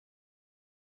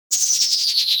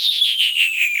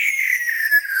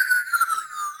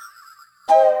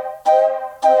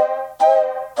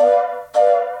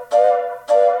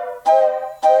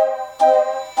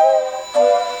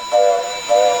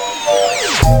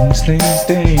sting,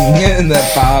 and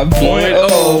that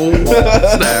 5.0. It's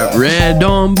that red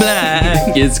on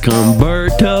black. It's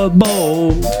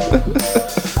convertible.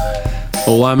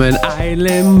 Oh, I'm an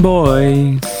island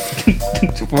boy.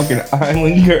 Fucking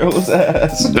island girl's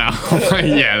ass. No,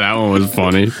 yeah, that one was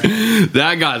funny.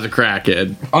 That guy's a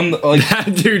crackhead.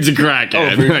 That dude's a crackhead.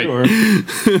 Oh, for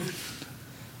sure.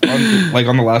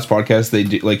 On the last podcast, they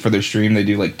do like for their stream, they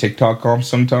do like TikTok comps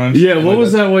sometimes. Yeah, what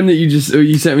was that one that you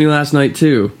sent me last night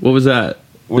too? What was that?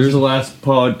 There's a last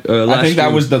pod. I think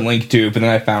that was the link to it, but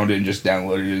then I found it and just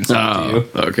downloaded it and sent it to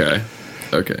you.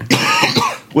 Okay.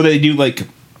 Well, they do like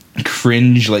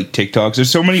cringe like TikToks. There's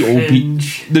so many old people.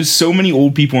 There's so many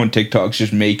old people on TikToks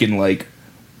just making like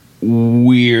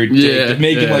weird,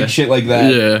 like shit like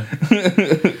that. Yeah,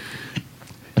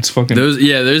 it's fucking.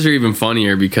 Those are even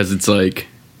funnier because it's like.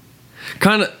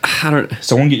 Kind of, I don't.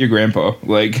 Someone get your grandpa,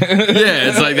 like. Yeah,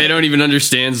 it's like they don't even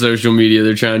understand social media.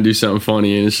 They're trying to do something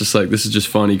funny, and it's just like this is just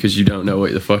funny because you don't know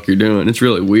what the fuck you're doing. It's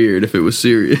really weird if it was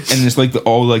serious. And it's like the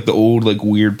old like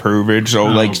weird perverts,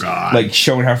 like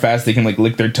showing how fast they can like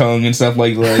lick their tongue and stuff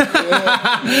like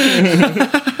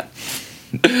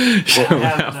Showing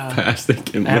how fast they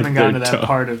can. I haven't gotten to that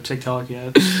part of TikTok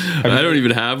yet. I don't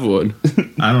even have one.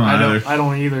 I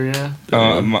don't either. Yeah.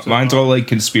 Mine's all like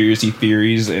conspiracy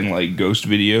theories and like ghost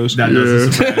videos. That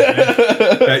doesn't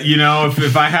surprise me. You know,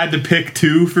 if I had to pick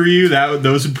two for you,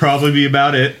 those would probably be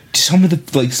about it. Some of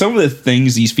the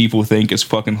things these people think is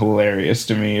fucking hilarious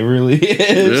to me. It really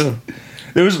is. Yeah.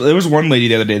 There was one lady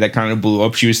the other day that kind of blew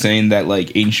up. She was saying that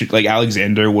like ancient like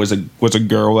Alexander was a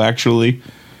girl actually.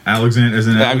 Alexander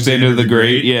the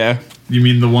Great. Yeah. You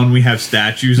mean the one we have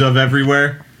statues of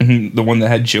everywhere? Mm-hmm. The one that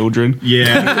had children.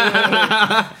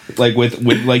 Yeah. Like with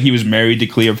like he was married to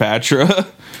Cleopatra.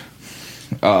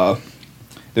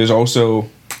 There's also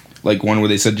like one where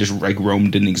they said just like Rome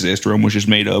didn't exist. Rome was just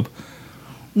made up.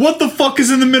 What the fuck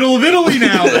is in the middle of Italy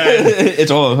now, then?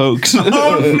 It's all a hoax. Oh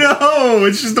no!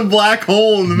 It's just a black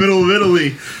hole in the middle of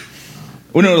Italy.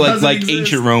 Well, no, like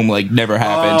ancient Rome like never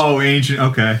happened. Oh, ancient.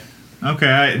 Okay.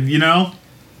 Okay,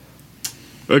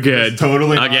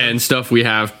 totally again stuff we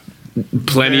have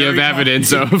plenty of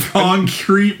evidence of.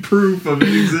 Concrete proof of it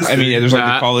existing. I mean, there's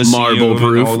like the Colosseum, marble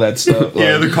proof, and all that stuff.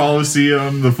 Yeah, the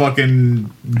Colosseum, the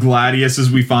fucking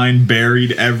gladiuses we find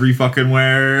buried every fucking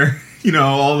where. You know,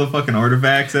 all the fucking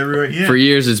artifacts everywhere. Yeah. For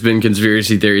years, it's been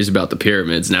conspiracy theories about the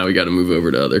pyramids. Now we got to move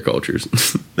over to other cultures.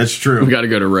 That's true. We got to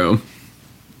go to Rome.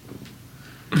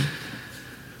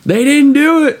 They didn't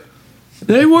do it.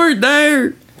 They weren't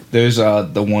there. There's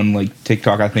the one like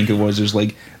TikTok I think it was. There's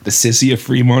like the Sissy of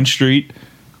Fremont Street.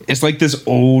 It's like this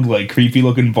old like creepy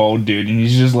looking bald dude, and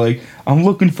he's just like, I'm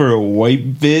looking for a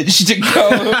white bitch to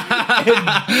come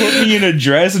and put me in a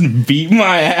dress and beat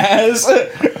my ass.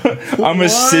 I'm a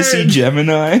sissy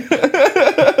Gemini.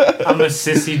 I'm a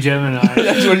sissy Gemini.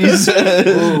 That's what he said.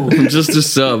 I'm just a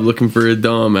sub looking for a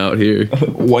dom out here.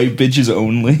 White bitches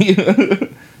only.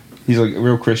 He's like a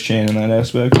real Chris Chan in that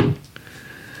aspect.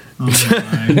 Oh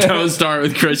Don't start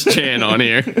with Chris Chan on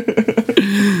here.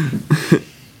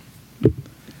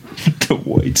 The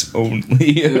whites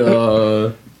only.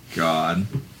 God,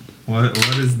 what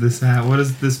is this? What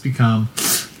does this become?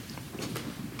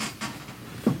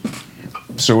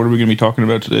 So what are we going to be talking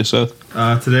about today, Seth?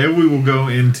 Today we will go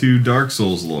into Dark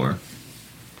Souls lore.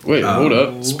 Wait, hold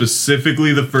up.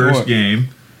 Specifically the first game.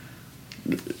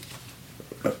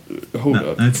 Hold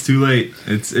up. That's too late.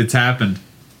 It's happened.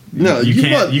 No, you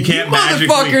can't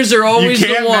motherfuckers are always you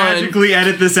can't the one. magically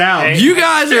edit this out. You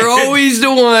guys are always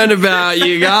the one about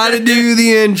you gotta do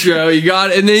the intro,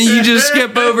 and then you just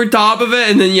skip over top of it,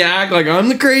 and then you act like I'm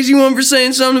the crazy one for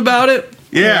saying something about it.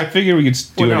 Yeah, I figured we could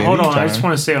do it. Hold on, I just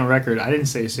want to say on record, I didn't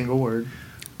say a single word.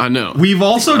 I know. We've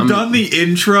also done the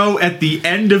intro at the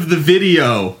end of the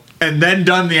video, and then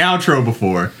done the outro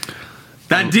before.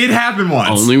 That did happen once.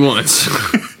 Only once.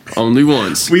 Only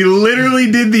once. We literally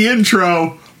did the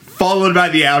intro, followed by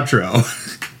the outro.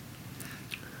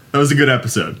 That was a good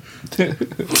episode.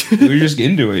 We were just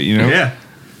into it, you know? Yeah.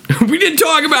 We didn't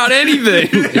talk about anything. I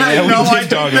think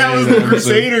that was the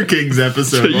Crusader Kings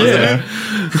episode, wasn't it?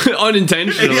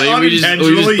 Unintentionally. We just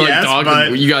like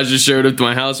talking. You guys just showed up to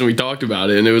my house and we talked about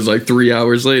it, and it was like 3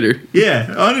 hours later.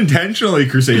 Yeah, unintentionally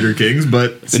Crusader Kings,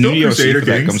 but the still new DLC Crusader for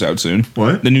Kings. that comes out soon.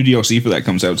 What? The new DLC for that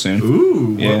comes out soon.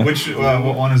 Ooh. Yeah.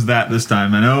 What one is that this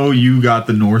time? I know you got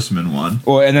the Norseman one.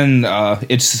 Well, and then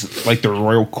it's like the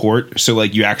royal court, so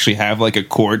like you actually have like a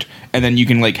court, and then you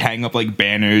can like hang up like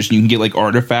banners, and you can get like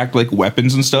artifacts like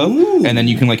weapons and stuff. Ooh. And then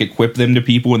you can like equip them to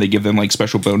people and they give them like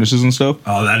special bonuses and stuff.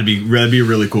 Oh, that'd be a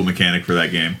really cool mechanic for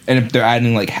that game. And if they're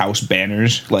adding like house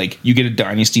banners, like you get a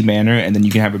dynasty banner and then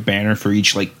you can have a banner for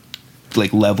each like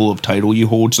like level of title you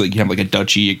hold. So like you have like a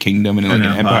duchy, a kingdom, and like an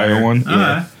empire one.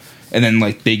 Yeah. And then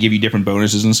like they give you different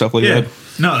bonuses and stuff like that.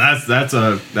 No,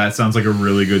 that sounds like a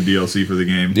really good DLC for the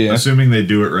game. Yeah. Assuming they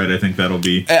do it right, I think that'll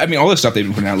be. I mean, all the stuff they've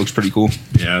been putting out looks pretty cool.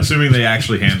 Yeah, assuming they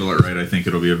actually handle it right, I think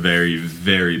it'll be a very,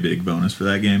 very big bonus for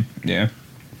that game. Yeah.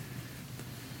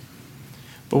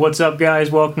 But what's up, guys?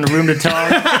 Welcome to Room to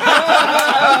Talk.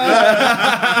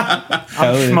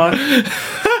 I'm Schmuck.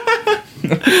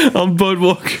 I'm Bud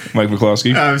Walker. Mike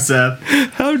McCloskey. I'm Seth.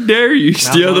 How dare you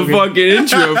steal the fucking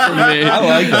intro from me? I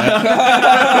like that.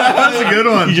 That's a good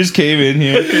one. You just came in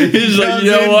here. He's like,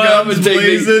 you know what? I'm gonna take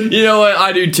things. You know what?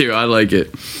 I do too. I like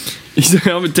it. He's like,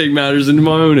 I'm gonna take matters into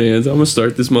my own hands. I'm gonna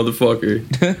start this motherfucker.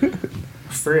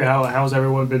 Free. How's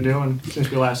everyone been doing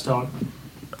since we last talked?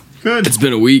 Good. It's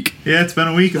been a week. Yeah, it's been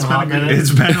a week. It's been a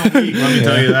week. Let me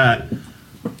tell you that.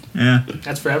 Yeah.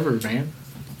 That's forever, man.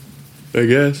 I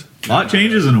guess. A lot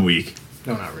changes in a week.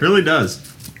 No, not really. Really does.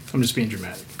 I'm just being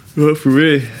dramatic. Well, for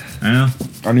me. Yeah.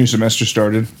 Our new semester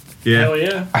started. Yeah. Hell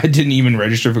yeah. I didn't even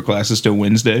register for classes till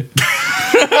Wednesday. Fair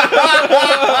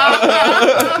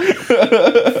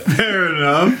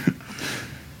enough.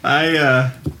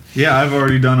 I've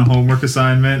already done a homework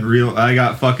assignment. I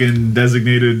got fucking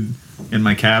designated in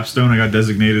my capstone. I got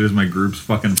designated as my group's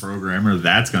fucking programmer.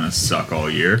 That's gonna suck all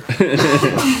year.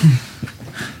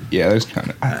 Yeah, there's kind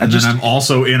of. And then I'm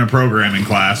also in a programming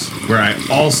class where I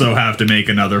also have to make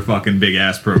another fucking big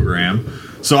ass program.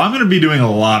 So I'm going to be doing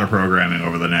a lot of programming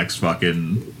over the next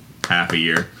fucking half a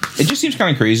year. It just seems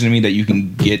kind of crazy to me that you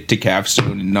can get to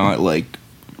capstone and not like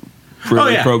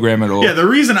really program at all. Yeah, the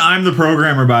reason I'm the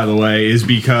programmer, by the way, is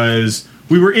because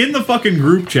we were in the fucking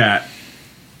group chat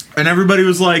and everybody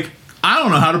was like, I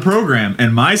don't know how to program.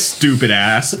 And my stupid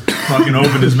ass fucking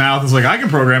opened his mouth and was like, I can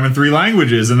program in 3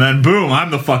 languages. And then boom,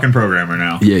 I'm the fucking programmer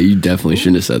now. Yeah, you definitely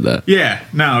shouldn't have said that. Yeah,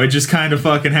 no, it just kind of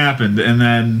fucking happened. And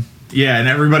then, and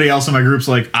everybody else in my group's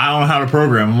like, I don't know how to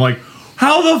program. I'm like,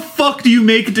 how the fuck do you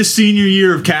make it to senior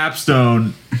year of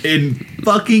capstone in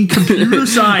fucking computer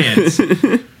science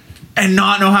and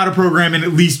not know how to program in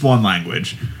at least one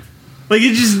language? Like,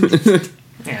 it just...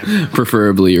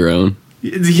 Preferably your own.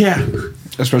 Yeah.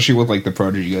 Especially with like the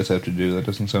project you guys have to do. That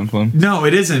doesn't sound fun. No,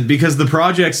 it isn't, because the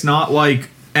project's not like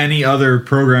any other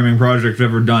programming project I've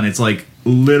ever done. It's like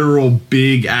literal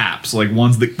big apps, like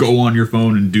ones that go on your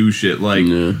phone and do shit. Like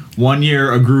one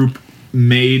year a group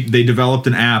they developed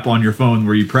an app on your phone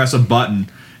where you press a button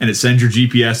and it sends your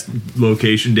GPS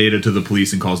location data to the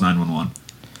police and calls 911.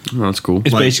 Oh, that's cool.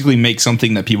 It's basically make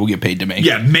something that people get paid to make.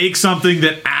 Yeah, make something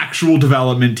that actual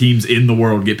development teams in the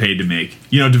world get paid to make.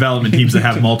 You know, development teams that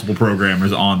have multiple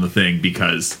programmers on the thing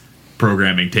because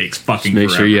programming takes fucking Just make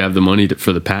forever. sure you have the money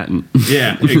for the patent.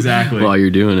 Yeah, exactly. While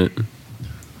you're doing it.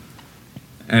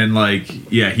 And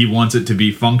he wants it to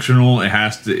be functional. It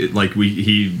has to,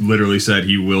 he literally said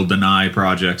he will deny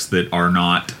projects that are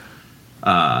not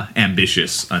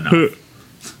ambitious enough.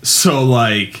 So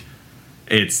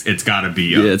it's got to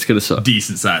be it's gonna suck.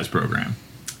 Decent sized program.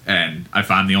 And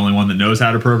if I'm the only one that knows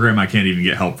how to program, I can't even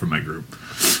get help from my group.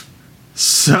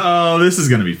 So this is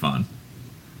going to be fun.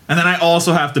 And then I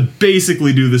also have to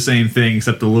basically do the same thing,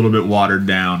 except a little bit watered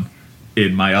down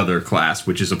in my other class,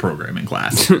 which is a programming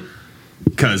class.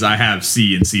 Because I have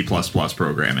C and C++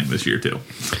 programming this year too.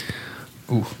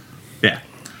 Ooh. Yeah.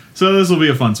 So this will be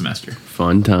a fun semester.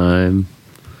 Fun time.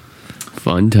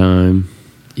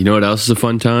 You know what else is a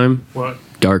fun time? What?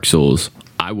 Dark Souls.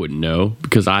 I wouldn't know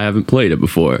because I haven't played it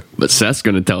before. But Seth's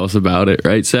going to tell us about it,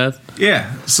 right, Seth?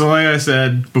 Yeah. So like I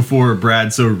said before,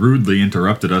 Brad so rudely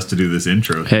interrupted us to do this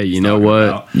intro. Hey, you know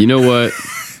what? You know what?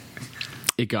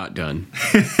 It got done.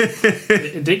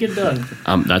 It did get done.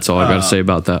 That's all I got to say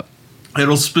about that.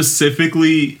 It'll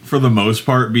specifically, for the most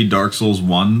part, be Dark Souls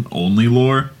 1 only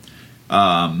lore.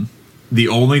 The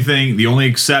only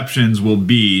exceptions will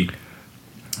be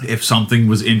if something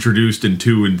was introduced in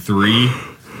 2 and 3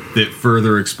 that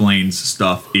further explains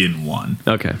stuff in 1.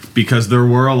 Okay. Because there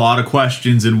were a lot of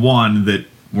questions in 1 that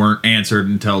weren't answered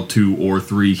until 2 or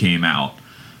 3 came out.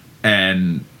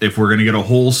 And if we're going to get a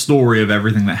whole story of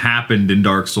everything that happened in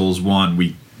Dark Souls 1,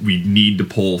 we need to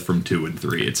pull from 2 and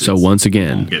 3. Once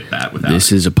again, won't get that without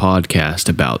this is a podcast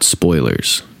about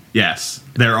spoilers. Yes,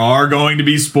 there are going to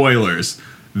be spoilers.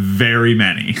 Very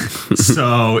many.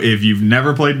 So if you've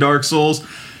never played Dark Souls,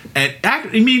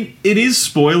 it is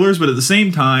spoilers, but at the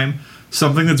same time,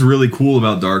 something that's really cool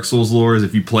about Dark Souls lore is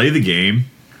if you play the game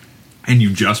and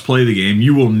you just play the game,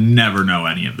 you will never know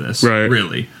any of this. Right.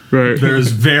 Really. Right.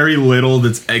 There's very little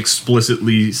that's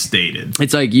explicitly stated.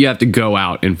 It's like you have to go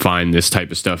out and find this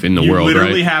type of stuff in the You world,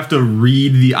 literally right? have to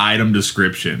read the item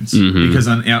descriptions because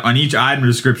on each item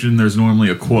description there's normally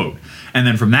a quote, and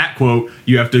then from that quote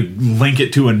you have to link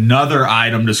it to another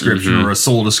item description or a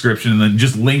soul description, and then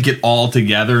just link it all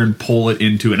together and pull it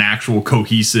into an actual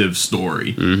cohesive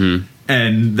story.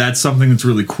 And that's something that's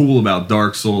really cool about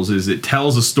Dark Souls is it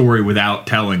tells a story without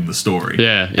telling the story.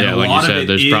 Yeah, And yeah. a Like lot you of said, it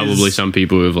there's is- probably some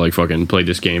people who've like fucking played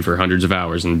this game for hundreds of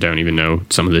hours and don't even know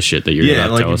some of the shit that you're Yeah, about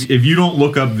to like tell us. if you don't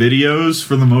look up videos,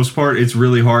 for the most part, it's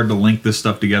really hard to link this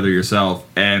stuff together yourself.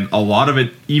 And a lot of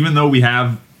it, even though we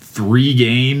have 3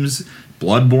 games,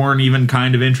 Bloodborne even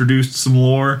kind of introduced some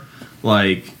lore.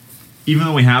 Like, even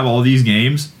though we have all these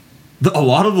games, a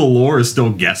lot of the lore is still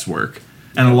guesswork.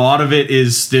 And a lot of it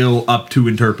is still up to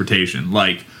interpretation.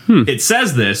 Like, it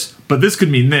says this, but this could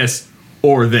mean this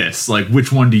or this. Like,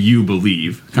 which one do you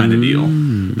believe kind of deal.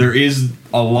 There is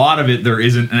a lot of it, there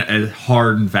isn't a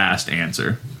hard and fast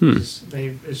answer. It's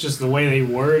just the way they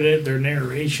word it, their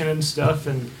narration and stuff.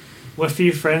 And what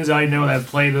few friends I know that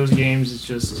play those games, it's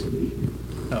just...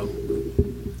 Oh.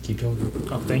 Keep talking.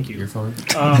 Oh, thank you. You're fine.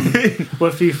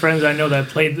 What few friends I know that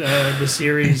played the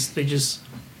series, they just...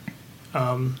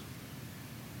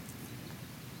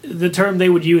 the term they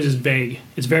would use is vague.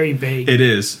 It's very vague. It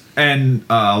is. And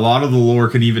a lot of the lore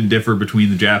can even differ between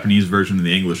the Japanese version and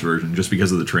the English version just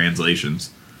because of the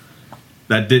translations.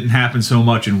 That didn't happen so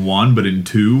much in 1, but in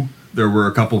 2, there were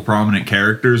a couple prominent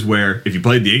characters where if you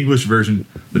played the English version,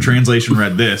 the translation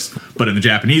read this, but in the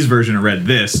Japanese version it read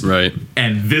this. Right.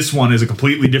 And this one is a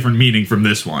completely different meaning from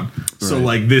this one. So, Right.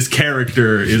 like, this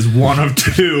character is one of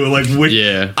 2, like, which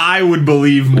Yeah. I would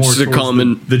believe more is a towards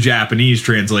common- the Japanese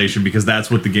translation because that's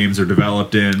what the games are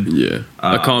developed in. Yeah,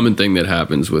 a common thing that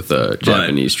happens with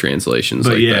Japanese translations,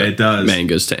 but like yeah, that, it does.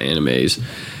 mangas to animes,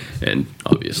 and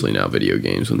obviously now video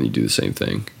games when they do the same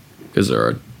thing, because there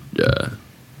are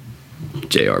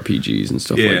JRPGs and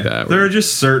stuff like that. There are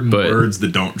just certain But- words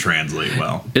that don't translate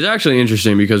well. It's actually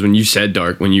interesting because when you said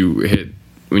when you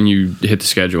hit the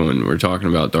schedule and we're talking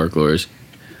about Dark Lores,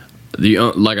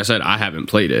 like I said, I haven't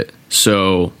played it,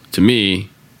 so to me,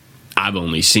 I've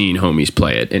only seen homies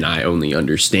play it, and I only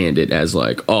understand it as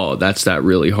like, oh, that's that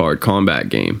really hard combat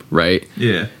game, right?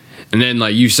 Yeah. And then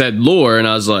like you said lore, and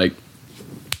I was like,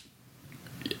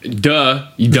 duh,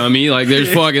 you dummy. Like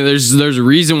there's there's a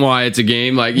reason why it's a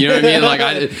game. Like, you know what I mean?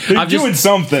 Like They're doing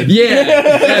something.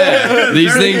 yeah.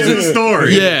 These things There's a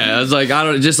story. Yeah. I was like,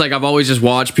 I've always just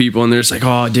watched people and they're just like,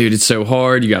 oh dude, it's so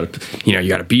hard. You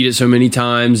gotta beat it so many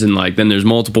times, and like then there's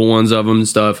multiple ones of them and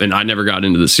stuff. And I never got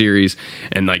into the series.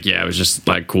 And like, yeah, it was just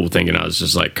like cool thinking. I was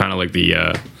just like kind of like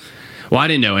the well, I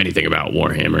didn't know anything about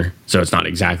Warhammer, so it's not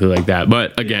exactly like that.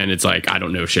 But again, it's like I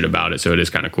don't know shit about it, so it is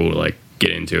kind of cool to like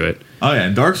get into it. Oh yeah,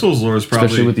 and Dark Souls lore is probably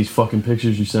Especially with these fucking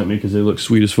pictures you sent me because they look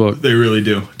sweet as fuck. they really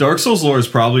do. Dark Souls lore is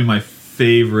probably my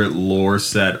favorite lore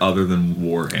set other than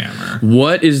Warhammer.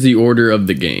 What is the order of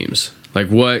the games? Like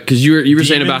what? Because you were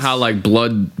saying about Demons- how like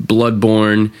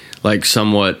Bloodborne like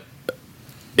somewhat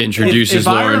introduces If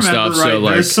I lore and remember stuff. right, So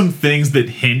like there's some things that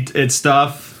hint at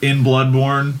stuff in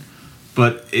Bloodborne,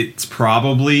 but it's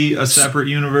probably a separate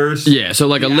universe. yeah, so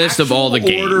like a list of all the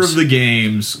Actual order games. of the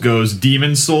games goes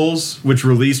Demon Souls, which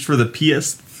released for the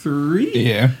PS3.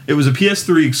 Yeah. It was a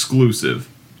PS3 exclusive.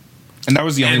 And that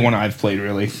was the only And- one I've played,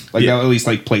 really. Like, Yeah. that at least,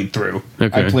 like, played through.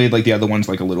 Okay. I played, like, the other ones,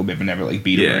 like, a little bit, but never, like,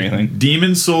 beat it or anything.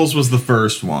 Demon Souls was the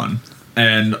first one.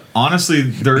 And honestly,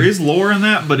 there is lore in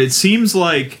that, but it seems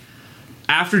like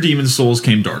after Demon Souls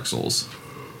came Dark Souls.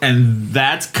 And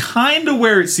that's kind of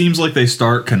where it seems like they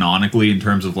start canonically in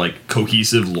terms of, like,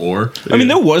 cohesive lore. I mean,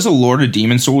 there was a lore to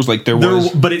Demon Souls. Like, there was...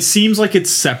 But it seems like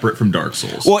it's separate from Dark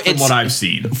Souls, Well, from it's- what I've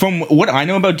seen. From what I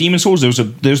know about Demon Souls,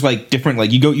 there's like different,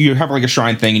 like, you have like a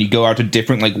shrine thing and you go out to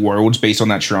different like worlds based on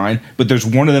that shrine, but there's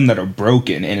one of them that are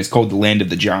broken and it's called the Land of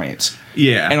the Giants.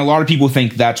 Yeah. And a lot of people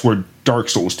think that's where Dark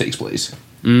Souls takes place.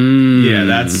 Yeah,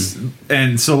 that's...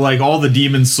 And so, like, all the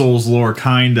Demon Souls lore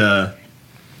kind of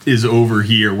is over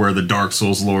here where the Dark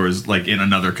Souls lore is, like, in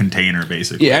another container,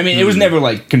 basically. Yeah, I mean, it was never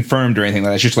like confirmed or anything like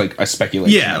that. It's just like a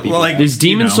speculation. Yeah, that people well, like... have. Is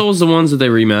Demon you know. Souls the ones that they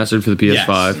remastered for the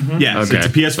PS5? Yes. Yes, it's a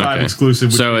PS5 exclusive,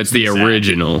 which So makes it's the me sad.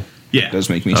 original. Yeah. It does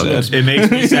make me Okay. sad. It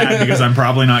makes me sad because I'm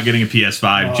probably not getting a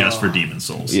PS5 just for Demon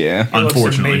Souls. Yeah. It looks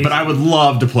Unfortunately. amazing. But I would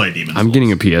love to play Demon Souls. I'm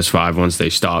getting a PS5 once they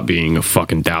stop being a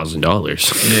fucking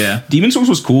 $1,000. Yeah. Demon Souls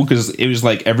was cool because it was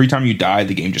like every time you died,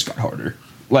 the game just got harder.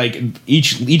 like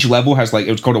each level has like,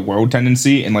 it was called a world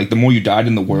tendency, and like the more you died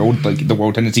in the world, like the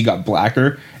world tendency got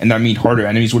blacker, and that means harder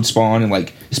enemies would spawn and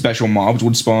like special mobs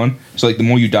would spawn. So like the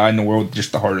more you died in the world,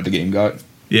 just the harder the game got.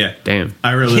 Yeah. Damn.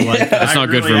 I really like that. That's not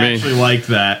good for me. I actually liked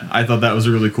that. I thought that was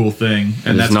a really cool thing.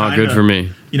 And That's not good for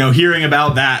me. You know, hearing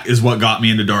about that is what got me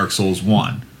into Dark Souls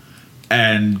 1.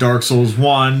 And Dark Souls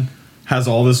 1 has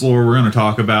all this lore we're going to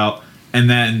talk about. And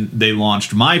then they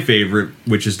launched my favorite,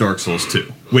 which is Dark Souls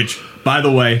 2. Which, by the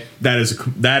way, that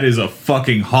is a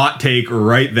fucking hot take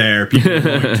right there. People are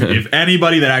going to, if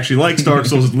anybody that actually likes Dark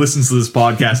Souls listens to this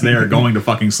podcast, they are going to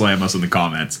fucking slam us in the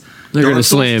comments. They're going to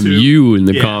slam you in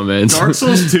the comments. Dark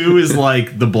Souls 2 is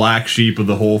like the black sheep of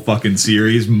the whole fucking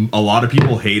series. A lot of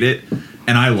people hate it,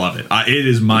 and I love it. It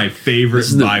is my favorite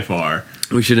by far.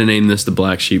 We should have named this the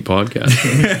Black Sheep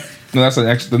Podcast. No,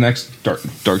 that's the next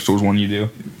Dark Souls one you do.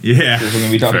 Yeah. We're going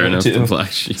to be talking Fair about enough, the 2.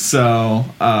 Black Sheep. So,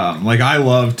 like, I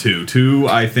love 2. 2,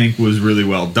 I think, was really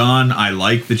well done. I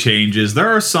like the changes. There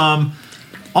are some...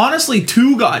 Honestly,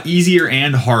 2 got easier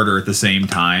and harder at the same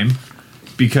time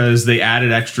because they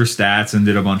added extra stats and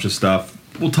did a bunch of stuff.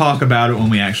 We'll talk about it when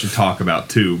we actually talk about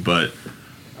 2, but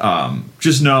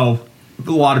just know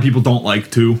a lot of people don't like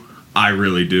 2. I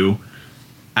really do.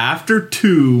 After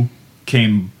 2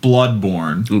 came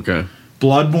Bloodborne. Okay.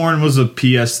 Bloodborne was a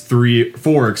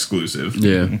PS4 exclusive.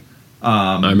 Yeah.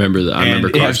 I remember that. I remember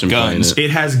and it has Carson playing it.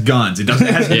 It has guns. It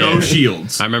has no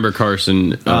shields. I remember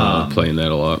Carson playing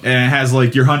that a lot. And it has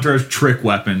like your hunter has trick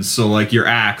weapons. So like your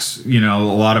axe, you know,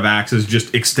 a lot of axes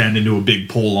just extend into a big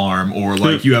pole arm, or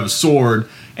like you have a sword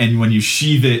and when you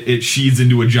sheath it, it sheathes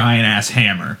into a giant ass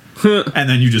hammer, and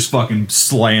then you just fucking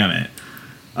slam it.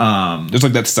 There's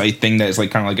like that sight thing that is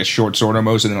like kind of like a short sword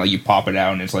almost, and then like you pop it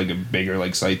out and it's like a bigger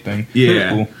like sight thing.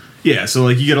 Yeah. Cool. Yeah, so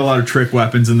like you get a lot of trick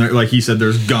weapons, and there, like he said,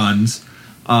 there's guns,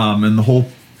 and the whole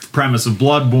premise of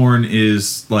Bloodborne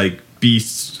is like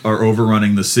beasts are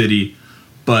overrunning the city,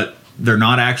 but they're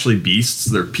not actually beasts;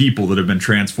 they're people that have been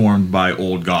transformed by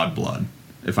old god blood.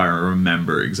 If I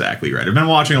remember exactly right, I've been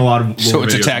watching a lot of lore So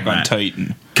it's videos Attack on that.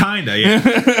 Titan. Kinda, yeah.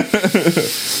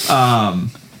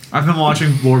 I've been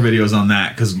watching lore videos on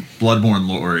that because Bloodborne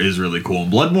lore is really cool.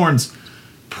 And Bloodborne's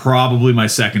probably my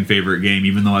second favorite game,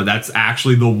 even though that's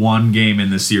actually the one game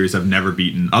in this series I've never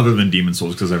beaten, other than Demon's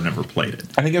Souls, because I've never played it.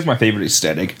 I think that's my favorite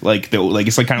aesthetic. Like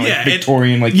it's like kind of like Yeah,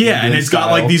 Victorian, like and it's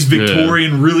got like these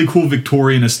Victorian, really cool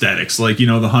Victorian aesthetics. Like, you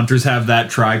know, the hunters have that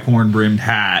tricorn brimmed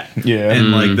hat,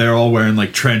 and like they're all wearing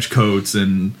like trench coats,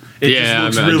 and it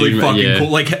just looks really fucking cool.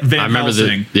 Like Van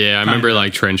Helsing. I remember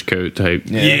like trench coat type.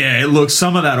 Yeah, it looks,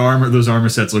 some of that armor, those armor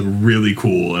sets look really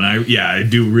cool, and I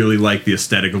do really like the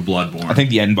aesthetic of Bloodborne. I think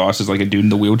the end boss is like a dude in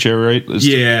the wheelchair, right?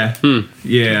 Yeah. Dude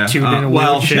in a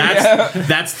Well, wheelchair.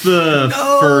 that's the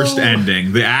first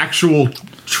ending. The actual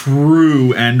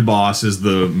true end boss is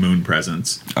the moon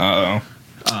presence,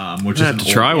 which I have to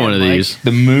try one of these.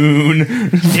 The moon.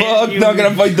 Fuck, not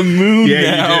gonna fight the moon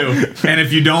now. You do. And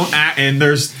if you don't, and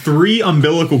there's 3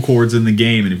 umbilical cords in the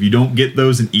game, and if you don't get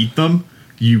those and eat them,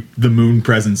 the moon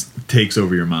presence takes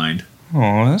over your mind.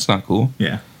 Oh, that's not cool.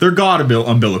 Yeah, they're god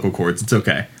umbilical cords. It's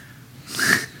okay.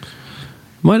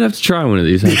 Might have to try one of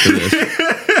these after this.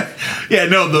 Yeah,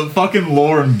 no, the fucking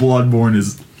lore in Bloodborne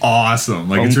is awesome.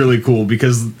 Like, it's really cool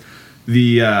because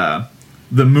the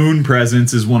moon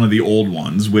presence is one of the old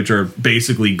ones, which are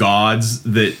basically gods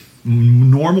that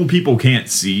normal people can't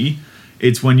see.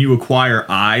 It's when you acquire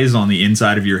eyes on the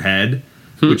inside of your head,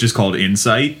 which is called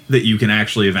insight, that you can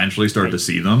actually eventually start to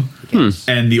see them.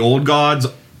 And the old gods,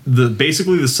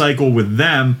 basically the cycle with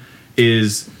them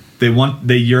is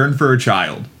they yearn for a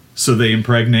child, so they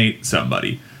impregnate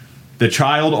somebody. The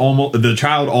child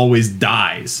always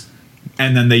dies,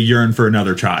 and then they yearn for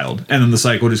another child, and then the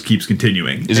cycle just keeps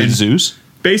continuing. Is it Zeus?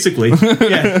 Basically,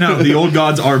 yeah. No, the old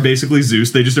gods are basically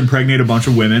Zeus. They just impregnate a bunch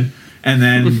of women, and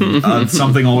then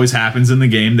something always happens in the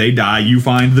game. They die. You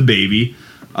find the baby.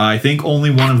 I think only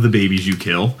one of the babies you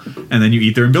kill, and then you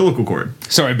eat their umbilical cord.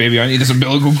 Sorry, baby, I need this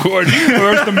umbilical cord, or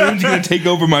else the moon's gonna take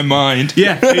over my mind.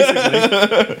 Yeah,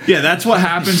 basically. Yeah, that's what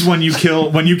happens when you kill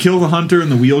the hunter in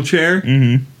the wheelchair.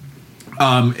 Mm-hmm.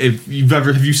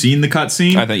 Have you seen the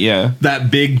cutscene? I think, yeah.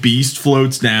 That big beast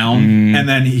floats down, and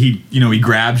then he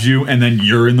grabs you, and then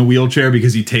you're in the wheelchair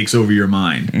because he takes over your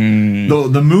mind.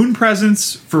 The moon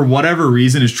presence, for whatever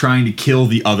reason, is trying to kill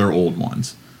the other old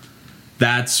ones.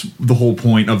 That's the whole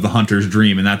point of the hunter's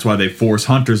dream, and that's why they force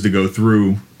hunters to go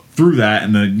through that,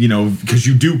 and because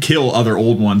you do kill other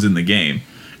old ones in the game,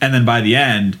 and then by the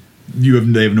end,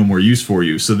 they have no more use for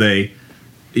you. So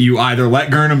you either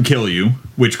let Gurnham kill you,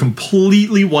 which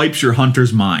completely wipes your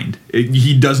hunter's mind.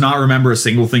 He does not remember a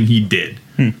single thing he did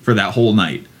for that whole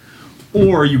night.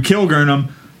 Or you kill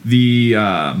Gurnham, the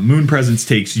moon presence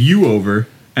takes you over,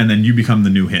 and then you become the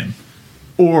new him.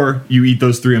 Or you eat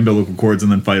those 3 umbilical cords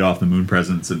and then fight off the moon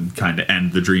presence and kind of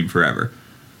end the dream forever.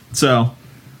 So,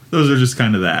 those are just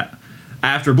kind of that.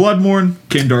 After Bloodborne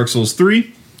came Dark Souls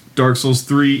 3. Dark Souls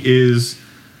 3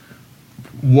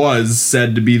 was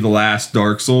said to be the last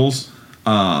Dark Souls.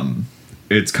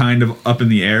 It's kind of up in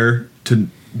the air to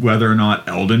whether or not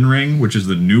Elden Ring, which is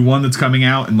the new one that's coming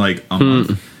out in like a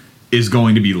month, is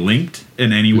going to be linked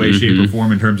in any way, shape, or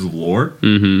form in terms of lore.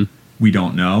 We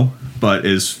don't know. But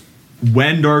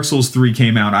when Dark Souls 3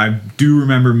 came out, I do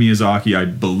remember Miyazaki, I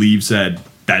believe, said,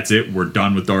 that's it, we're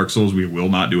done with Dark Souls, we will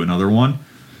not do another one.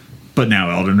 But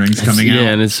now Elden Ring's coming out. Yeah,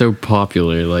 and it's so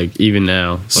popular, like, even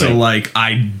now. So, like,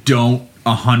 I don't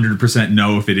 100%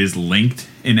 know if it is linked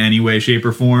in any way, shape,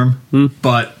 or form,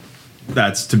 but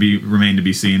that's remain to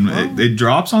be seen. It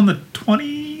drops on the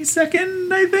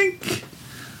 22nd, I think,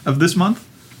 of this month.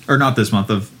 Or not this month,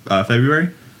 of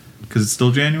February, because it's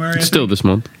still January, It's still this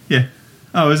month. Yeah.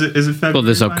 Oh, is it February? Well,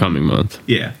 this upcoming month.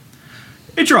 Yeah.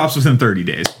 It drops within 30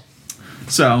 days.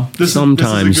 So, this is a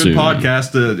Sometime good soon.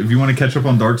 podcast. If you want to catch up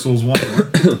on Dark Souls 1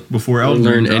 before Elden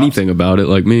Ring Learn drops. anything about it,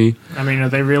 like me. I mean,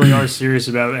 if they really are serious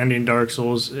about ending Dark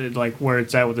Souls, like where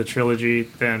it's at with the trilogy,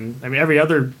 then I mean, every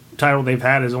other title they've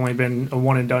had has only been a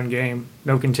one and done game,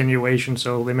 no continuation.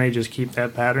 So they may just keep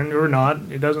that pattern or not.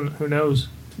 It doesn't. Who knows?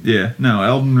 Yeah, no,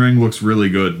 Elden Ring looks really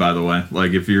good, by the way.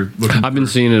 Like, if you're looking I've been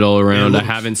seeing it all around. It I looks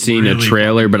haven't seen a really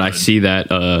trailer, but I good. see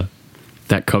that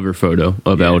cover photo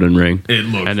of Elden Ring. It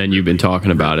looks and then you've been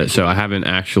talking about it, so I haven't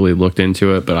actually looked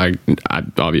into it, but I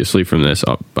obviously from this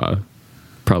up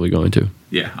probably going to.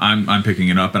 Yeah, I'm picking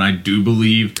it up, and I do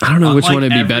believe... I don't know which unlike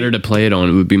one it'd be better to play it on.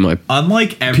 It would be my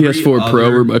Unlike every PS4 Pro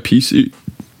other- or my PC.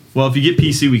 Well, if you get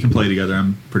PC, we can play together,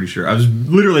 I'm pretty sure. I was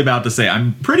literally about to say,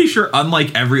 I'm pretty sure,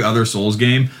 unlike every other Souls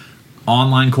game,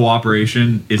 online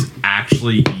cooperation is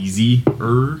actually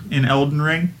easier in Elden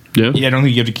Ring. Yeah. Yeah, I don't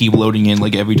think you have to keep loading in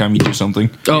like every time you do something.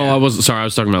 Oh, I was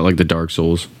talking about like the Dark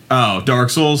Souls. Oh,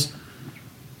 Dark Souls.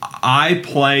 I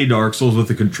play Dark Souls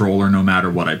with a controller no matter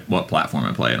what platform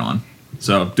I play it on.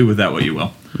 So do with that what you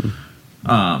will.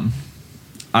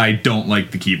 I don't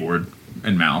like the keyboard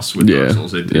and mouse with Dark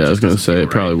Souls. It I was just gonna doesn't say feel it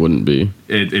probably right. wouldn't be.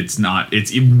 It's not.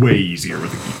 It's way easier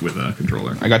with a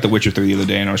controller. I got The Witcher 3 the other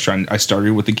day, and I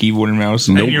started with the keyboard and mouse.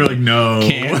 And you're like, no,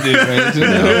 Can't do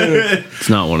it. It's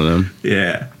not one of them.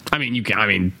 yeah. I mean, you can. I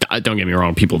mean, don't get me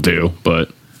wrong, people do, but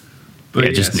But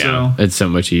yeah, just no. so It's so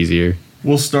much easier.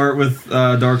 we'll start with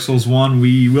Dark Souls 1.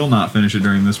 We will not finish it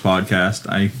during this podcast.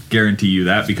 I guarantee you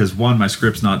that, because one, my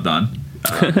script's not done.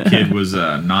 The kid was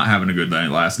not having a good night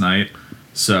last night,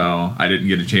 so I didn't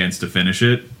get a chance to finish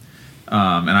it.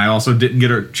 And I also didn't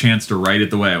get a chance to write it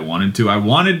the way I wanted to. I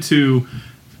wanted to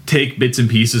take bits and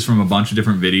pieces from a bunch of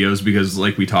different videos because,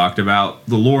 like we talked about,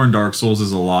 the lore in Dark Souls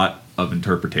is a lot of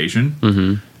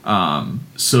interpretation.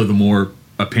 So the more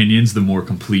opinions, the more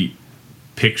complete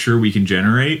picture we can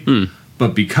generate.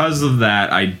 But because of that,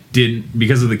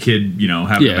 because of the kid,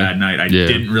 having a bad night, I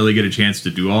didn't really get a chance to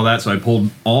do all that. So I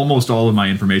pulled almost all of my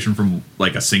information from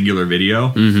like a singular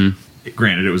video.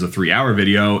 Granted, it was a 3-hour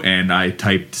video, and I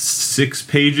typed 6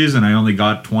 pages, and I only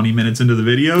got 20 minutes into the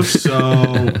video.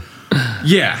 So,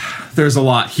 yeah, there's a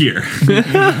lot here.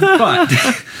 But,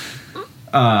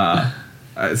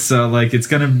 so, like, it's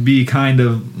going to be kind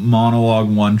of monologue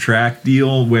one-track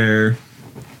deal where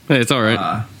Hey, it's all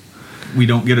right. we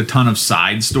don't get a ton of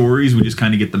side stories. We just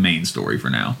kind of get the main story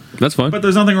for now. That's fine. But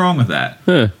there's nothing wrong with that.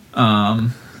 Yeah.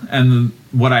 And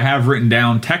what I have written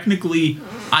down, technically,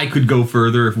 I could go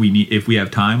further if we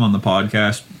have time on the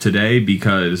podcast today,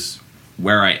 because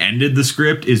where I ended the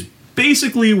script is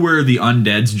basically where the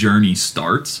undead's journey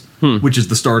starts, which is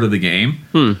the start of the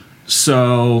game.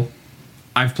 So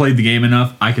I've played the game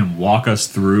enough. I can walk us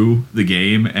through the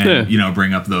game and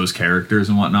bring up those characters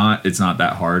and whatnot. It's not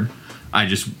that hard. I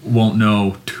just won't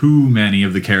know too many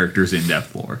of the characters'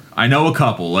 in-depth lore. I know a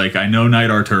couple. Like, I know Knight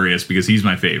Arturius because he's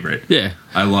my favorite. Yeah.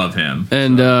 I love him.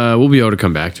 And we'll be able to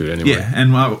come back to it anyway. Yeah,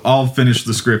 and I'll finish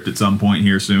the script at some point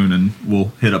here soon, and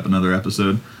we'll hit up another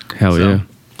episode. Hell So- yeah.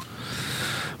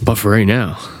 But for right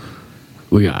now,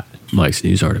 we got Mike's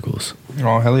news articles.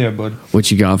 Oh, hell yeah, bud.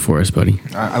 What you got for us, buddy?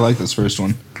 I like this first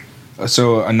one.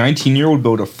 So, a 19-year-old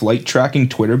built a flight tracking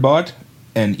Twitter bot,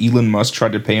 and Elon Musk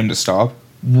tried to pay him to stop.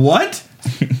 What?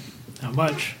 How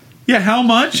much? Yeah, how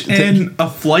much? And a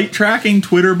flight tracking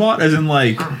Twitter bot, as in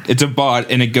like... It's a bot,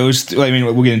 and it goes through, I mean,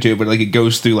 we'll get into it, but like it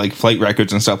goes through like flight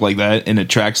records and stuff like that, and it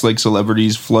tracks like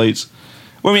celebrities' flights.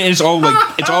 Well, I mean, it's all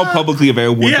publicly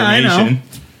available Yeah, I information. know.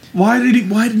 Why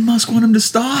did Musk want him to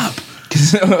stop?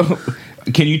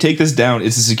 Can you take this down?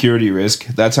 It's a security risk.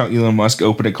 That's how Elon Musk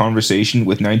opened a conversation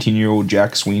with 19-year-old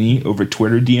Jack Sweeney over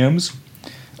Twitter DMs.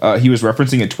 He was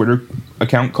referencing a Twitter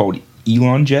account called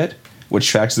Elon Jet, which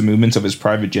tracks the movements of his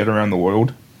private jet around the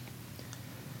world.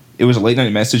 It was a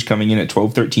late-night message coming in at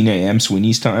 12:13 a.m.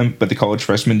 Sweeney's time, but the college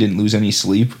freshman didn't lose any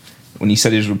sleep when he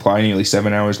said his reply nearly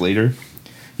 7 hours later.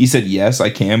 He said, "Yes, I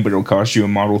can, but it'll cost you a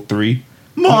Model 3.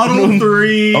 Model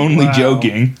 3. Only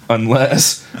joking,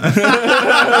 unless.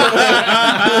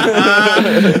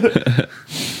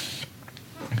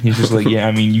 He's just like, yeah,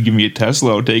 I mean, you give me a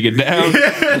Tesla, I'll take it down.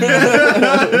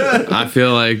 I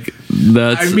feel like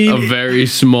that's a very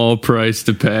small price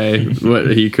to pay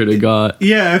what he could have got.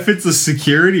 Yeah, if it's a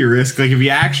security risk, like if he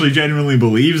actually genuinely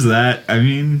believes that, I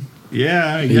mean,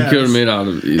 yeah, I guess. He could have made out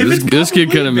of this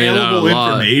kid could have made out a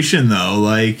lot. Information though,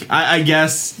 like I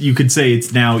guess you could say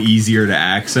it's now easier to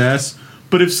access.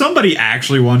 But if somebody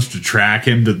actually wants to track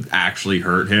him to actually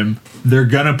hurt him, they're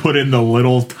gonna put in the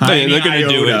little tiny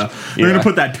iota. They're gonna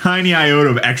put that tiny iota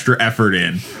of extra effort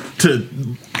in to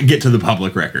get to the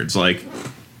public records. Like,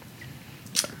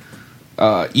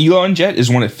 Elon Jet is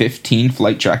one of 15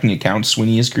 flight tracking accounts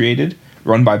Sweeney has created,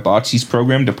 run by bots he's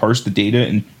programmed to parse the data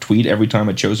and tweet every time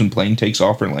a chosen plane takes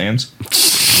off or lands.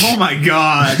 Oh my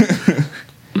god.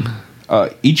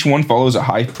 Each one follows a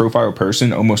high-profile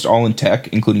person, almost all in tech,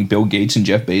 including Bill Gates and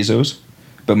Jeff Bezos.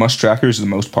 But Musk Tracker is the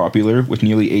most popular, with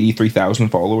nearly 83,000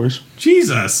 followers.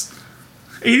 Jesus.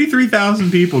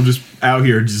 83,000 people just out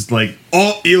here just like,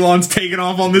 oh, Elon's taking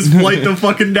off on this flight to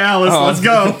fucking Dallas. Let's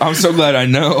go. I'm so glad I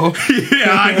know.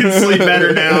 Yeah, I can sleep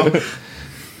better now.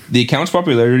 The account's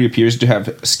popularity appears to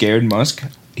have scared Musk.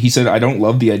 He said, "I don't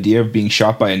love the idea of being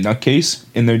shot by a nutcase."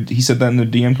 He said that in their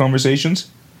DM conversations.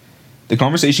 The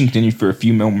conversation continued for a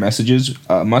few more messages.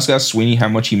 Musk asked Sweeney how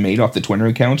much he made off the Twitter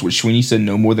accounts, which Sweeney said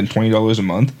no more than $20 a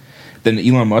month. Then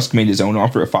Elon Musk made his own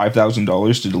offer of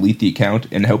 $5,000 to delete the account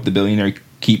and help the billionaire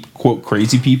keep, quote,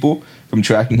 crazy people from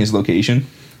tracking his location.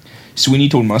 Sweeney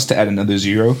told Musk to add another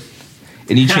zero.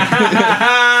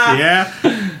 Yeah.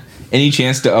 Any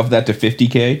chance to up that to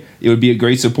 $50K? It would be a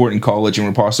great support in college and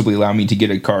would possibly allow me to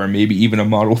get a car, maybe even a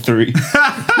Model 3.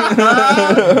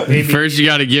 First, you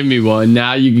got to give me one.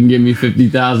 Now you can give me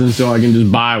 $50,000 so I can just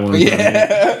buy one.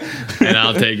 Yeah. And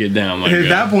I'll take it down. At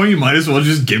that point, you might as well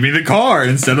just give me the car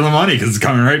instead of the money because it's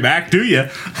coming right back to you.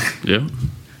 Yeah.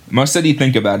 Musk said he'd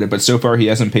think about it, but so far he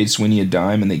hasn't paid Sweeney a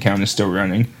dime and the account is still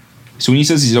running. Sweeney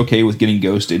says he's okay with getting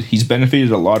ghosted. He's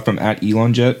benefited a lot from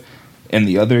 @ElonJet and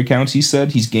the other accounts. He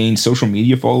said he's gained social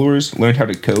media followers, learned how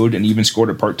to code, and even scored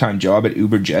a part-time job at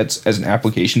Uber Jets as an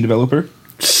application developer.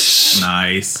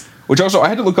 Nice. Which also, I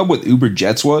had to look up what Uber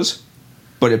Jets was,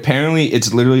 but apparently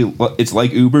it's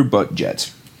like Uber, but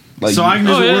jets. Like, so I can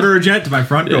just order a jet to my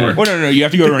front door. Oh, no, you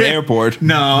have to go to an airport.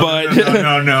 No.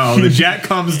 The jet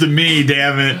comes to me,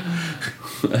 damn it.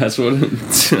 That's what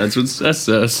Seth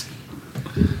says.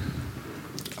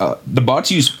 The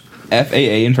bots use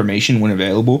FAA information when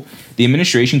available. The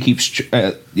administration keeps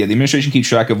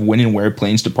track of when and where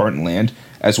planes depart and land,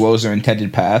 as well as their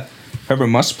intended path. However,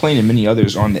 Musk's plane and many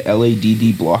others are on the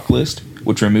LADD block list,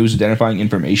 which removes identifying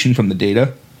information from the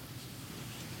data.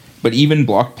 But even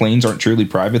blocked planes aren't truly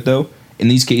private, though. In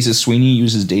these cases, Sweeney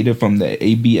uses data from the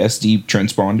ABSD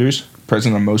transponders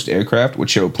present on most aircraft,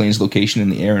 which show a plane's location in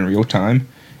the air in real time,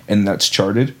 and that's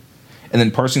charted. And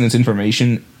then parsing this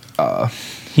information,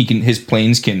 his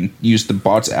planes can use the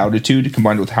bot's altitude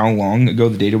combined with how long ago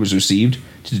the data was received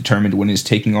to determine when it's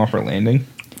taking off or landing.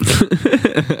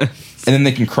 And then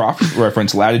they can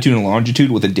cross-reference latitude and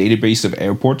longitude with a database of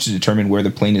airports to determine where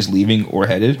the plane is leaving or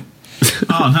headed.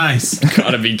 Oh, nice.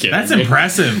 Gotta be kidding. That's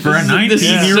impressive for a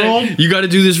 19-year-old. You got to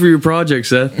do this for your project,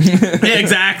 Seth. Yeah,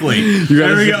 exactly.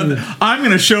 There we go. I'm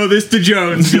going to show this to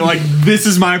Jones. Be like, this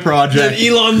is my project. Then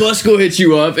Elon Musk will hit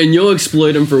you up, and you'll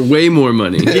exploit him for way more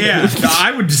money. Yeah,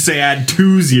 I would just say add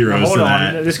 2 zeros Hold to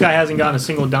on. that. This guy hasn't gotten a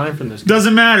single dime from this.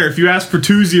 Doesn't matter. If you ask for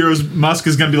 2 zeros, Musk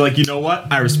is going to be like, you know what?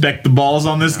 I respect the balls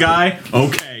on this guy.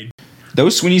 Okay. Though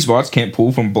Sweeney's bots can't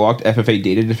pull from blocked FFA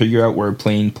data to figure out where a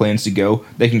plane plans to go,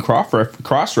 they can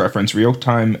cross-reference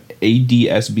real-time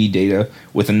ADSB data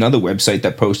with another website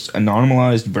that posts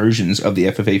anonymized versions of the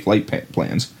FFA flight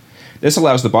plans. This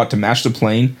allows the bot to match the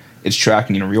plane it's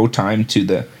tracking in real time to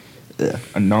the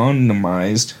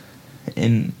anonymized.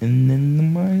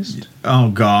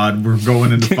 Oh God, we're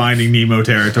going into Finding Nemo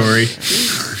territory.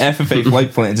 FFA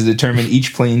flight plans to determine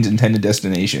each plane's intended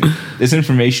destination. This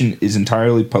information is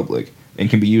entirely public and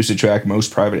can be used to track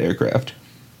most private aircraft.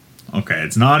 okay,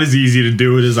 it's not as easy to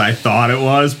do it as I thought it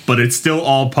was, but it's still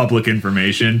all public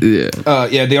information. Yeah.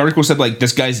 Yeah, the article said like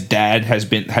this guy's dad had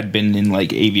been in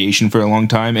like aviation for a long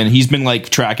time, and he's been like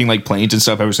tracking like planes and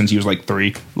stuff ever since he was like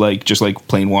 3, like just like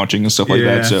plane watching and stuff like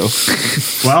that. So,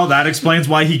 well, that explains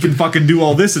why he can fucking do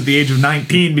all this at the age of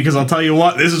 19. Because I'll tell you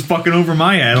what, this is fucking over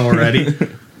my head already.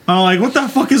 I'm like, what the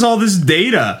fuck is all this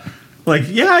data? Like,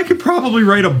 yeah, I could probably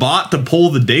write a bot to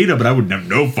pull the data, but I would have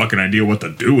no fucking idea what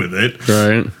to do with it.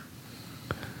 Right.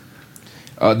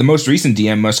 The most recent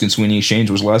DM Musk and Sweeney exchange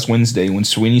was last Wednesday when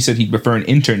Sweeney said he'd prefer an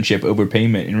internship over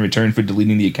payment in return for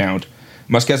deleting the account.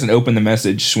 Musk hasn't opened the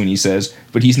message, Sweeney says,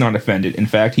 but he's not offended. In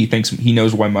fact, he thinks he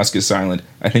knows why Musk is silent.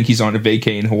 I think he's on a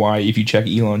vacay in Hawaii if you check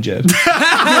Elon Jet.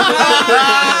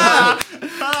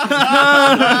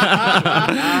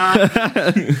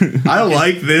 I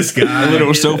like this guy. A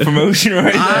little self-promotion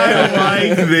right there. I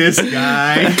like this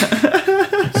guy.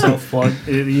 Self-plug.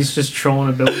 He's just trolling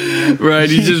a building. Right,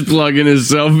 he's just plugging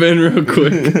himself in real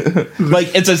quick.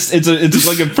 Like it's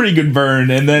like a pretty good burn,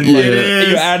 and then like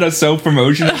you add a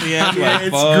self-promotion at the end. Like,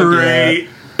 It's fuck, great.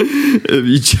 If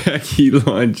you check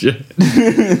Elon Jet.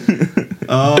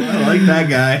 Oh, I like that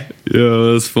guy.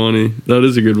 Yeah, that's funny. That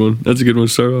is a good one. That's a good one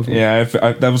to start off with. Yeah,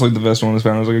 that was like the best one I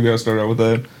found. I was like, we gotta start out with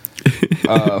that.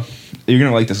 You're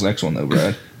gonna like this next one though,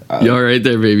 Brad. You all right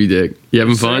there, baby dick? You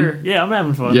having fun? Sure. Yeah, I'm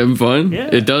having fun. You having fun? Yeah.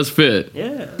 It does fit.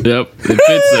 Yeah. Yep, it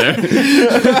fits there.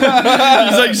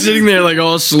 He's like sitting there, like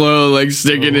all slow, like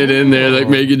sticking it in there, like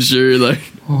making sure, like,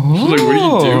 like what are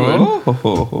you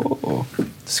doing?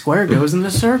 Square goes in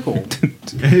the circle.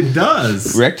 It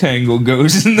does. Rectangle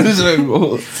goes in the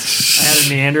circle. I had a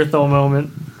Neanderthal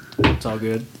moment. It's all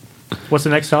good. What's the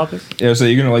next topic? Yeah, so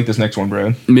you're gonna like this next one,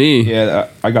 Brad. Me? Yeah,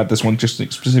 I got this one just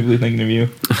specifically thinking of you.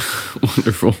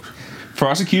 Wonderful.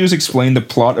 Prosecutors explained the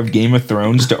plot of Game of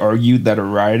Thrones to argue that a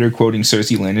rioter quoting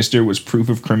Cersei Lannister was proof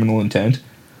of criminal intent.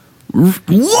 What?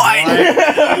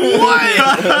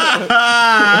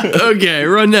 Okay,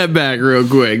 run that back real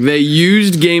quick. They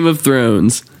used Game of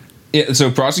Thrones. Yeah,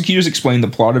 so prosecutors explained the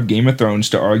plot of Game of Thrones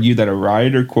to argue that a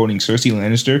rioter quoting Cersei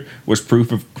Lannister was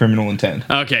proof of criminal intent.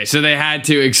 Okay, so they had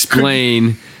to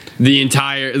explain the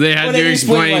entire. They had to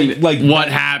explain like what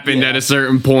happened at a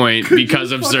certain point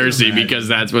because of Cersei, because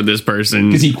that's what this person.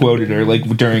 Because he quoted her like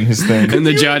during his thing. And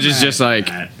the judge is just like,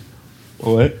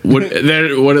 What? what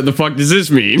the fuck does this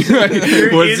mean? What's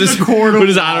this? What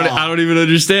is? I don't even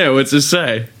understand. What's this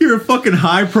say? You're a fucking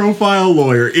high-profile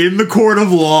lawyer in the court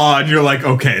of law, and you're like,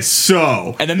 okay,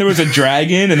 so. And then there was a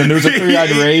dragon, and then there was a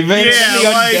three-eyed raven. Yeah, and the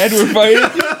undead were fighting.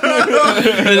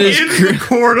 In the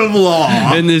court of law.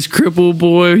 And this crippled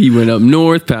boy, he went up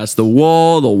north past the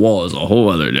wall. The wall is a whole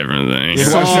other different thing. He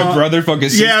watched a brother fuck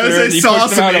his sister. Yeah, I was and like, he saw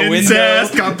pushed him some out a window.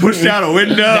 incest, got pushed out a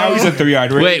window. Now he's a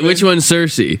three-eyed raven. Wait, which one's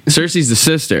Cersei? Cersei's the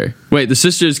sister. Wait, the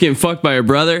sister is getting fucked by her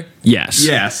brother? Yes.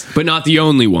 Yes. But not the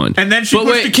only one. And then she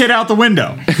pushed the kid out the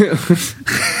window.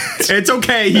 It's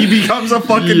okay. He becomes a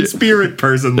fucking spirit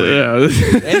person. Yeah.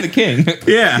 And the king.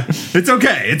 Yeah. It's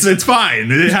okay. It's fine.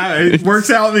 It works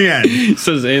out in the end. He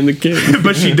says, and the king.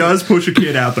 But she does push a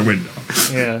kid out the window.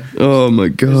 Yeah. Oh my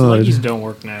His god. leggies don't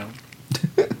work now.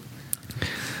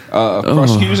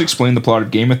 Prosecutors explained the plot of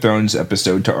Game of Thrones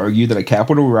episode to argue that a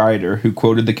Capitol rioter who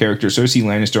quoted the character Cersei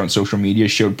Lannister on social media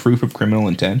showed proof of criminal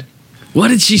intent. What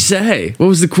did she say? What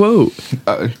was the quote?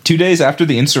 2 days after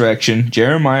the insurrection,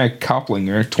 Jeremiah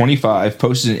Koplinger, 25,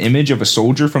 posted an image of a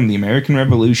soldier from the American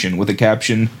Revolution with a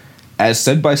caption, "As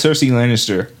said by Cersei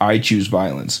Lannister, I choose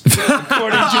violence."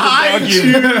 According to the document.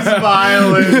 Choose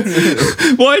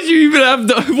violence. Why do you even have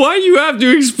to? Why you have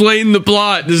to explain the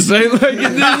plot to say like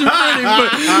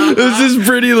this is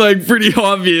pretty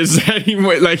obvious that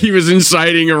he was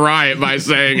inciting a riot by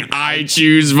saying I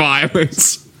choose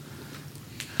violence.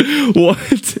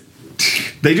 What?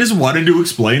 They just wanted to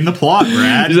explain the plot,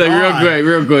 Brad. He's like,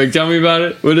 real quick, tell me about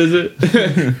it. What is it?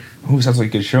 Oh, sounds like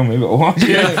a good show. Maybe I'll watch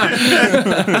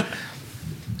it.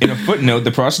 In a footnote,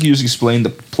 the prosecutors explained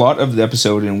the plot of the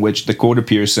episode in which the quote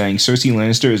appears saying Cersei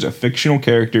Lannister is a fictional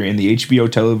character in the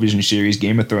HBO television series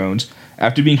Game of Thrones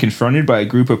after being confronted by a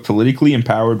group of politically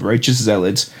empowered righteous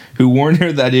zealots who warn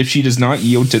her that if she does not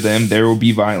yield to them, there will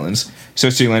be violence.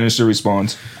 Cersei Lannister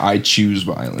responds, "I choose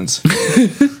violence."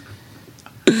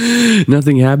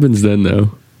 Nothing happens then,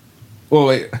 though. Well,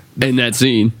 wait. In that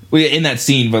scene. Well, yeah, in that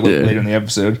scene, but later in the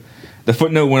episode. The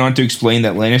footnote went on to explain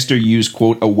that Lannister used,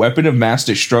 quote, a weapon of mass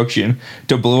destruction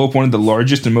to blow up one of the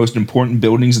largest and most important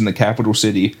buildings in the capital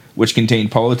city, which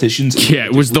contained politicians. Yeah,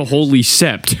 it was the Holy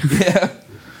Sept. Yeah.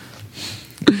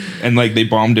 And, like, they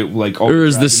bombed it, like, all Or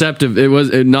was the Sept of... It was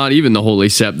not even the Holy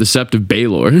Sept, the Sept of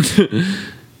Baelor.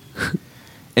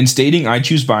 In stating, "I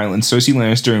choose violence," Cersei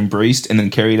Lannister embraced and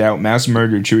then carried out mass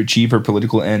murder to achieve her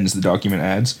political ends, the document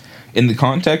adds. In the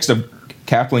context of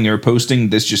Kaplinger posting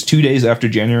this just 2 days after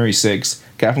January 6th,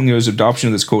 Kaplinger's adoption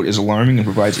of this quote is alarming and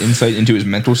provides insight into his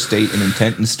mental state and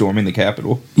intent in storming the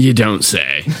Capitol. You don't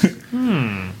say.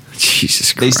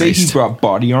 Jesus Christ. They say he brought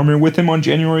body armor with him on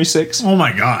January 6th, Oh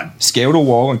my god. scaled a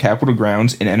wall on Capitol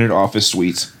grounds, and entered office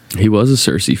suites. He was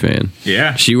a Cersei fan.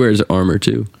 Yeah. She wears armor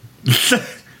too.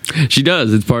 She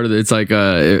does. It's part of it's like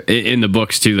in the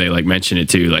books too. They like mention it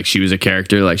too. Like she was a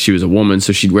character. Like she was a woman,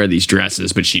 so she'd wear these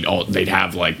dresses, but they'd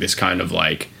have like this kind of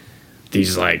like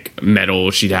these like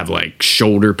metal. She'd have like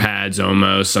shoulder pads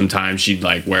almost. Sometimes she'd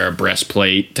like wear a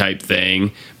breastplate type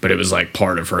thing, but it was like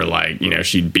part of her like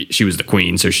she was the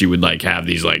queen, so she would like have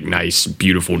these like nice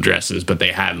beautiful dresses, but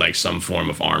they had like some form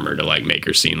of armor to like make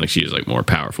her seem like she was like more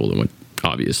powerful than what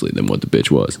the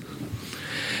bitch was.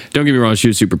 Don't get me wrong, she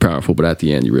was super powerful, but at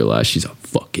the end you realize she's a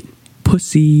fucking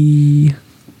pussy. I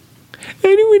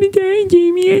don't want to die,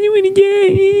 Jamie. I don't want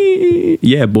to die.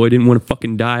 Yeah, boy didn't want to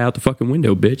fucking die out the fucking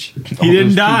window, bitch. He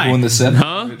didn't die. In the set,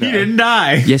 Huh? He didn't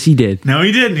die. Yes, he did. No,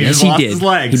 he didn't. He Yes, just he lost did. his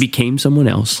legs. He became someone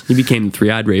else. He became the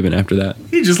Three-Eyed Raven after that.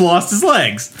 He just lost his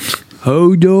legs.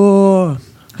 Hold door.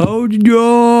 Hold the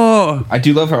door. I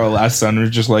do love how our last son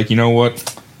was just like, you know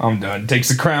what? I'm done. Takes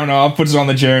the crown off, puts it on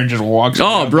the chair, and just walks. Oh,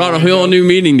 out brought the a whole window. new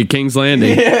meaning to King's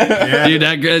Landing. Yeah. Dude,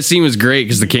 that scene was great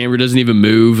because the camera doesn't even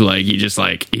move. Like, he just,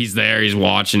 like, he's there, he's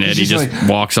watching it. He's He just just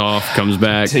like- walks off, comes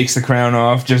back. Takes the crown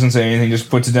off, doesn't say anything, just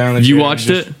puts it down. In the You chair watched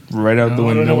and just it? right out the I don't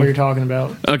window. know what you're talking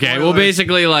about. Okay, well,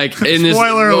 basically, like, in this.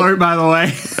 Spoiler alert, by the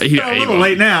way. Yeah, A little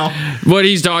late now. What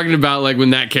he's talking about, like,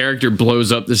 when that character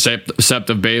blows up the Sept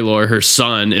of Baelor, her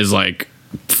son is, like,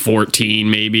 14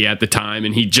 maybe at the time,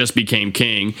 and he just became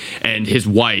king, and his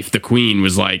wife, the queen,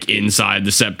 was like inside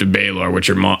the Sept of Baelor, which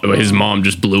his mom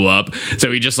just blew up. So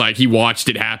he watched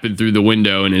it happen through the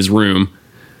window in his room.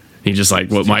 He just, like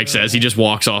what Mike says, he just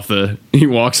walks off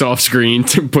screen,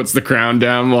 puts the crown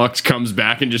down, comes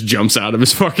back, and just jumps out of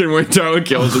his fucking window and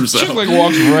kills himself. Just like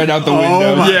walks right out the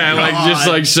window. my Yeah, like God. just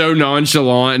like so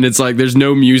nonchalant, and it's like there's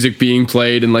no music being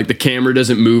played, and like the camera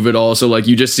doesn't move at all. So like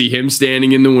you just see him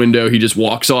standing in the window. He just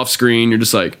walks off screen. You're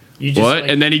just like, You just, what?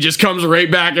 like- And then he just comes right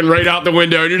back and right out the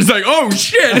window, and you're just like, oh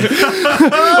shit.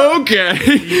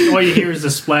 Okay. All you hear is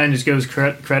the splat and just goes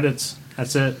credits.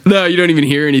 That's it. No, you don't even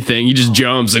hear anything. He just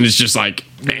jumps, and it's just like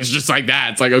that.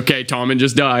 It's like, okay, Tommen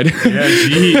just died. Yeah,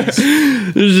 jeez.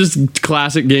 It's just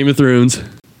classic Game of Thrones.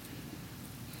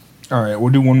 All right,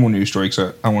 we'll do one more news story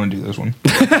because I want to do this one.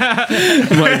 Mike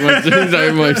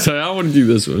said, I want to do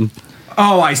this one.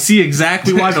 Oh, I see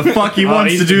exactly why the fuck he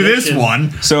wants he's to do the this mission.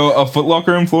 one. So, a Foot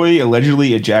Locker employee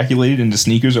allegedly ejaculated into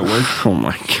sneakers at work. Oh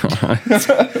my god.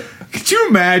 Could you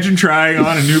imagine trying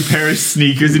on a new pair of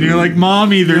sneakers and you're like,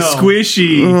 Mommy, they're No.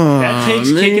 squishy. That takes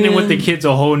kicking in with the kids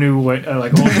a whole new way.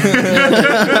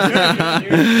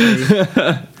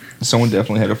 Someone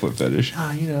definitely had a foot fetish.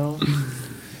 You know.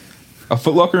 A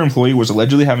Foot Locker employee was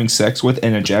allegedly having sex with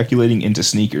and ejaculating into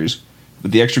sneakers.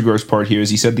 But the extra gross part here is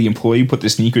he said the employee put the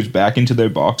sneakers back into their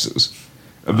boxes.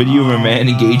 A video of a man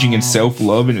engaging in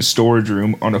self-love in a storage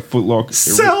room on a Foot Locker.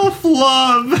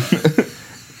 Self-love.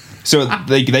 So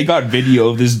they got video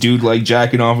of this dude like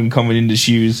jacking off and coming into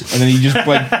shoes, and then he just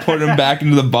like put him back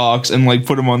into the box and like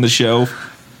put him on the shelf.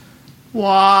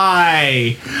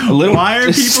 Why? A little, Why are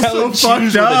just people so selling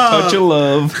shoes fucked with up? a touch of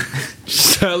love.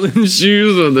 Selling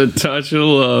shoes with a touch of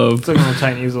love. It's like a little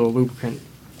tiny little lubricant.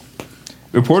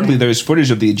 Reportedly, there's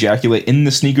footage of the ejaculate in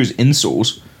the sneakers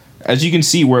insoles. As you can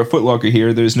see, we're a Foot Locker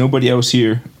here. There's nobody else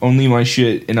here. Only my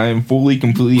shit, and I am fully,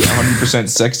 completely, 100%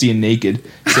 sexy and naked,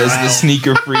 says the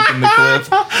sneaker freak in the clip.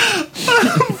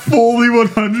 Fully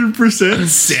 100%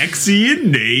 sexy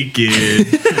and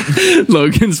naked.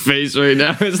 Logan's face right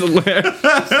now is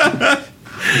hilarious.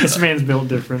 This man's built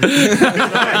different.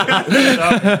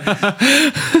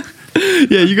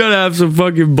 Yeah, you gotta have some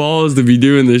fucking balls to be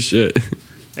doing this shit.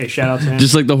 Hey, shout out to him.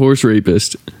 Just like the horse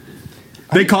rapist.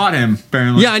 They caught him,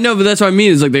 apparently. Yeah, I know, but that's what I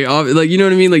mean. It's like you know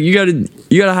what I mean. Like you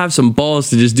gotta have some balls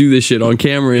to just do this shit on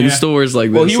camera in Yeah. stores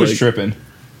like this. Well, he was like, tripping.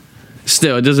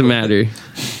 Still, it doesn't matter.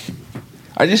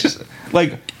 I just,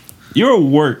 like, you're at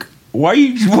work. Why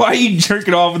are you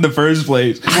jerking off in the first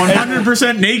place?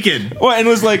 100% naked. Well, and it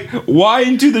was like, why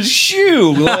into the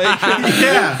shoe? Like,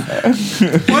 Yeah.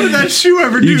 What did that shoe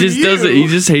ever do He just to you? doesn't. He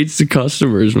just hates the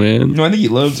customers, man. no, I think he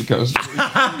loves the customer.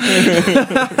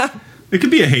 It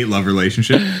could be a hate-love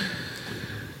relationship.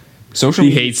 Social He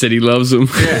media. hates that he loves them.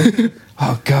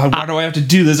 Oh God, why do I have to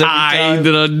do this every I time?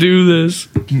 did I do this?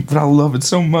 But I love it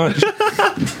so much.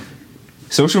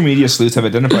 Social media sleuths have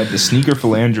identified the sneaker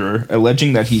philanderer,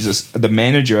 alleging that he's the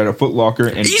manager at a Foot Locker.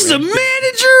 And He's the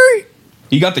manager?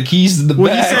 He got the keys to the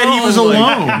Well, he bag. said he was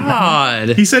alone. God.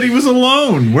 He said he was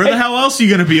alone. Where the hell else are you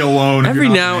going to be alone? if Every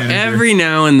you're not the manager?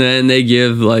 now and then they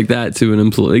give like that to an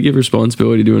employee. They give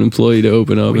responsibility to an employee to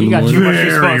open up in You the got too morning. much Very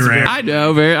responsibility. rare.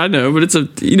 I know, but it's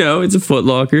a Foot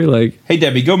Locker. Like, Hey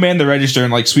Debbie, go man the register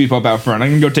and like sweep up out front. I'm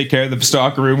gonna go take care of the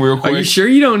stock room real quick. are you sure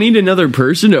you don't need another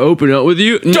person to open up with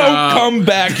you? Don't Nah, come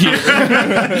back here.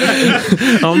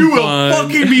 I'm You will fine.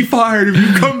 fucking be fired if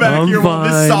you come back I'm here while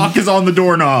this fine. sock is on the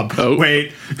doorknob. Oh. Wait.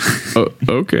 Oh,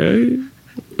 okay,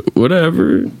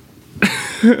 whatever.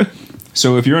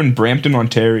 So if you're in Brampton,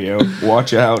 Ontario,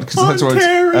 watch out because that's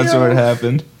what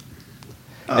happened.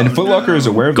 And Foot Locker is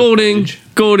aware of the footage.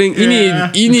 Golding,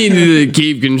 Yeah. you need to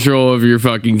keep control of your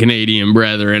fucking Canadian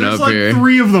brethren There's up like here.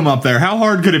 3 of them up there. How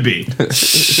hard could it be?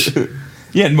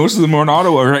 Yeah, and most of them are in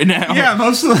Ottawa right now. Yeah,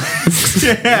 most of them.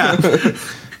 Yeah.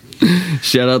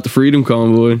 Shout out the Freedom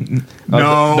Convoy.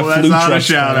 No, the that's Flu not a Trucks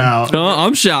shout clan. out.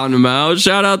 I'm shouting them out.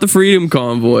 Shout out the Freedom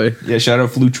Convoy. Yeah, shout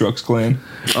out Flu Trucks Clan.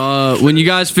 When you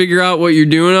guys figure out what you're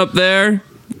doing up there,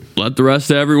 let the rest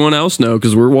of everyone else know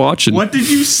because we're watching. What did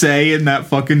you say in that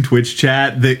fucking Twitch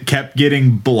chat that kept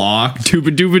getting blocked? Tuba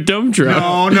Duba Dumb Truck.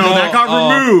 No, that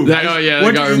got removed. That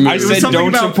What- got it removed. I was said something don't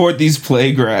about- support these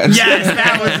playgrass. Yes,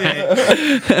 that was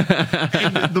it.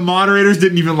 And the moderators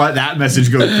didn't even let that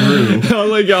message go through. I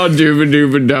like how Duba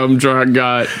Duba Dumb Truck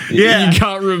got Yeah. he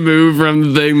got removed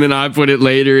from the thing. Then I put it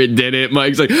later. It didn't.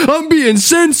 Mike's like, I'm being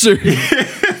censored.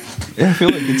 Yeah, I feel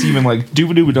like it's even like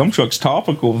Dooba Dooba Dump Truck's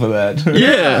topical for that.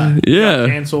 yeah.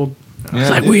 Canceled. Yeah, It's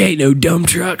like, we ain't no dumb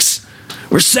trucks.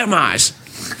 We're semis.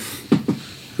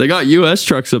 They got U.S.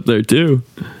 trucks up there too.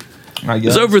 I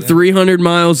guess, It's over yeah. 300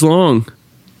 miles long.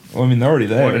 Well, I mean, they're already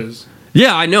there. What is?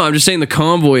 Yeah, I know. I'm just saying the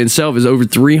convoy itself is over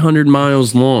 300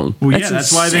 miles long. Well, yeah,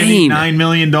 that's why they need $9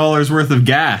 million worth of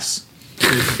gas.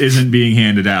 It isn't being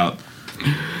handed out.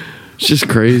 It's just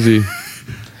crazy.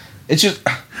 It's just,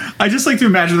 I just like to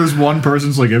imagine there's one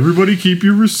person's like, everybody keep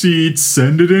your receipts,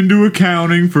 send it into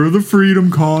accounting for the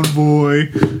Freedom Convoy.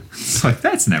 It's like,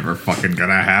 that's never fucking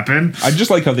gonna happen. I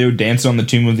just like how they would dance on the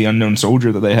tomb of the unknown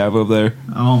soldier that they have over there.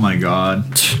 Oh my god.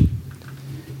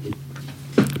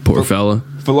 Poor fella.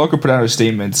 Foot Locker put out a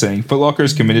statement saying Foot Locker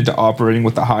is committed to operating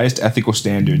with the highest ethical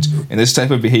standards, and this type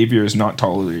of behavior is not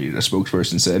tolerated, a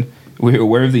spokesperson said. We are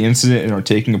aware of the incident and are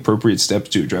taking appropriate steps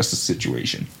to address the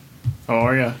situation.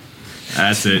 Oh, yeah.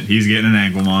 That's it. He's getting an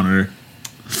ankle monitor.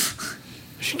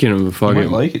 Should get him a I fucking. might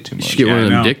like it too much. Should get Yeah, one of I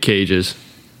them know. dick cages.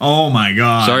 Oh my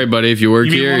god. Sorry, buddy, if you work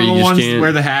You mean here, one of you the just ones can't.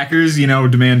 where the hackers,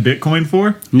 demand Bitcoin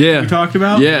for? Yeah, We talked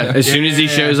about? Yeah, as soon as he Yeah.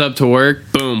 shows up to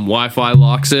work, boom, Wi-Fi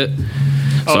locks it.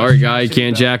 Sorry, guy, you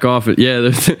can't jack off it. Yeah,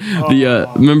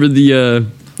 remember the.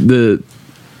 Did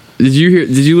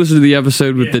you listen to the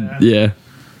episode with Yeah.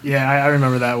 Yeah, I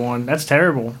remember that one. That's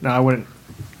terrible. No, I wouldn't.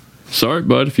 Sorry,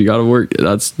 bud. If you got to work,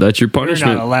 that's your You're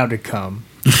punishment. not allowed to come.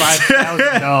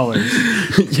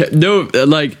 $5,000. Yeah, no,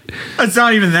 like It's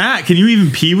not even that. Can you even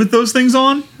pee with those things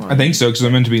on? I think so, because they're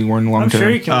meant to be worn long I'm term. sure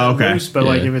you can Oh, okay. loose, but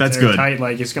like Yeah, if it's that's good. tight,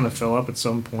 like it's gonna fill up at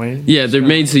some point. yeah, they're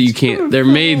made so you can't. They're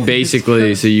made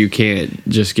basically so you can't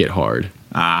just get hard.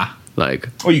 Ah. Like,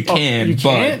 Oh, you can, you but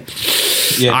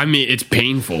can't? yeah. I mean, it's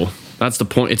painful. That's the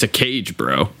point. It's a cage,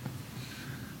 bro.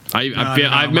 I no,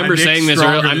 remember my dick's saying this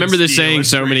stronger earlier. I than remember this steel. saying It's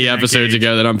so many breaking that episodes cage.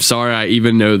 ago that I'm sorry I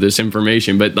even know this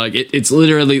information. But like, it's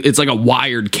literally it's like a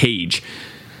wired cage,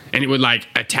 and it would like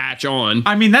attach on.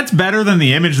 I mean, that's better than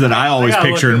the image that I always gotta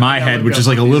picture look in my up- I head, gotta which look is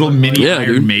up like a what these little look like. mini Yeah, Iron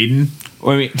dude. Maiden.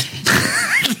 Well, they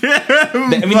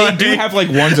do have like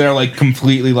ones that are like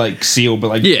completely like sealed, but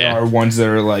like Yeah. there are ones that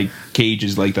are like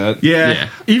cages like that. Yeah. Yeah.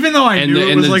 Even though I And knew the,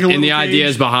 it and was the, like a little and the cage.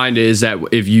 ideas behind it is that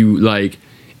if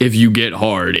you get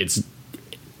hard, it's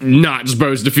not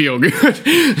supposed to feel good.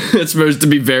 It's supposed to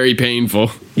be very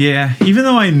painful. Yeah, even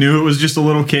though I knew it was just a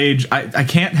little cage, I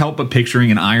can't help but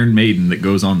picturing an Iron Maiden that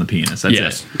goes on the penis. That's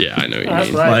Yes, it. yeah, I know what you That's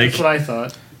mean. what, Like- that's what I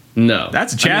thought. No,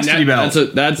 That's a chastity belt.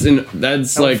 That's That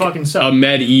would like fucking suck. a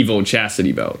medieval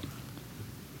chastity belt.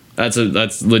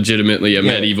 That's legitimately a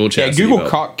medieval Yeah, chastity Google belt.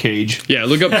 cock cage. Yeah,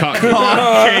 look up cock.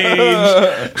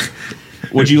 Cage.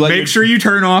 Would you like Make sure you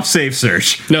turn off safe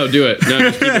search. No, do it. No,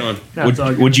 just keep going. No, it's all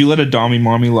good. would you let a dommy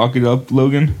mommy lock it up,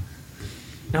 Logan?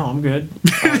 No, I'm good.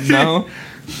 No.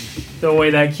 Throw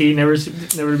away that key, never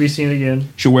to be seen again.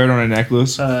 Should wear it on a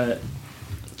necklace.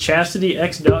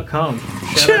 ChastityX.com.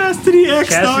 ChastityX.com.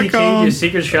 Chastity Cage is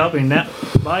secret shopping. Now,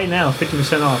 buy now,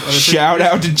 50% off. Other Shout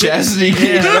out to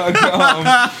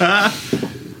ChastityCage.com.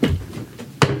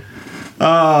 Oh,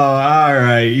 all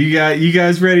right. You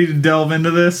guys ready to delve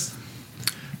into this?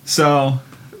 So,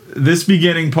 This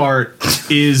beginning part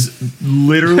is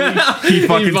literally he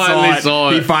fucking saw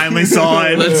it. He finally saw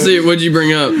it. Let's see. What'd you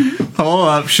bring up? Hold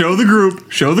up. Show the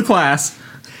group. Show the class.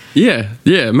 Yeah.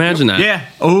 Imagine that. Yeah.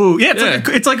 Oh, yeah.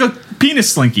 It's like a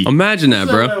penis slinky. Imagine that,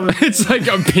 bro. It's like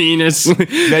a penis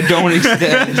that don't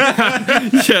extend.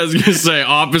 Yeah, I was gonna say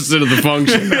opposite of the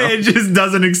function. It just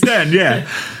doesn't extend. Yeah.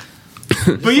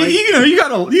 But you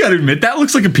gotta admit that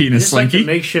looks like a penis It's like slinky.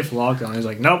 the makeshhift lock on. He's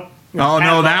like, nope. Oh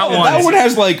no, that one. That one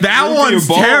has like that one's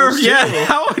terrible. Yeah,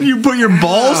 that one you put your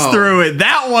balls through it.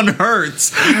 That one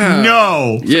hurts.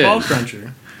 No. Yeah. Ball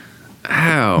cruncher.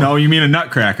 Ow. No, you mean a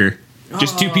nutcracker.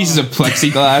 Just 2 pieces of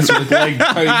plexiglass with like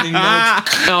tightening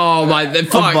nuts. Oh my!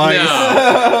 Fuck vice.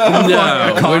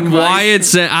 no. When Wyatt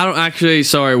said, I don't actually.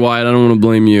 Sorry, Wyatt. I don't want to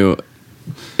blame you.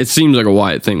 It seems like a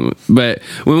Wyatt thing, but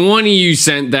when one of you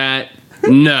sent that,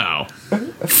 no,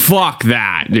 fuck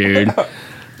that, dude.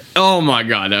 Oh my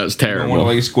god, that was I terrible. want to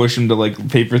like squish him to like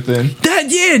paper thin.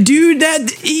 Dude,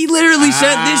 he literally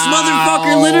said this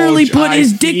motherfucker literally put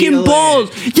his dick in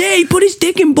balls. Yeah, he put his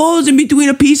dick in balls in between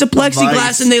a piece of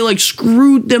plexiglass and they like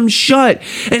screwed them shut.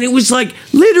 And it was like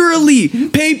literally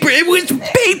paper. It was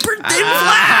paper thin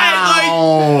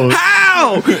flat. Like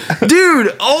how?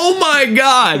 Dude, oh my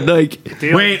god. Like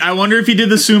wait, I wonder if he did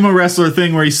the sumo wrestler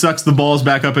thing where he sucks the balls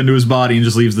back up into his body and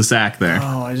just leaves the sack there.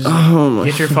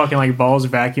 Get your fucking like balls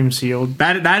vacuum sealed.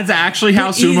 That is actually how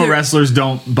sumo wrestlers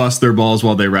don't bust their balls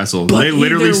while they wrestle. They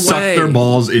literally suck their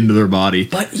balls into their body.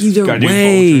 But either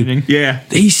way, yeah,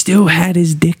 he still had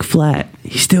his dick flat.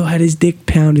 He still had his dick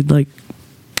pounded like.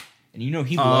 And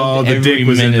he loved the every dick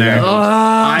was in minute there. of it.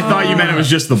 I thought you meant it was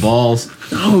just the balls.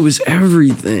 Oh, it was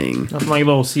everything. That's my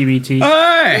little CBT.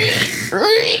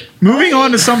 Hey! Moving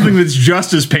on to something that's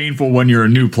just as painful when you're a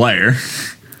new player.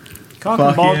 Cock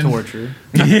and ball torture.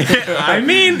 I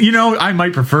mean, I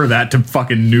might prefer that to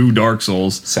fucking new Dark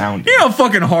Souls. Sound.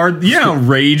 Fucking hard.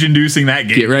 Rage-inducing that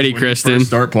game. Get ready, when you Kristen. first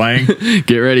start playing.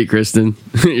 Get ready, Kristen.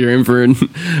 You're in for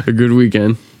a good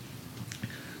weekend.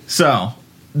 So,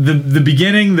 the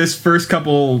beginning, this first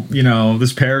couple,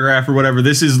 this paragraph or whatever,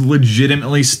 this is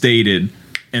legitimately stated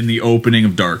in the opening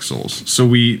of Dark Souls. So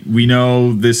we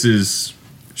know this is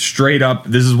straight up.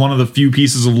 This is one of the few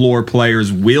pieces of lore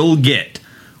players will get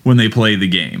when they play the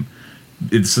game.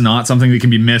 It's not something that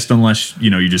can be missed unless,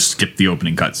 you just skip the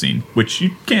opening cutscene, which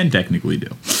you can technically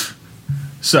do.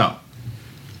 So,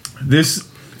 this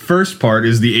first part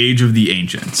is the Age of the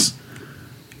Ancients.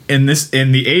 In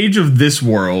the Age of this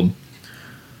world,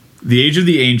 the Age of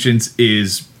the Ancients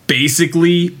is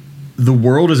basically the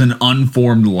world is an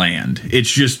unformed land. It's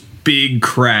just big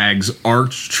crags,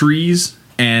 arch trees,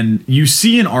 and you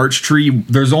see an arch tree.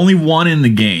 There's only one in the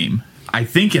game, I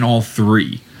think in all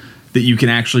 3, that you can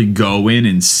actually go in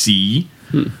and see.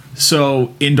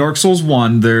 So in Dark Souls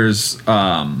 1, there's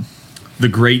the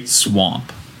Great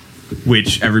Swamp,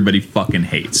 which everybody fucking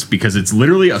hates because it's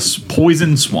literally a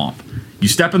poison swamp. You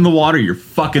step in the water, you're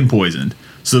fucking poisoned.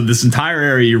 So this entire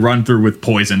area you run through with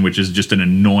poison, which is just an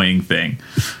annoying thing.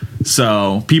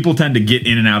 So people tend to get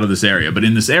in and out of this area. But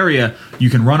in this area, you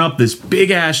can run up this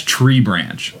big-ass tree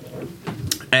branch.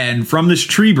 And from this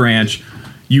tree branch,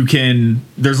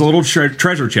 there's a little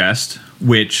treasure chest,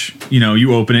 which,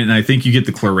 you open it, and I think you get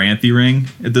the Chloranthy ring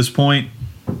at this point,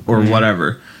 or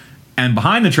whatever. And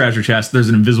behind the treasure chest, there's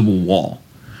an invisible wall.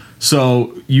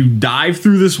 So you dive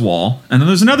through this wall, and then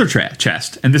there's another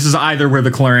chest. And this is either where the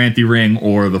Chloranthy ring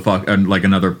or like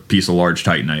another piece of large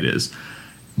titanite is.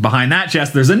 Behind that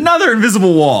chest, there's another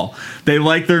invisible wall. They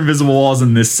like their invisible walls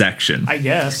in this section, I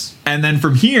guess. And then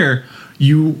from here,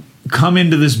 you come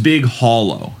into this big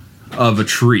hollow of a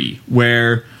tree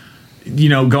where,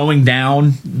 going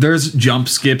down, there's jump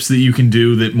skips that you can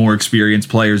do that more experienced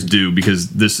players do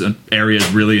because this area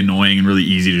is really annoying and really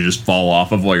easy to just fall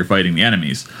off of while you're fighting the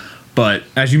enemies. But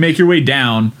as you make your way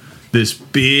down this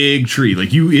big tree,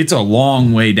 it's a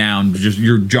long way down.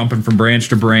 You're jumping from branch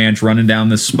to branch, running down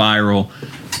this spiral,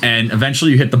 and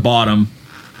eventually you hit the bottom,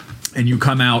 and you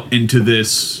come out into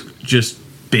this just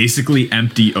basically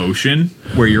empty ocean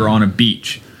where you're on a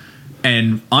beach.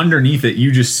 And underneath it,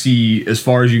 you just see, as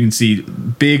far as you can see,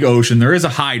 big ocean. There is a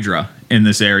Hydra in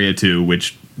this area too,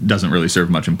 which doesn't really serve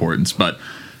much importance.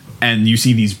 And you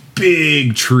see these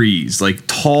big trees,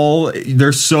 tall.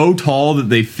 They're so tall that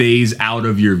they phase out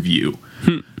of your view.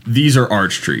 These are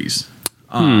arch trees.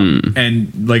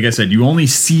 And like I said, you only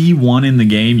see one in the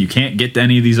game. You can't get to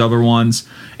any of these other ones.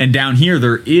 And down here,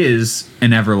 there is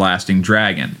an everlasting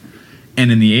dragon.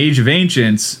 And in the Age of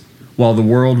Ancients, while the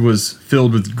world was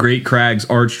filled with great crags,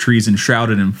 arch trees, and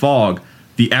shrouded in fog,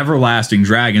 the everlasting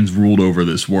dragons ruled over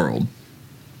this world.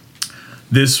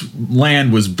 This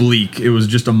land was bleak. It was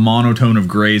just a monotone of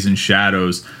grays and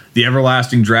shadows. The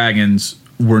everlasting dragons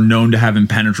were known to have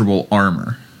impenetrable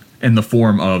armor in the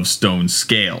form of stone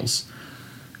scales.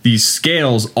 These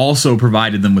scales also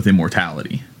provided them with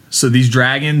immortality. So these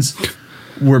dragons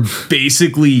were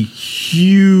basically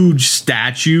huge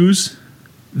statues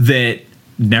that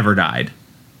never died.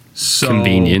 So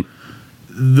Convenient.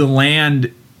 the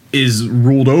land is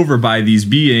ruled over by these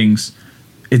beings.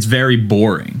 It's very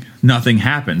boring. Nothing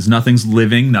happens. Nothing's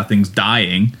living. Nothing's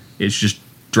dying. It's just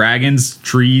dragons,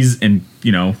 trees, and,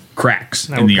 cracks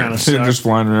That in the would kinda earth. suck. They're just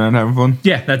flying around having fun.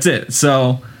 Yeah, that's it.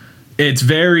 So it's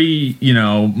very,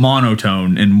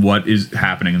 monotone in what is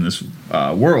happening in this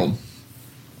world.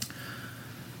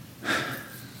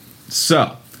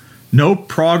 So, no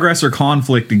progress or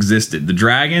conflict existed. The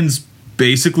dragons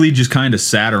basically just kind of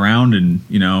sat around and,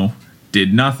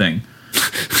 did nothing.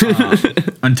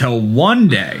 Until one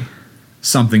day,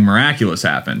 something miraculous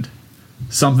happened.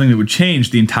 Something that would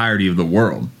change the entirety of the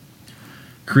world,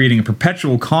 creating a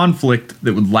perpetual conflict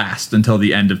that would last until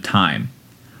the end of time.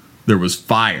 There was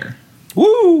fire.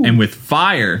 Woo! And with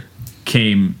fire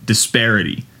came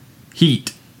disparity,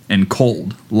 heat and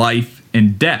cold, life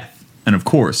and death, and of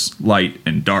course, light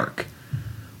and dark.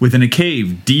 Within a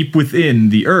cave deep within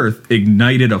the earth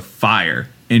ignited a fire,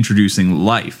 introducing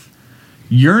life.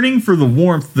 Yearning for the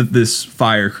warmth that this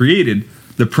fire created,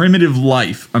 the primitive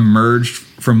life emerged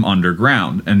from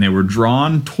underground, and they were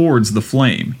drawn towards the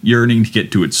flame, yearning to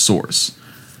get to its source.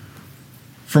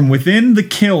 From within the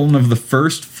kiln of the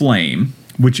first flame,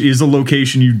 which is a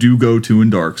location you do go to in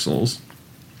Dark Souls,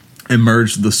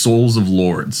 emerged the souls of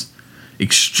lords,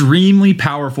 extremely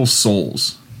powerful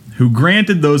souls, who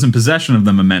granted those in possession of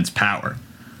them immense power.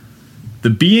 The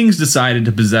beings decided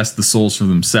to possess the souls for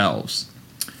themselves.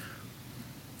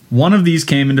 One of these souls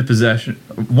came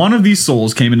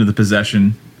into the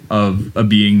possession of a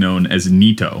being known as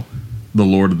Nito, the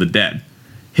Lord of the Dead.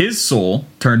 His soul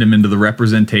turned him into the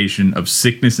representation of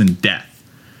sickness and death,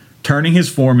 turning his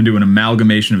form into an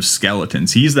amalgamation of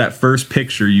skeletons. He's that first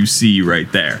picture you see right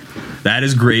there. That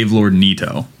is Gravelord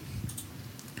Nito.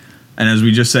 And as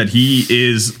we just said, he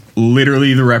is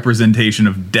literally the representation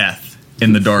of death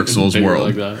in the Dark Souls Bigger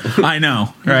world. like that. I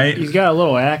know, right? He's got a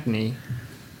little acne.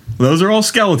 Those are all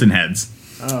skeleton heads.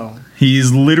 Oh.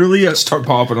 He's literally Start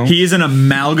popping them. he is an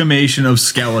amalgamation of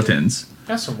skeletons,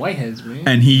 Got some whiteheads, man.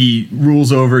 and he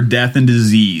rules over death and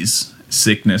disease,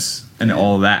 sickness, and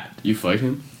all that. You fight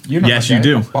him? You're not Yes, my you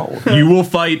dad. do. Oh. You will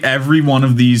fight every one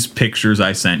of these pictures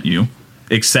I sent you,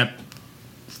 except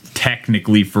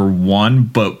technically for one,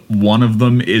 but one of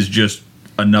them is just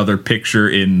another picture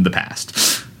in the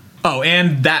past. Oh,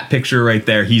 and that picture right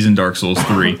there, he's in Dark Souls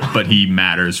 3, but he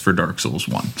matters for Dark Souls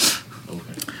 1.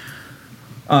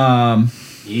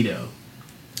 Nito.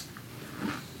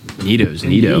 Nito's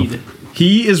Nito.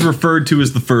 He is referred to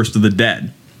as the first of the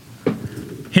dead,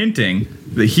 hinting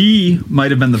that he might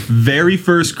have been the very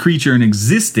first creature in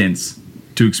existence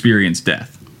to experience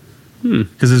death.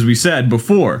 Because as we said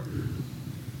before,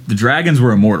 the dragons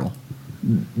were immortal.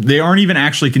 They aren't even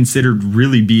actually considered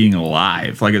really being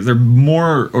alive. Like, they're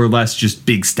more or less just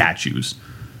big statues,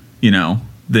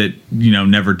 that,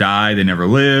 never die, they never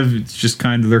live. It's just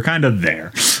they're kind of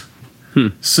there.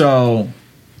 So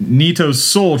Nito's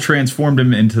soul transformed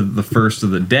him into the first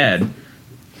of the dead.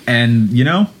 And,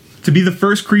 to be the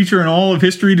first creature in all of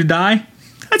history to die,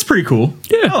 that's pretty cool.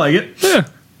 Yeah. I like it. Yeah.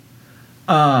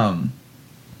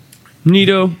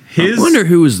 Nito. I wonder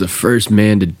who was the first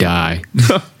man to die.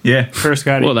 Yeah. First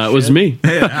guy to Well, eat that was shit. me.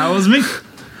 Yeah, that was me.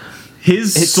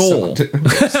 His soul.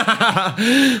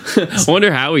 I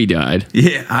wonder how he died.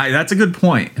 Yeah, that's a good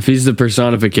point. If he's the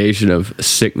personification of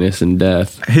sickness and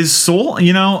death. His soul,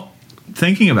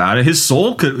 thinking about it, his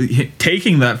soul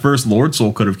taking that first Lord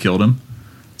soul could have killed him.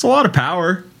 It's a lot of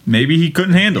power. Maybe he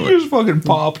couldn't handle He it. just fucking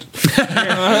popped. He just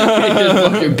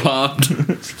fucking popped.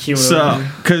 Cute. So,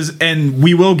 and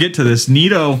we will get to this.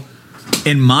 Nito,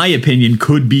 in my opinion,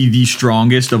 could be the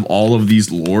strongest of all of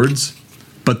these lords,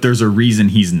 but there's a reason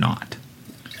he's not.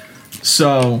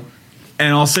 So,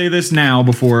 and I'll say this now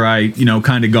before I,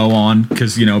 kind of go on,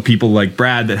 because, people like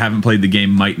Brad that haven't played the game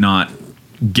might not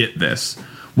get this.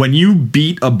 When you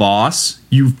beat a boss,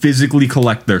 you physically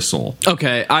collect their soul.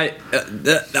 Okay,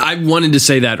 I wanted to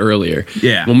say that earlier.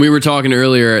 Yeah. When we were talking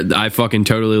earlier, I fucking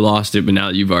totally lost it, but now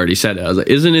that you've already said it, I was like,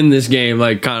 isn't in this game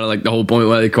like kind of like the whole point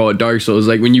why they call it Dark Souls?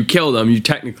 Like when you kill them, you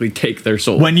technically take their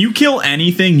soul. When you kill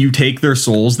anything, you take their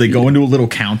souls. They go into a little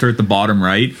counter at the bottom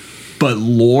right, but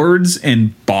lords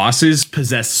and bosses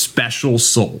possess special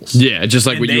souls. Yeah, just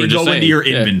like And what you they were just go saying. into your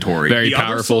Yeah. inventory. Very the other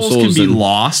powerful souls souls can be and-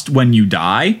 lost when you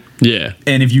die. Yeah.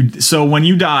 And when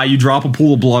you die, you drop a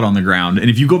pool of blood on the ground.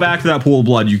 And if you go back to that pool of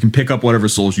blood, you can pick up whatever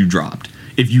souls you dropped.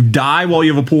 If you die while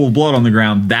you have a pool of blood on the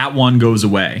ground, that one goes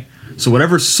away. So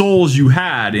whatever souls you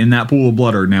had in that pool of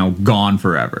blood are now gone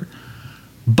forever.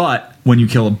 But when you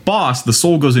kill a boss, the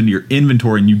soul goes into your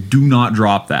inventory and you do not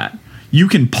drop that. You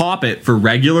can pop it for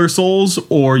regular souls,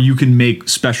 or you can make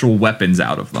special weapons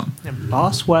out of them. And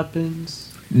boss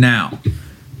weapons. Now,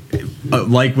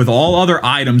 like with all other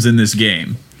items in this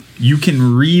game, you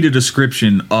can read a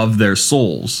description of their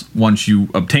souls once you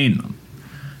obtain them.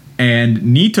 And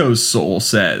Nito's soul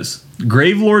says,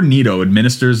 Gravelord Nito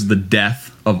administers the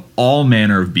death of all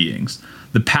manner of beings.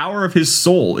 The power of his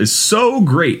soul is so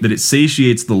great that it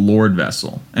satiates the Lord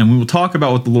Vessel. And we will talk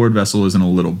about what the Lord Vessel is in a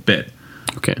little bit.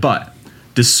 Okay. But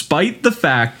despite the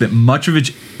fact that much of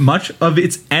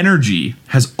its energy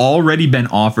has already been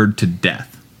offered to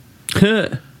death.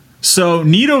 So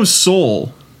Nito's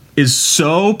soul is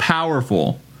so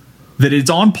powerful that it's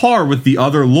on par with the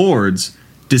other lords,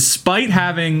 despite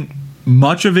having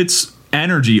much of its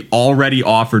energy already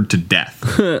offered to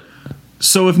death.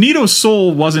 So if Nito's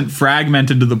soul wasn't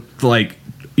fragmented to the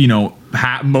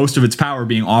most of its power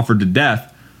being offered to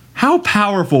death, how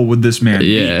powerful would this man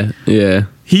be? Yeah.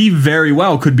 He very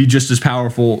well could be just as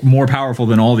powerful, more powerful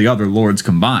than all the other lords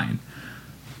combined.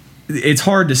 It's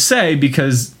hard to say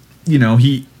because,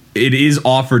 it is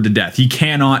offered to death. He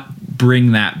cannot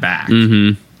bring that back.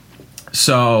 Mm-hmm.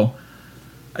 So,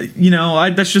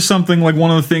 that's just something like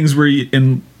one of the things where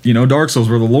in Dark Souls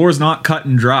where the lore is not cut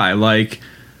and dry. Like,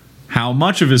 how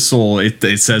much of his soul, it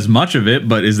says much of it,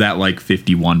 but is that like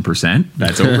 51%?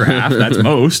 That's over half. That's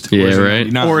most. Yeah,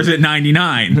 right. Or is it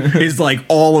 99? Is like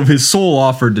all of his soul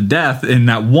offered to death, and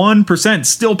that 1%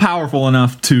 still powerful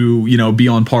enough to, be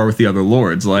on par with the other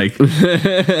lords. Like, could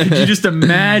you just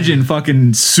imagine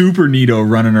fucking Super Nito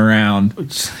running around?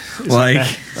 Like,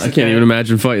 I can't even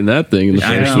imagine fighting that thing in the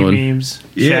first Shaggy one. memes.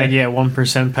 Yeah. Shaggy at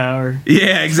 1% power.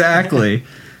 yeah, exactly.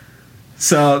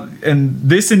 So, and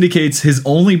this indicates his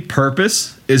only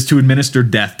purpose is to administer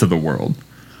death to the world.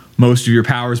 Most of your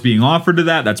powers being offered to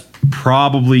that's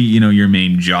probably, your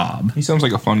main job. He sounds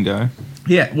like a fun guy.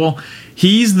 Yeah, well,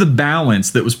 he's the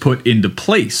balance that was put into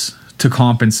place to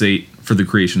compensate for the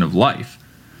creation of life.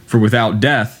 For without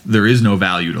death, there is no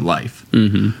value to life.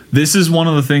 Mm-hmm. This is one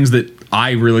of the things that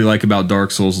I really like about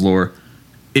Dark Souls lore.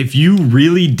 If you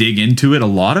really dig into it, a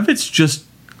lot of it's just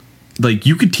like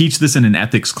you could teach this in an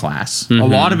ethics class. Mm-hmm. A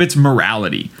lot of it's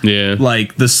morality. Yeah.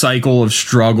 Like the cycle of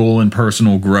struggle and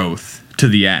personal growth to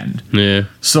the end. Yeah.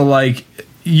 So like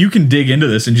you can dig into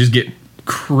this and just get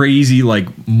crazy like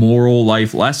moral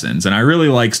life lessons, and I really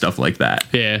like stuff like that.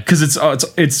 Yeah. Because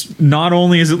it's not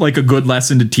only is it like a good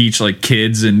lesson to teach like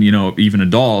kids and even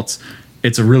adults.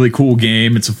 It's a really cool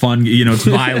game. It's a fun, it's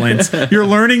violence. You're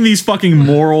learning these fucking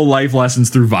moral life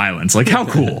lessons through violence. Like, how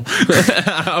cool.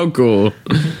 How cool.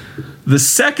 The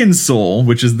second soul,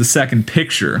 which is the second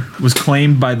picture, was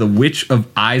claimed by the Witch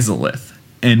of Izalith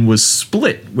and was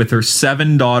split with her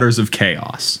 7 daughters of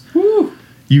chaos. Woo.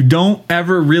 You don't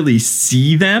ever really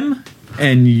see them,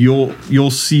 and you'll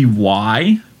see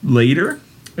why later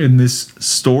in this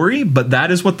story, but that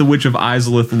is what the Witch of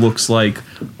Izalith looks like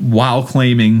while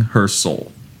claiming her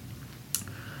soul.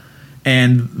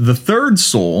 And the third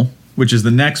soul, which is the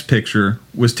next picture,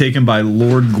 was taken by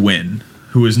Lord Gwyn,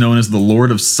 who is known as the Lord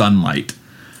of Sunlight.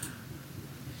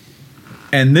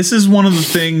 And this is one of the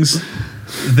things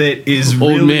that is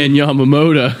Old really... man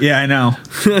Yamamoto. Yeah, I know.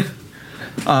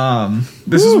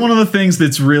 This is one of the things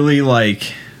that's really,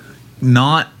 like,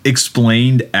 not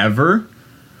explained ever.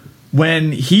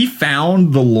 When he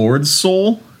found the Lord's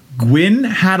soul, Gwyn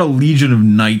had a legion of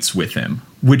knights with him,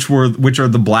 which are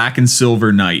the black and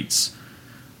silver knights.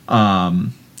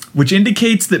 Which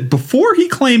indicates that before he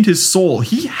claimed his soul,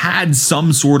 he had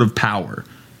some sort of power.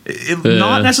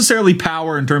 Not necessarily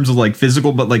power in terms of like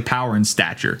physical, but like power and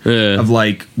stature of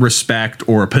like respect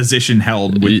or a position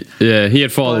held. With, he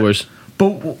had followers.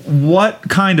 But what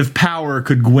kind of power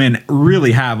could Gwyn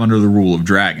really have under the rule of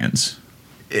dragons?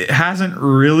 It hasn't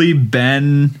really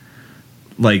been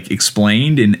like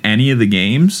explained in any of the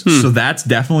games, so that's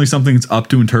definitely something that's up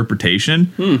to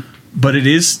interpretation. But it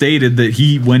is stated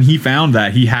that when he found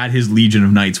that, he had his legion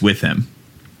of knights with him.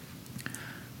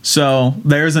 So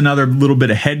there's another little bit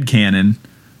of headcanon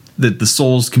that the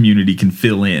Souls community can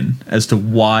fill in as to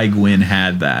why Gwyn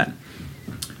had that.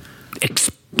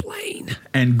 Explain.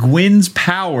 And Gwyn's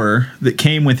power that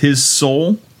came with his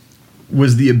soul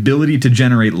was the ability to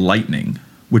generate lightning,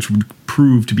 which would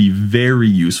prove to be very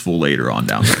useful later on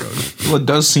down the road. Well, it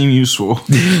does seem useful.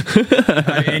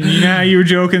 And you know how you were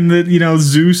joking that,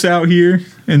 Zeus out here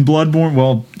in Bloodborne?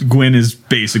 Well, Gwyn is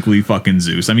basically fucking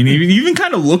Zeus. I mean, he even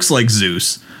kind of looks like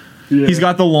Zeus. Yeah. He's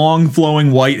got the long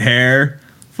flowing white hair.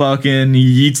 Fucking, he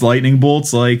eats lightning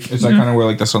bolts. Like, is that kind of where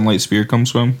like the sunlight spear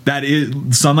comes from? That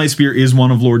is, sunlight spear is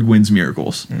one of Lord Gwyn's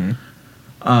miracles.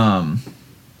 The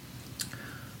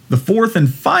fourth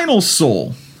and final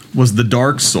soul was the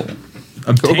dark soul,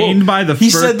 obtained by the. He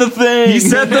said the thing. He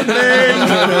said the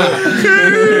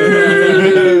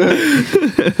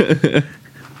thing.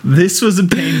 This was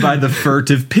obtained by the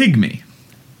furtive pygmy.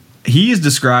 He is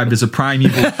described as a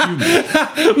primeval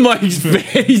human. Mike's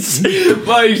face.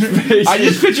 I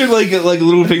just pictured like a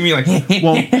little pygmy, like.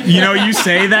 Well, you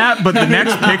say that, but the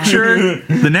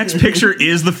next picture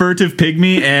is the furtive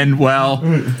pygmy, and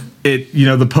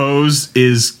the pose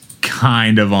is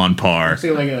kind of on par. It's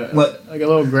like a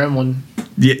little gremlin.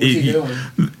 Yeah, what's he doing?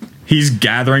 He's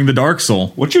gathering the dark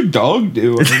soul. What's your dog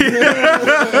doing?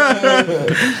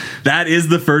 That is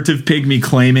the furtive pygmy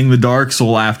claiming the dark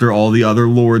soul after all the other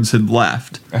lords had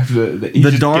left.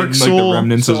 The dark soul, the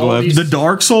remnants has left. The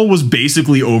dark soul was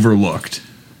basically overlooked,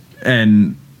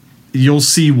 and you'll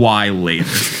see why later.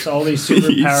 So all these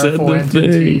super powerful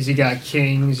entities. You got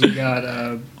kings. You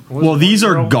got these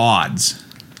are gods.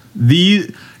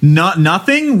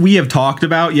 Nothing we have talked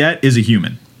about yet is a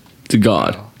human. It's a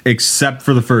god. Except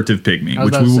for the furtive pygmy,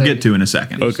 which we will get to in a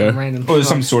second. Okay. Or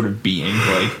some sort of being,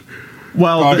 like.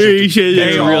 Well, they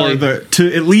are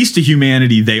to at least to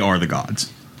humanity, they are the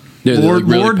gods. Yeah, Lord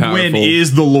really Gwyn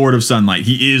is the Lord of Sunlight.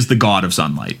 He is the god of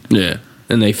sunlight. Yeah.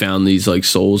 And they found these like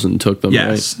souls and took them.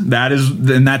 Yes, right?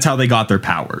 that's how they got their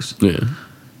powers. Yeah.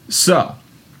 So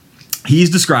he's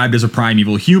described as a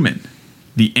primeval human,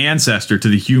 the ancestor to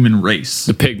the human race.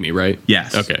 The pygmy, right?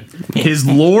 Yes. Okay. His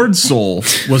Lord soul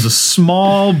was a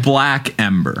small black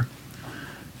ember.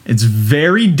 It's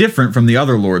very different from the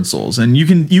other Lord souls, and you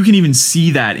can even see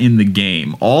that in the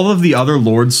game. All of the other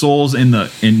Lord souls in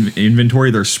inventory,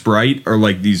 their sprite, are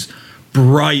like these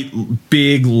bright,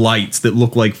 big lights that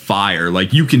look like fire.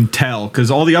 Like you can tell, because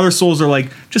all the other souls are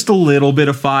like just a little bit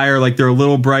of fire, like they're a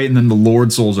little bright, and then the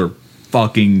Lord souls are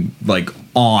fucking like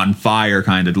on fire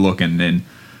kind of looking, and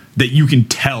that you can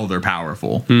tell they're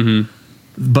powerful.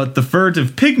 But the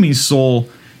furtive pygmy soul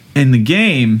in the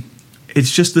game, it's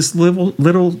just this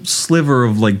little sliver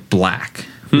of like black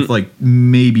with like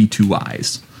maybe two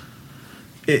eyes.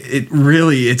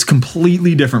 It's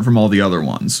completely different from all the other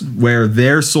ones, where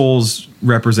their souls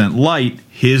represent light,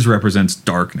 his represents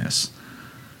darkness.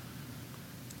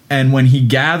 And when he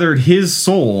gathered his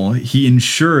soul, he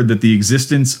ensured that the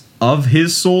existence of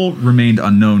his soul remained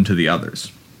unknown to the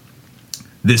others.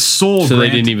 This soul, so they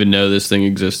didn't even know this thing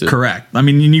existed. Correct. I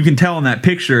mean, you can tell in that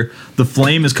picture, the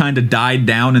flame has kind of died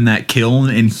down in that kiln,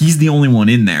 and he's the only one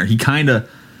in there. He kind of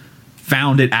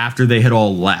found it after they had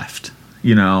all left,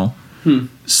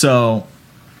 So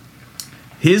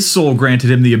his soul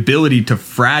granted him the ability to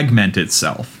fragment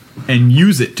itself and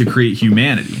use it to create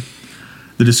humanity.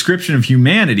 The description of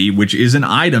humanity, which is an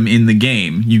item in the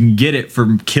game, you can get it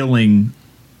from killing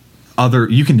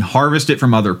you can harvest it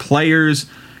from other players.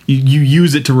 You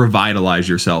use it to revitalize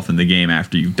yourself in the game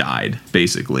after you've died,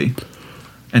 basically.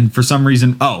 And for some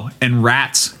reason, and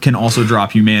rats can also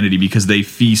drop humanity because they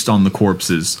feast on the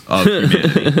corpses of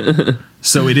humanity.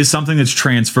 So it is something that's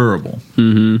transferable.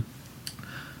 And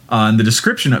the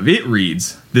description of it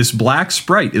reads, this black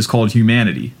sprite is called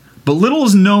humanity, but little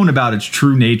is known about its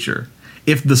true nature.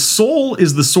 If the soul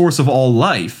is the source of all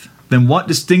life, then what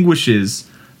distinguishes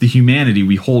the humanity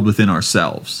we hold within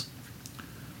ourselves?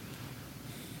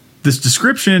 This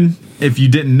description, if you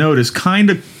didn't notice,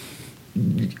 kind of,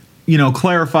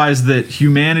 clarifies that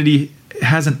humanity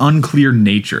has an unclear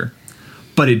nature,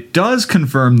 but it does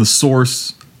confirm the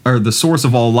source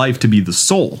of all life to be the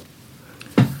soul.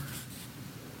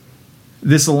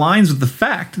 This aligns with the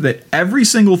fact that every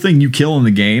single thing you kill in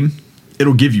the game,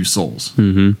 it'll give you souls,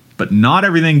 but not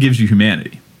everything gives you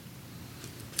humanity.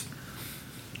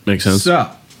 Makes sense.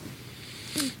 So,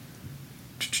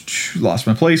 lost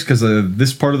my place because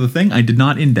this part of the thing I did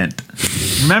not indent.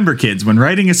 Remember, kids, when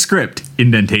writing a script,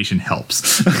 indentation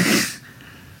helps.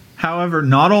 However,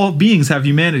 not all beings have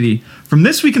humanity. From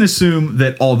this, we can assume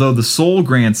that although the soul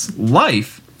grants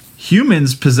life,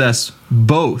 humans possess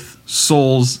both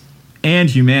souls and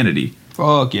humanity.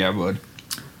 Fuck yeah, bud.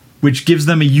 Which gives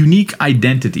them a unique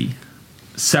identity,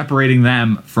 separating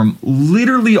them from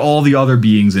literally all the other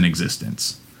beings in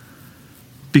existence.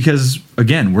 Because,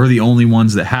 again, we're the only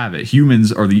ones that have it.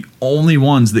 Humans are the only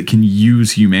ones that can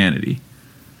use humanity.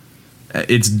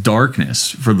 it's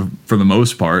darkness for the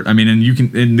most part. I mean, and you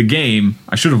can in the game.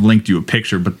 I should have linked you a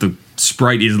picture, but the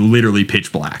sprite is literally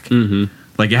pitch black. Mm-hmm.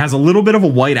 Like it has a little bit of a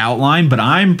white outline, but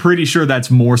I'm pretty sure that's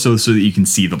more so that you can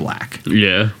see the black.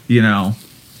 Yeah. You know.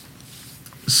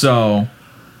 So,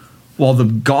 while the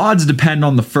gods depend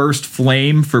on the first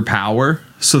flame for power,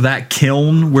 so that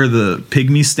kiln where the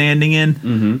pygmy's standing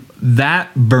in,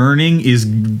 that burning is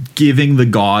giving the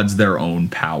gods their own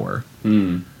power.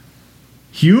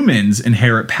 Humans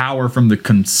inherit power from the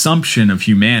consumption of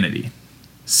humanity,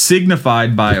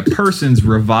 signified by a person's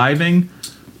reviving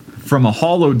from a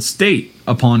hollowed state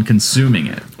upon consuming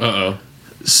it. Uh-oh.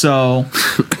 So...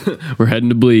 We're heading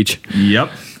to Bleach.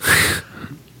 Yep.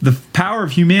 The power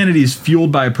of humanity is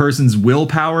fueled by a person's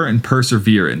willpower and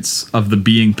perseverance of the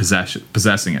being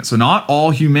possessing it. So not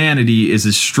all humanity is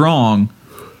as strong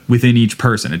within each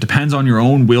person. It depends on your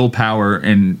own willpower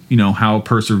and, you know, how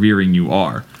persevering you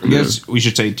are. I guess we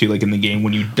should say too, like in the game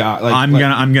when you die. Like,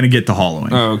 I'm gonna get to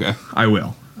hollowing. Oh, okay. I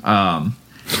will.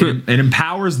 It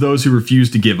empowers those who refuse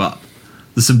to give up.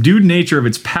 The subdued nature of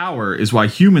its power is why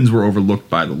humans were overlooked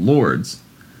by the lords.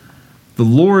 The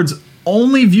lords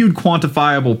only viewed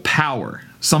quantifiable power,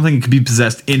 something that could be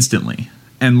possessed instantly.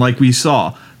 And like we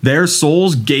saw, their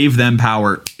souls gave them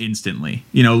power instantly.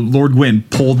 You know, Lord Gwyn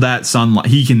pulled that sunlight.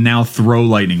 He can now throw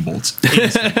lightning bolts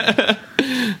instantly.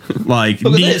 Like,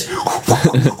 Look at this.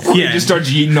 Yeah. He just starts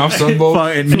yeeting off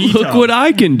sunbolts. Look what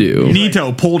I can do.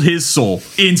 Nito pulled his soul,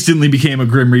 instantly became a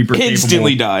Grim Reaper.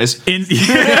 Instantly dies.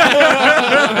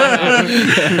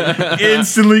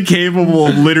 Instantly capable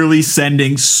of literally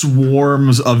sending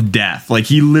swarms of death. Like,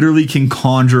 he literally can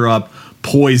conjure up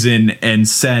poison and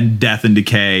send death and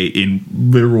decay in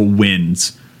literal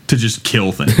winds to just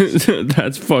kill things.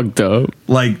 That's fucked up.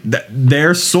 Like,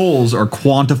 their souls are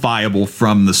quantifiable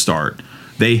from the start.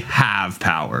 They have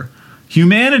power.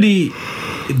 Humanity,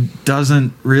 it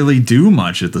doesn't really do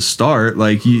much at the start.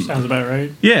 Like, Sounds about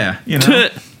right. yeah, you know.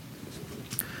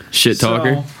 Shit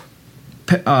talker.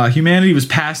 So, humanity was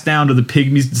passed down to the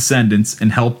pygmies' descendants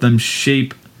and helped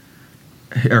shape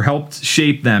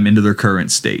them into their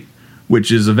current state,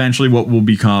 which is eventually what will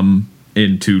become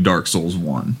into Dark Souls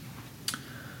 1.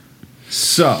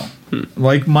 So,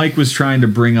 like Mike was trying to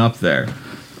bring up there,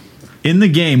 in the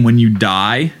game, when you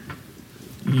die,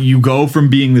 you go from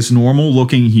being this normal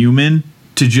looking human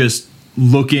to just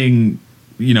looking,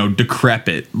 you know,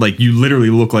 decrepit. Like, you literally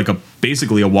look like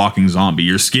basically a walking zombie.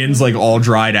 Your skin's like all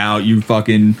dried out.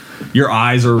 Your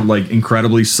eyes are like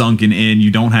incredibly sunken in.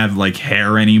 You don't have like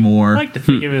hair anymore. I like to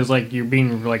think of it as like you're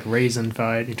being like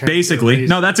raisin-fied. You turn into a Basically, raisin.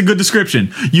 no, that's a good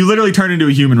description. You literally turn into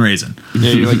a human raisin.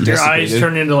 Yeah, you're like Your eyes desiccated.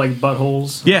 turn into like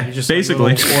buttholes. Yeah, You're just, basically.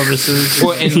 Like, little orifices.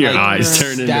 Well, and Your like, eyes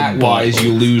turn into stat-wise, buttholes.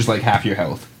 you lose like half your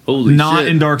health. Holy Not shit.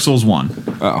 in Dark Souls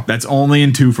 1. Oh. That's only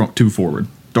in 2 forward.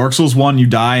 Dark Souls 1, you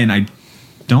die, and I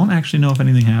don't actually know if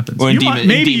anything happens. Well, in Demon-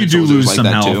 maybe in you Demon do Souls, it was lose like some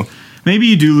that, health. too. Maybe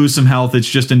you do lose some health. It's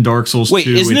just in Dark Souls 2. Wait,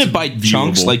 isn't it's it by viewable.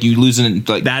 chunks? Like you lose it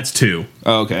like That's 2.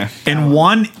 Oh, okay. And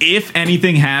 1, if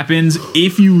anything happens,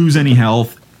 if you lose any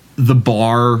health, the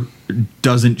bar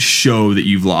doesn't show that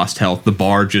you've lost health. The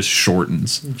bar just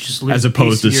shortens just lose as a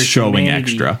opposed piece to of your showing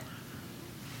humanity. extra.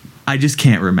 I just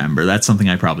can't remember. That's something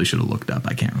I probably should have looked up.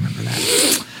 I can't remember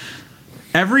that.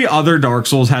 Every other Dark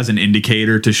Souls has an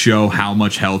indicator to show how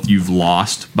much health you've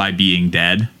lost by being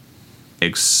dead,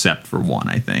 except for 1,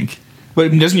 I think.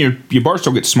 But doesn't your bar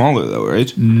still get smaller though,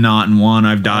 right? Not in 1.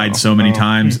 I've died so many oh.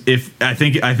 times. I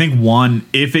think 1,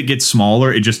 if it gets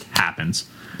smaller, it just happens.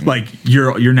 Like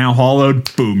you're now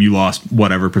hollowed, boom, you lost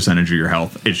whatever percentage of your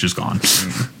health. It's just gone.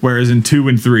 Whereas in 2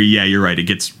 and 3, yeah, you're right. It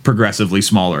gets progressively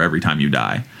smaller every time you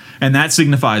die, and that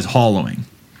signifies hollowing.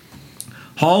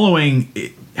 Hollowing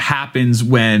happens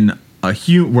when an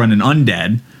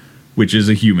undead, which is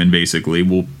a human, basically.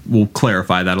 We'll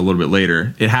clarify that a little bit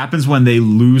later. It happens when they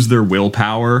lose their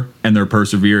willpower and their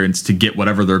perseverance to get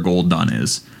whatever their goal done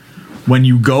is. When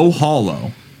you go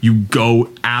hollow, you go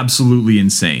absolutely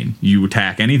insane. You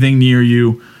attack anything near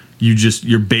you.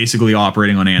 You're basically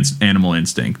operating on animal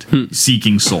instinct,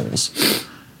 seeking souls.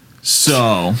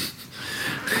 So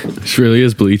This really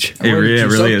is Bleach. it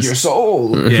really is. Your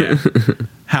soul. Yeah.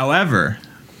 However,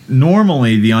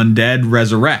 normally the undead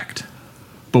resurrect,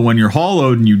 but when you're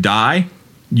hollowed and you die,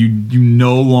 you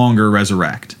no longer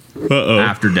resurrect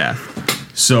after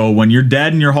death. So when you're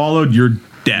dead and you're hollowed, you're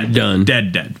dead. Done.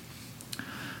 Dead.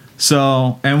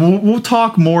 So, and we'll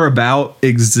talk more about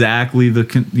exactly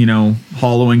the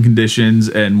hollowing conditions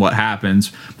and what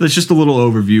happens. But it's just a little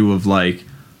overview of like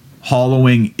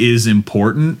hollowing is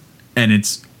important, and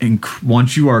it's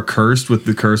once you are cursed with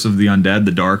the curse of the undead,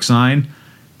 the dark sign,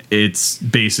 it's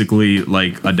basically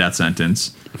like a death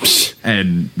sentence,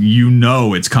 and you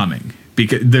know it's coming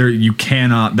because you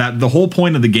cannot. That the whole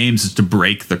point of the games is to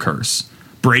break the curse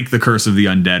of the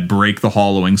undead, break the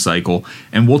hollowing cycle,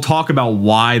 and we'll talk about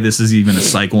why this is even a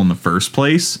cycle in the first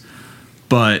place.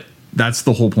 But that's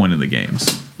the whole point of the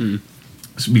games.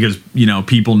 Because,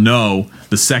 people know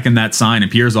the second that sign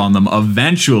appears on them,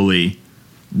 eventually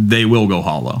they will go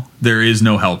hollow. There is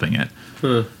no helping it.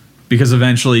 Because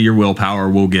eventually your willpower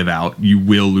will give out. You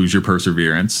will lose your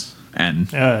perseverance, and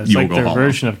it's you'll like go their hollow.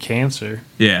 version of cancer.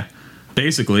 Yeah,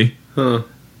 basically.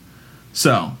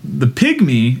 So, the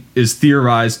pygmy is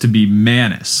theorized to be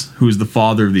Manus, who is the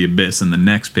father of the abyss in the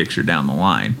next picture down the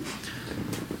line.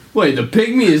 Wait, the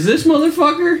pygmy is this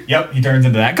motherfucker? Yep, he turns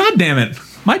into that. God damn it.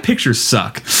 My pictures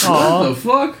suck. What the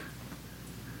fuck?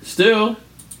 Still,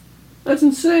 that's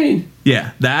insane.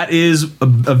 Yeah, that is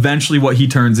eventually what he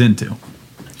turns into.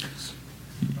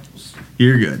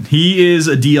 You're good. He is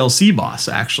a DLC boss,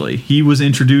 actually. He was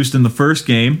introduced in the first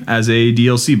game as a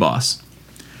DLC boss.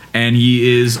 And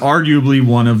he is arguably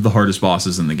one of the hardest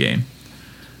bosses in the game.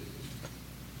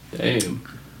 Damn.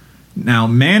 Now,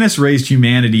 Manus raised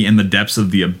humanity in the depths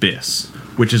of the abyss,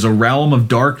 which is a realm of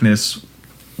darkness,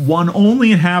 one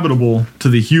only inhabitable to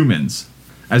the humans,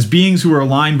 as beings who are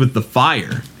aligned with the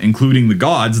fire, including the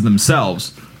gods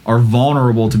themselves, are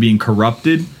vulnerable to being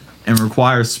corrupted and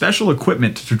require special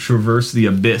equipment to traverse the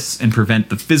abyss and prevent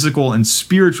the physical and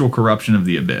spiritual corruption of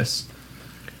the abyss.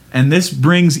 And this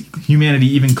brings humanity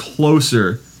even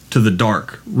closer to the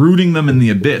dark, rooting them in the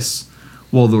abyss,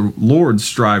 while the lords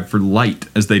strive for light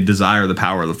as they desire the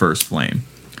power of the first flame.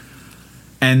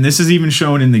 And this is even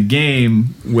shown in the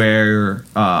game where,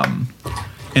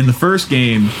 in the first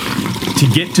game, to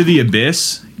get to the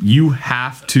abyss, you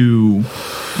have to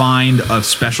find a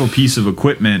special piece of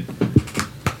equipment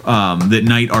that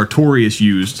Knight Artorias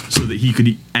used so that he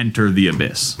could enter the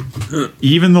abyss.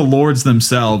 Even the lords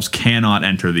themselves cannot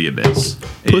enter the abyss.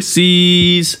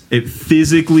 Pussies. It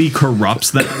physically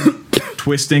corrupts them,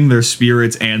 twisting their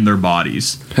spirits and their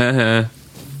bodies. And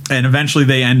eventually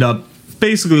they end up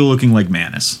basically looking like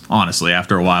Manus, honestly.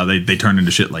 After a while, they turn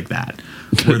into shit like that,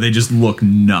 where they just look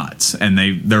nuts, and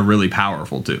they're really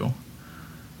powerful too.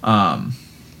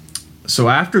 So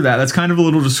after that, that's kind of a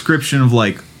little description of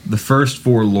like the first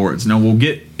four lords. Now we'll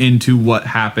get into what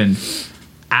happened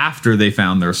after they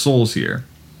found their souls here.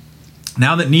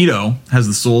 Now that Nito has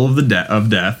the soul of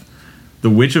death, the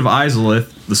Witch of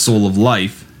Izalith, the soul of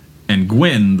life, and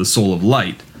Gwyn, the soul of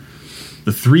light,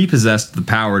 the three possessed the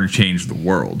power to change the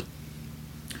world.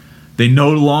 They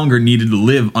no longer needed to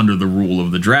live under the rule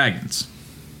of the dragons.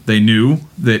 They knew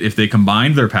that if they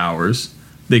combined their powers,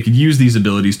 they could use these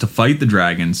abilities to fight the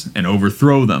dragons and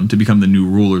overthrow them to become the new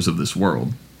rulers of this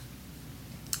world.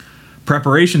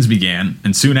 Preparations began,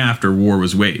 and soon after, war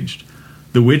was waged.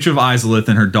 The Witch of Izalith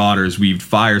and her daughters weaved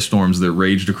firestorms that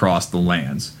raged across the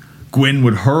lands. Gwyn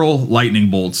would hurl lightning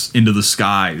bolts into the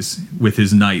skies with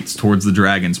his knights towards the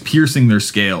dragons, piercing their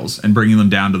scales and bringing them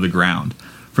down to the ground.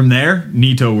 From there,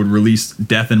 Nito would release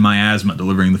Death and Miasma,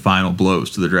 delivering the final blows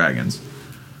to the dragons.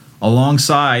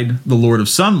 Alongside the Lord of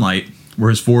Sunlight were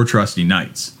his four trusty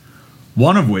knights,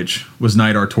 one of which was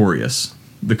Knight Artorias,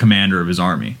 the commander of his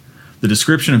army. The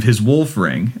description of his wolf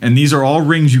ring, and these are all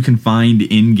rings you can find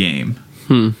in-game,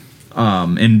 in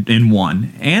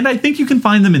one. And I think you can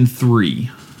find them in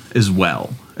 3 as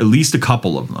well, at least a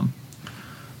couple of them.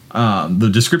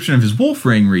 The description of his wolf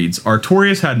ring reads,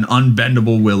 Artorias had an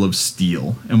unbendable will of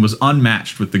steel and was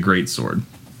unmatched with the greatsword.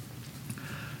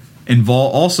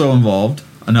 Also involved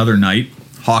another knight,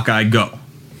 Hawkeye Go,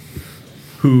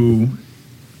 who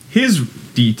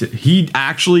he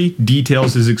actually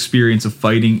details his experience of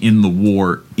fighting in the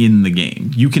war in the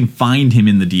game. You can find him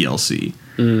in the DLC.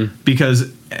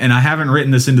 Because, and I haven't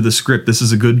written this into the script, this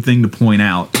is a good thing to point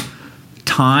out,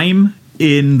 time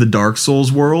in the Dark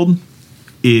Souls world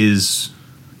is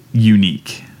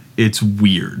unique. It's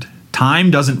weird.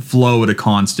 Time doesn't flow at a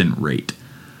constant rate.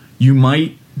 You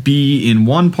might be in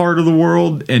one part of the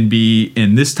world and be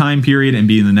in this time period and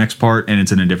be in the next part and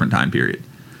it's in a different time period.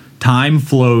 Time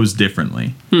flows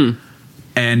differently.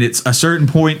 And it's a certain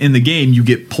point in the game you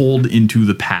get pulled into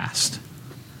the past.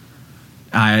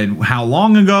 How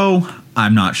long ago?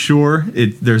 I'm not sure.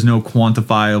 There's no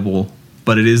quantifiable,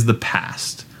 but it is the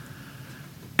past.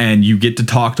 And you get to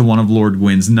talk to one of Lord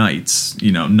Gwyn's knights,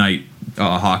 Knight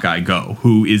Hawkeye Go,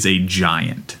 who is a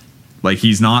giant. Like,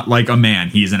 he's not like a man,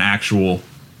 he's an actual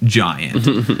giant.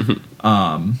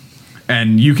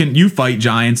 And you fight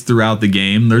giants throughout the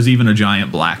game. There's even a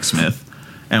giant blacksmith.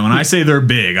 And when I say they're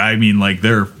big, I mean like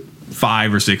they're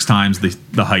 5 or 6 times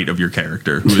the height of your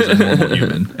character, who is a normal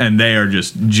human, and they are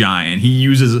just giant. He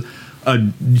uses a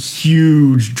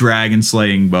huge dragon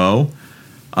slaying bow,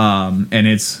 and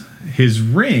it's his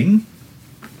ring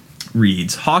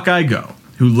reads Hawkeye Go,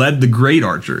 who led the great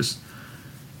archers,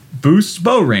 boosts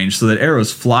bow range so that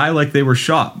arrows fly like they were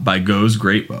shot by Go's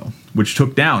great bow, which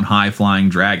took down high-flying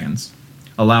dragons,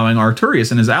 allowing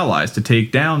Arturius and his allies to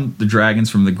take down the dragons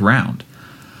from the ground.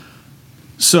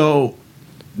 So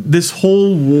this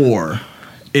whole war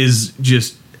is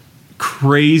just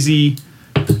crazy.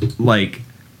 Like,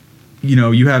 you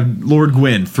know, you have Lord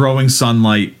Gwyn throwing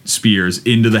sunlight spears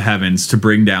into the heavens to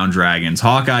bring down dragons.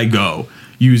 Hawkeye Go.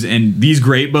 And these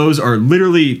great bows are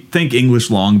literally, think English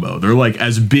longbow. They're like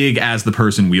as big as the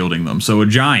person wielding them. So a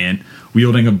giant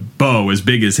wielding a bow as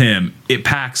big as him, it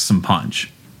packs some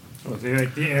punch. Well, the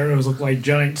arrows look like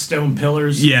giant stone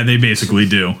pillars. Yeah, they basically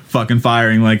do. Fucking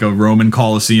firing like a Roman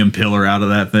Colosseum pillar out of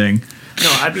that thing.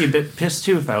 No, I'd be a bit pissed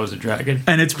too if I was a dragon.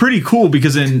 And it's pretty cool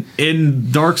because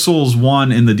in Dark Souls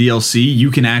 1 in the DLC,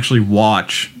 you can actually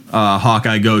watch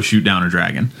Hawkeye Go shoot down a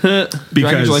dragon.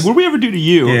 Because like, what did we ever do to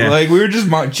you? Yeah. Like, we were just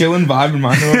chilling, vibing,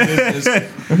 minding our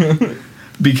business.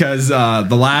 Because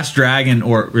the last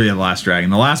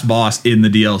boss in the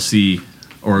DLC,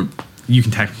 or you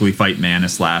can technically fight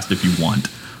Manus last if you want,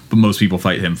 but most people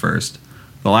fight him first.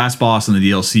 The last boss in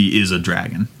the DLC is a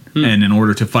dragon. And in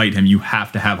order to fight him, you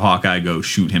have to have Hawkeye Go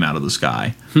shoot him out of the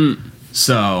sky.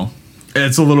 So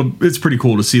it's pretty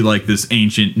cool to see like this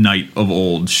ancient knight of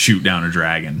old shoot down a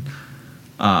dragon.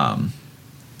 And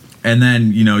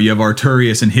then, you know, you have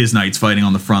Arturius and his knights fighting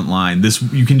on the front line.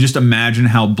 You can just imagine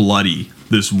how bloody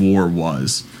this war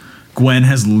was. Gwen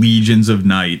has legions of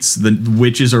knights. The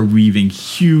witches are weaving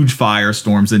huge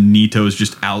firestorms, and Nito's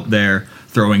just out there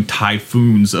throwing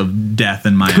typhoons of death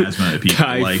and miasma at people.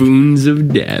 Typhoons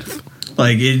of death.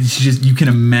 Like, it's just, you can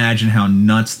imagine how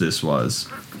nuts this was.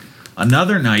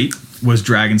 Another knight was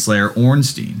Dragonslayer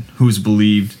Ornstein, who is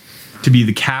believed to be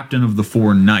the captain of the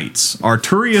 4 knights.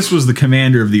 Arturius was the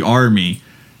commander of the army,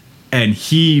 and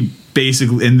he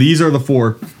basically, and these are the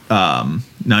 4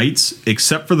 knights,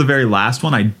 except for the very last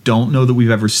one. I don't know that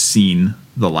we've ever seen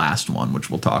the last one, which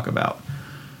we'll talk about.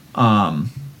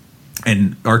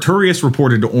 And Arturius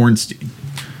reported to Ornstein.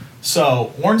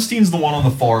 So Ornstein's the one on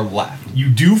the far left. You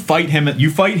do fight him.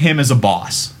 You fight him as a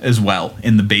boss as well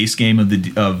in the base game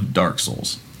of Dark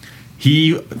Souls.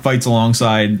 He fights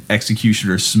alongside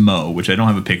Executioner Smo, which I don't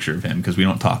have a picture of him because we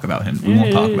don't talk about him. We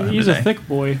won't talk about him He's today. a thick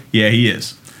boy. Yeah, he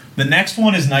is. The next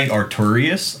one is Knight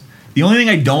Arturius. The only thing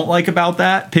I don't like about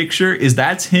that picture is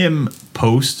that's him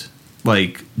post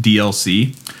like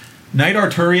DLC. Knight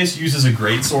Arturius uses a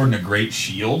greatsword and a great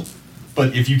shield,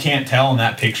 but if you can't tell in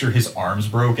that picture, his arm's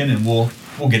broken, and we'll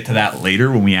get to that later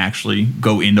when we actually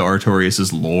go into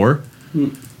Arturius's lore.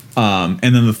 And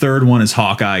then the third one is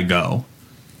Hawkeye Go.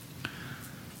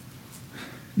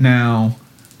 Now,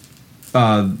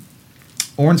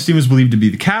 Ornstein was believed to be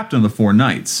the captain of the 4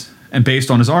 knights, and based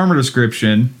on his armor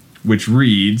description, which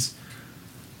reads,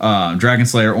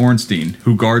 Dragonslayer Ornstein,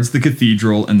 who guards the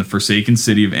cathedral in the forsaken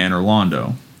city of Anor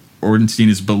Londo. Ornstein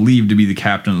is believed to be the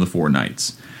captain of the 4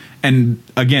 knights. And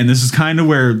again, this is kind of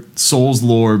where Souls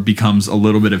lore becomes a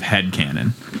little bit of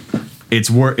headcanon.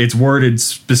 It's worded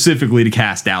specifically to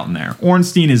cast doubt in there.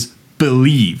 Ornstein is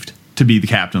believed to be the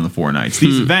captain of the 4 knights.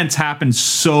 These events happened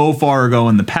so far ago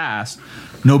in the past,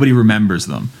 nobody remembers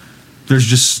them. There's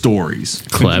just stories.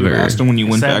 Clever. You asked him when you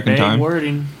went back in time.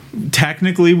 Wording.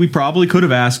 Technically, we probably could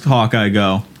have asked Hawkeye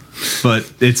Go,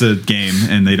 but it's a game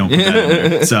and they don't put that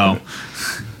in there. So,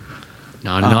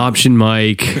 Not an option,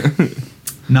 Mike.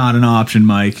 not an option,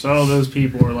 Mike. So those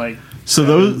people are like.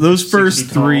 So those first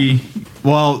 60 tall. 3,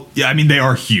 well, yeah, I mean, they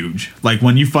are huge. Like,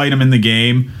 when you fight them in the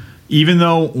game, even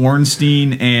though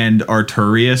Ornstein and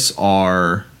Arturius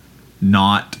are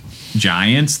not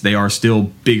giants, they are still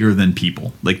bigger than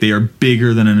people. Like, they are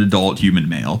bigger than an adult human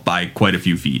male by quite a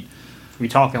few feet. We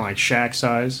talking like Shaq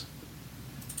size?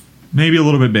 Maybe a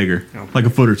little bit bigger, Okay. like a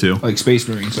foot or 2. Like Space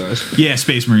Marine size. Yeah,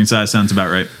 Space Marine size sounds about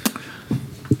right.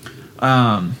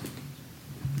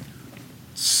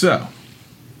 So,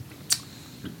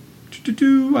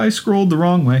 I scrolled the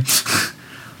wrong way.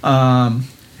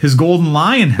 His golden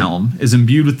lion helm is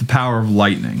imbued with the power of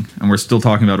lightning, and we're still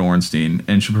talking about Ornstein,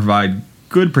 and should provide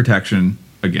good protection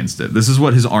against it. This is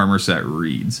what his armor set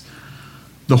reads.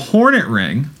 The Hornet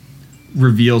Ring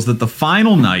reveals that the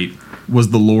final knight was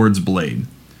the Lord's Blade,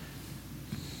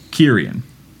 Kyrian,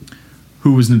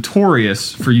 who was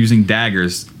notorious for using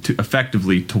daggers to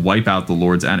effectively to wipe out the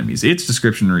Lord's enemies. Its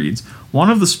description reads, one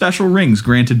of the special rings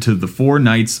granted to the 4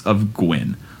 knights of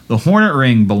Gwyn, The Hornet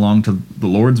Ring belonged to the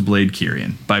Lord's Blade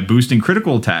Kyrian. By boosting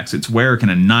critical attacks, its wearer can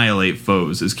annihilate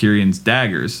foes as Kyrian's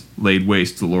daggers laid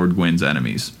waste to Lord Gwyn's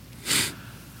enemies.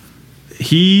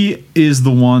 He is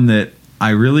the one that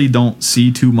I really don't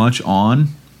see too much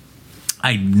on.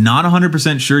 I'm not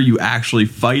 100% sure you actually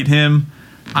fight him.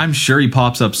 I'm sure he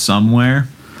pops up somewhere,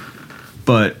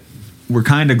 but we're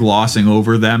kind of glossing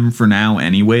over them for now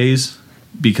anyways,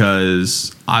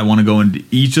 because I want to go into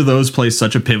each of those plays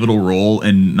such a pivotal role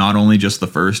in not only just the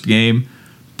first game,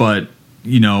 but,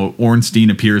 you know,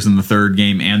 Ornstein appears in the third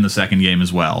game and the second game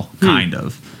as well, kind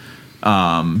of.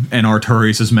 And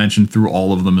Arturius is mentioned through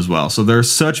all of them as well. So they're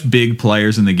such big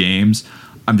players in the games.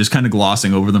 I'm just kind of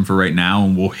glossing over them for right now,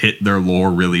 and we'll hit their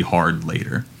lore really hard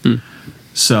later.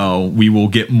 So we will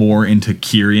get more into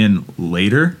Kyrian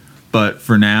later, but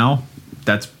for now,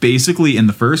 that's basically in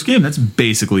the first game. That's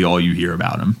basically all you hear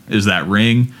about him is that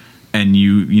ring, and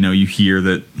you hear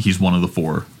that he's one of the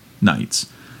 4 knights.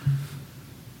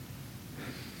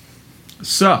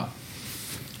 So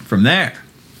from there,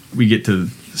 we get to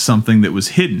something that was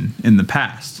hidden in the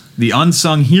past. The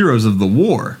unsung heroes of the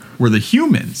war were the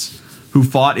humans who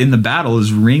fought in the battle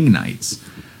as ring knights.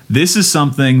 This is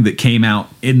something that came out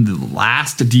in the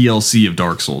last DLC of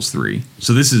Dark Souls 3.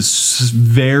 So this is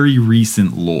very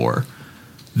recent lore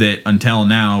that until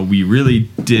now we really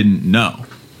didn't know.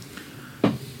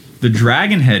 The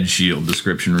Dragon Head shield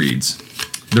description reads,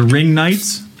 "The ring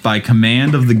knights, by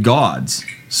command of the gods,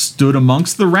 stood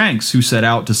amongst the ranks who set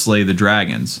out to slay the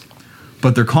dragons,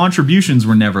 but their contributions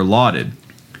were never lauded.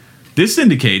 This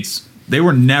indicates they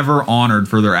were never honored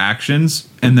for their actions,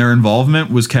 and their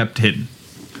involvement was kept hidden.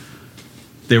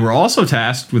 They were also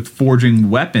tasked with forging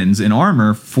weapons and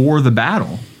armor for the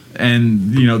battle."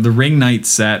 And, you know, the ring knight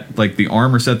set, like the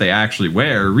armor set they actually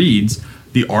wear, reads,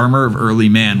 "The armor of early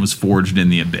man was forged in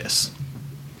the abyss."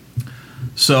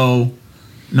 So,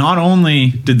 not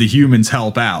only did the humans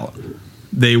help out,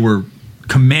 they were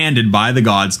commanded by the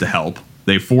gods to help.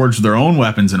 They forged their own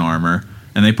weapons and armor,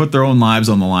 and they put their own lives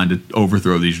on the line to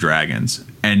overthrow these dragons.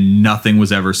 And nothing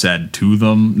was ever said to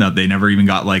them. No, they never even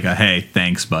got like a, "Hey,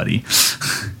 thanks, buddy."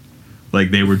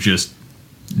 Like, they were just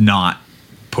not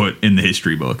put in the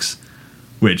history books.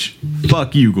 Which,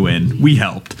 fuck you, Gwyn. We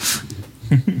helped.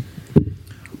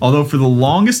 Although for the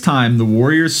longest time, the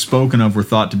warriors spoken of were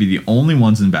thought to be the only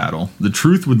ones in battle, the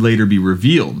truth would later be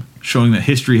revealed, showing that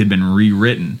history had been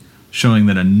rewritten, showing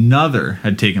that another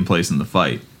had taken place in the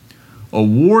fight. A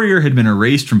warrior had been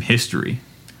erased from history,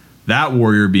 that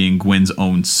warrior being Gwyn's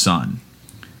own son,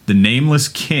 the Nameless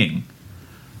King.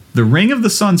 The Ring of the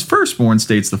Sun's Firstborn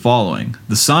states the following: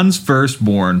 "The Sun's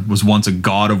Firstborn was once a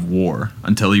god of war,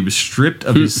 until he was stripped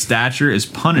of his stature as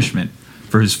punishment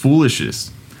for his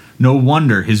foolishness. No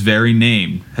wonder his very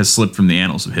name has slipped from the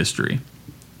annals of history."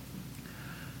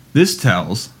 This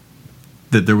tells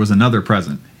that there was another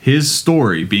present, his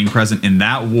story being present in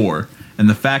that war, and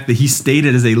the fact that he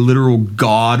stated as a literal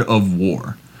god of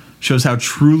war shows how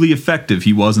truly effective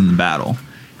he was in the battle.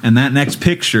 And that next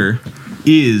picture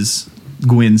is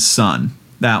Gwyn's son.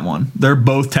 That one. They're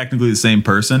both technically the same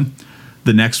person.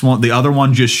 The next one, the other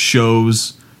one, just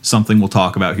shows something we'll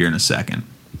talk about here in a second.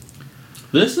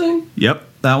 This thing? Yep,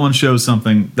 that one shows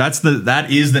something. That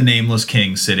is the Nameless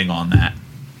King sitting on that,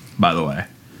 by the way.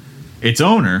 Its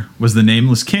owner was the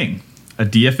Nameless King, a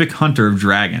deific hunter of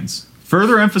dragons.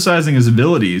 Further emphasizing his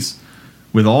abilities,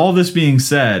 with all this being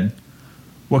said,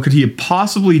 what could he have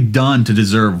possibly done to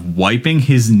deserve wiping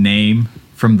his name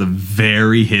from the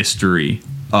very history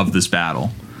of this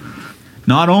battle?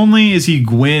 Not only is he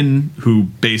Gwyn, who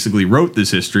basically wrote this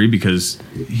history because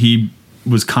he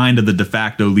was kind of the de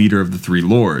facto leader of the 3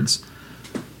 lords,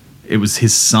 it was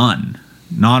his son.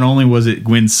 Not only was it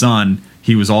Gwyn's son,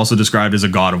 he was also described as a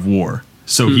god of war.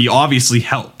 So he obviously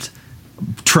helped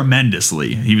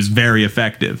tremendously. He was very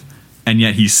effective, and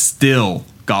yet he still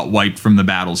got wiped from the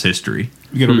battle's history.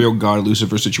 You got a real God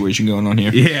Lucifer situation going on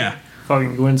here. Yeah.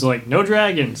 Fucking Gwyn's like, "No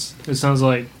dragons." It sounds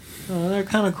like, oh, they're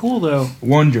kind of cool though.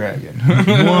 One dragon.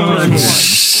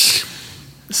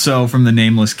 So from the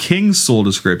Nameless King's soul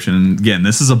description, and again,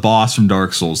 this is a boss from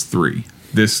Dark Souls 3.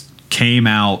 This came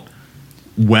out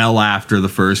well after the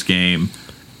first game,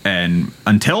 and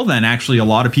until then, actually, a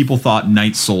lot of people thought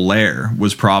Knight Solaire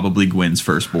was probably Gwyn's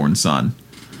firstborn son,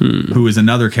 who is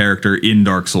another character in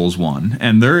Dark Souls 1.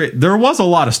 And there was a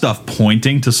lot of stuff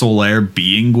pointing to Solaire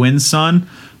being Gwyn's son,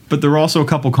 but there were also a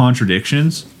couple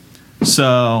contradictions.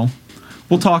 So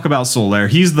we'll talk about Solaire.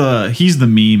 He's the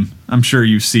meme. I'm sure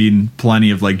you've seen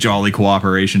plenty of like Jolly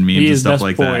Cooperation memes and stuff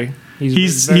like that.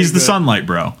 He's the Sunlight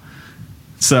Bro.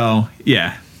 So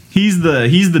yeah, he's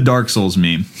the Dark Souls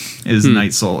meme. Is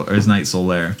Knight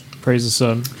Solaire. Praise the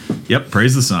sun. Yep,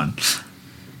 praise the sun.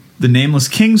 The Nameless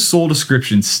King's soul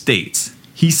description states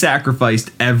he sacrificed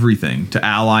everything to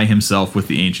ally himself with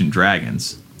the ancient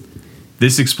dragons.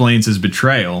 This explains his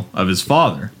betrayal of his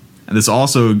father. And this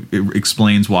also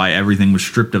explains why everything was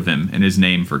stripped of him and his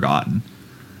name forgotten.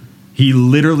 He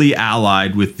literally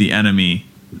allied with the enemy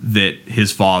that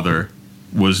his father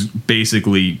was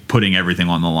basically putting everything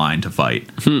on the line to fight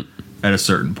at a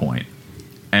certain point.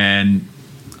 And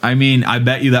I mean, I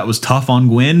bet you that was tough on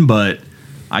Gwyn, but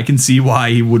I can see why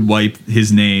he would wipe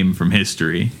his name from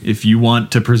history. If you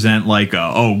want to present like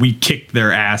we kicked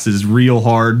their asses real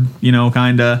hard,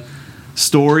 kind of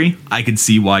story, I could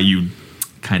see why you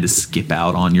kind of skip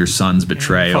out on your son's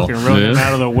betrayal. Fucking wrote him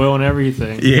out of the will and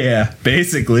everything. Yeah,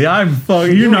 basically,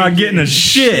 you're not getting a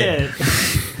shit.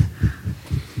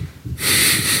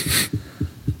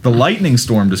 The lightning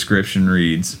storm description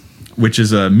reads, which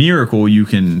is a miracle you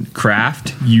can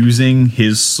craft using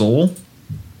his soul.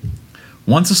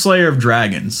 Once a slayer of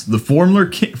dragons, the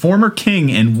former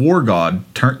king and war god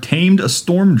tamed a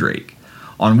storm drake,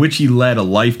 on which he led a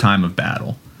lifetime of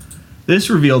battle. This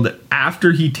revealed that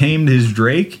after he tamed his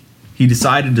drake, he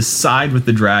decided to side with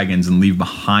the dragons and leave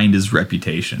behind his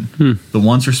reputation. The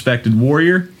once respected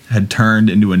warrior had turned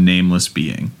into a nameless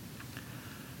being.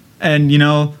 And,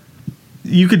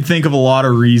 you could think of a lot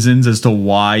of reasons as to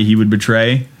why he would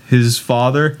betray his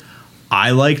father.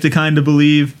 I like to kind of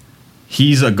believe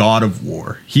he's a god of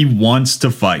war. He wants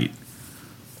to fight.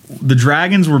 The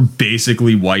dragons were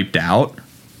basically wiped out.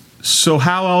 So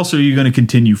how else are you going to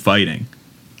continue fighting?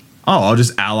 Oh, I'll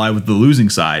just ally with the losing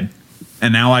side.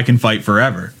 And now I can fight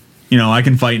forever. I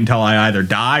can fight until I either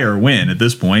die or win at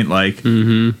this point. Like,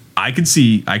 I could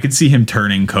see him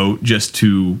turning coat just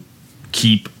to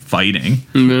keep fighting.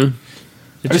 Mm-hmm.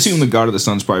 I assume the God of the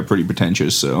Sun's probably pretty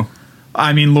pretentious, so.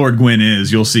 I mean, Lord Gwyn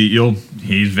is.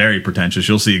 He's very pretentious.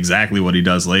 You'll see exactly what he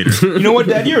does later. You know what,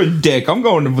 Dad? You're a dick. I'm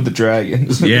going with the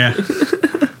dragons. Yeah.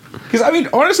 Because, I mean,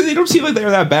 honestly, they don't seem like they were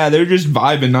that bad. They were just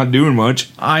vibing, not doing much.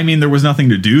 I mean, there was nothing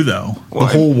to do, though. What?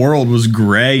 The whole world was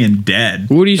gray and dead.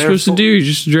 What are you supposed to do?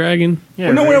 Just a dragon? Yeah,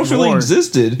 Well, no one else really war.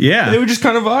 existed. Yeah. They were just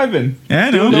kind of vibing. Yeah, I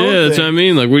know. Doing their own Yeah, that's thing. what I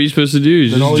mean. Like, what are you supposed to do?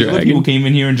 Just And all a these other people dragon? came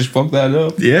in here and just fucked that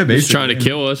up. Yeah, basically. He's trying to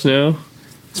kill us now.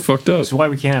 It's fucked up. That's why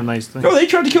we can't have nice things. No, they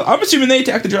tried to kill. I'm assuming they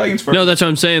attacked the dragons first. No, that's what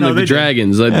I'm saying. No, Like they the did.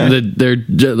 dragons, like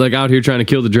they're like out here trying to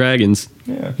kill the dragons,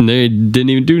 Yeah. and they didn't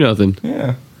even do nothing.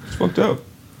 Yeah. It's fucked up.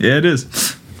 Yeah, it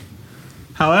is.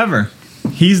 However,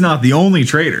 he's not the only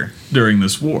traitor during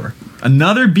this war.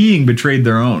 Another being betrayed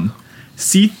their own.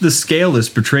 Seth the Scaleless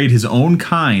betrayed his own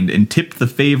kind and tipped the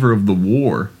favor of the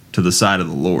war to the side of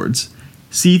the lords.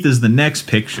 Seth is the next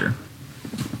picture.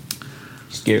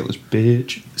 Scaleless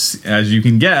bitch. As you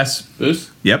can guess, This?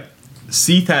 yep,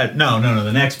 Seth had no.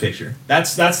 The next picture.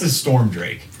 That's the storm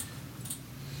drake.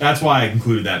 That's why I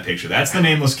included that picture. That's the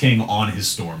nameless king on his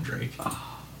storm drake.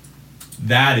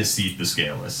 That is Seth the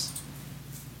Scaleless.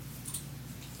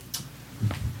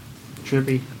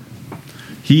 Trippy.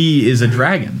 He is a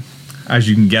dragon, as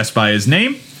you can guess by his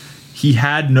name. He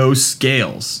had no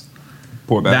scales.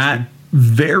 Poor bastard. That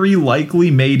very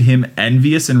likely made him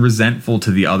envious and resentful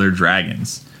to the other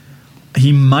dragons.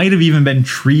 He might have even been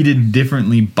treated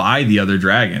differently by the other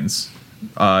dragons.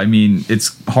 I mean,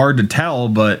 it's hard to tell,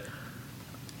 but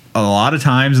a lot of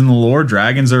times in the lore,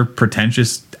 dragons are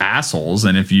pretentious assholes,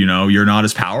 and if you're not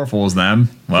as powerful as them,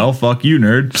 well, fuck you,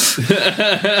 nerd.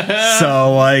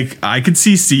 So, like, I could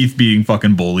see Seth being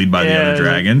fucking bullied by the other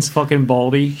dragons. Fucking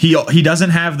baldy. He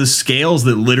doesn't have the scales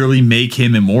that literally make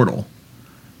him immortal.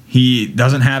 He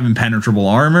doesn't have impenetrable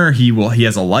armor. He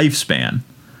has a lifespan.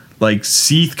 Like,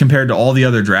 Seth, compared to all the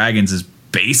other dragons, is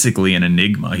basically an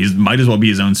enigma. He might as well be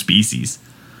his own species.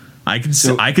 I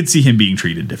could see him being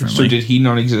treated differently. So did he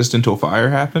not exist until fire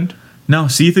happened? No,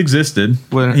 Seth existed.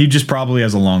 Well- He just probably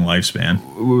has a long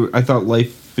lifespan. I thought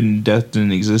life and death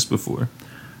didn't exist before.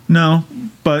 No,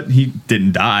 but he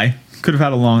didn't die. Could have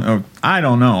had a long. Oh, I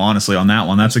don't know, honestly, on that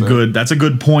one. That's a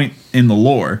good point in the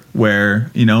lore where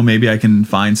maybe I can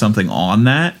find something on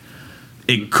that.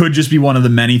 It could just be one of the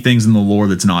many things in the lore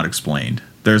that's not explained.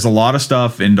 There's a lot of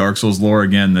stuff in Dark Souls lore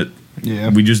again that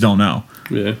we just don't know.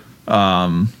 Yeah.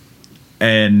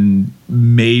 And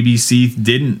maybe Seth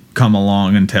didn't come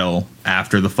along until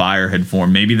after the fire had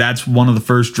formed. Maybe that's one of the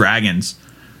first dragons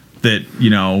that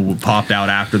popped out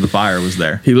after the fire was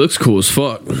there. He looks cool as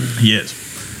fuck. He is.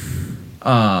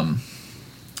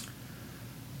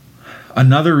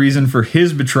 Another reason for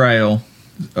his betrayal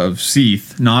of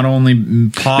Seth, not only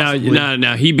possibly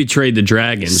Now he betrayed the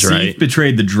dragons, Seth right?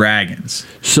 betrayed the dragons.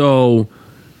 So,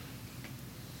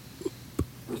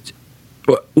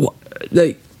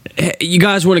 you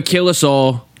guys want to kill us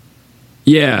all,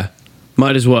 Yeah,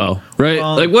 might as well, right?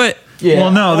 Well, like what? Yeah.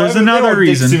 Well, no, there's another they're all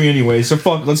dicks reason. to me anyway, so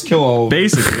fuck, let's kill all of them.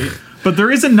 Basically. But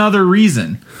there is another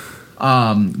reason.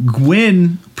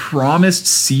 Gwyn promised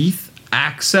Seth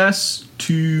access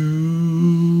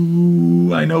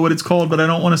to... I know what it's called, but I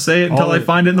don't want to say it until I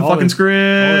find it in the fucking All the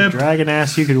script. dragon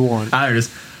ass you could want. There it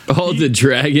is. All the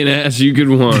dragon ass you could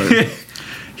want.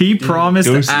 He promised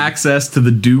Go see. access to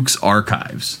the Duke's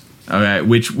archives, okay,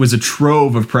 which was a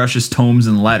trove of precious tomes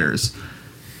and letters.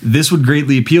 This would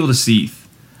greatly appeal to Seth,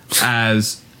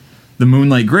 as the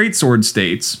Moonlight Greatsword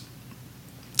states,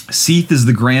 Seth is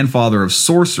the grandfather of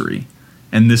sorcery,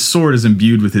 and this sword is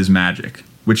imbued with his magic,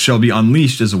 which shall be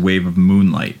unleashed as a wave of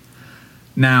moonlight.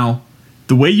 Now,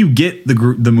 the way you get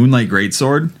the Moonlight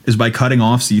Greatsword is by cutting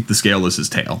off Seth the Scaleless's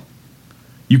tail.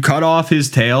 You cut off his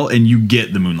tail and you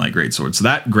get the Moonlight Greatsword. So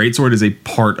that Greatsword is a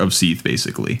part of Seth,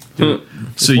 basically.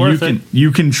 So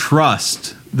you can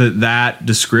trust that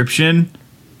description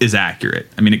is accurate.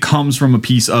 I mean, it comes from a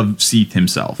piece of Seth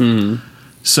himself.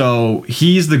 So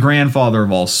he's the grandfather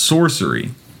of all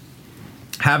sorcery.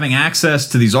 Having access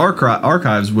to these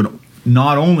archives would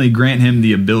not only grant him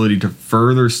the ability to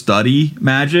further study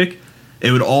magic,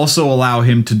 it would also allow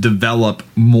him to develop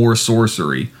more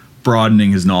sorcery,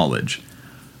 broadening his knowledge.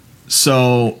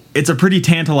 So it's a pretty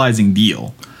tantalizing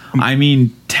deal. I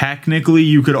mean, technically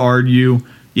you could argue,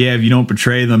 yeah, if you don't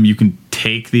betray them, you can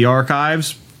take the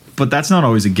archives, but that's not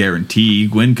always a guarantee.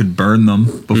 Gwyn could burn them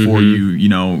before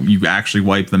you actually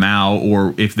wipe them out,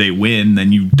 or if they win,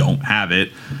 then you don't have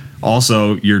it.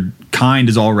 Also, your kind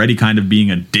is already kind of being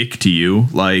a dick to you.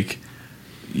 Like,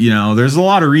 there's a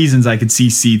lot of reasons I could see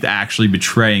Seth actually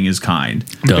betraying his kind.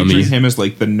 I'm Dummy. picturing him as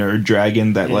like the nerd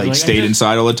dragon that like stayed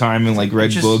inside all the time and like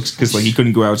read books because like he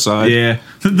couldn't go outside. Yeah,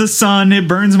 the sun, it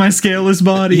burns my scaleless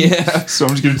body. Yeah, so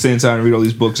I'm just gonna stay inside and read all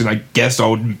these books, and I guess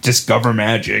I'll discover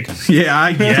magic. Yeah,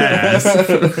 I guess.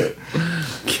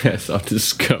 Guess I'll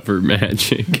discover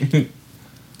magic.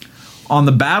 On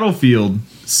the battlefield,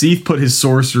 Seth put his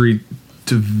sorcery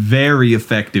to very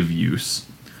effective use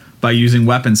by using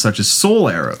weapons such as soul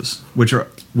arrows, which are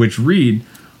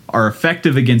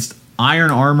effective against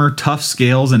iron armor, tough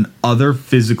scales, and other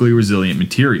physically resilient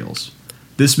materials.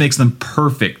 This makes them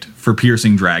perfect for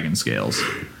piercing dragon scales.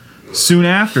 Soon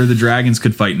after, the dragons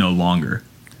could fight no longer.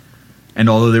 And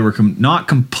although they were not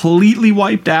completely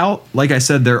wiped out, like I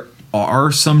said, there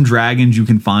are some dragons you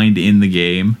can find in the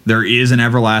game. There is an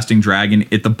everlasting dragon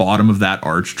at the bottom of that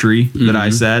arch tree that I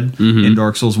said in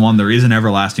Dark Souls 1. There is an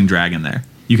everlasting dragon there.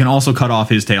 You can also cut off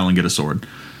his tail and get a sword.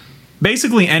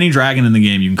 Basically, any dragon in the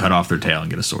game, you can cut off their tail and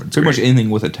get a sword. It's Pretty much great. anything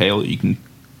with a tail, you can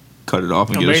cut it off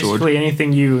and get a sword. Basically,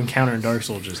 anything you encounter in Dark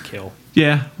Souls, just kill.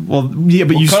 Yeah, but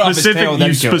you cut off its tail,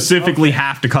 then kill it. specifically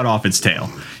have to cut off its tail.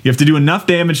 You have to do enough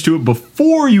damage to it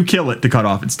before you kill it to cut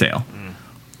off its tail.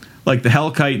 Like the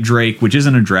Hellkite Drake, which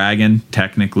isn't a dragon,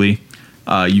 technically,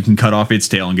 you can cut off its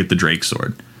tail and get the Drake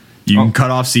sword. You can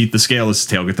cut off Seth the Scaleless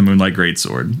tail, get the Moonlight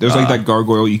Greatsword. There's like that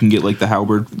gargoyle, you can get like the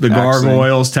halberd. The axe thing.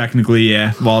 gargoyles, technically,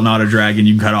 yeah. While not a dragon,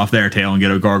 you can cut off their tail and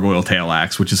get a gargoyle tail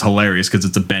axe, which is hilarious because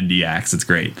it's a bendy axe. It's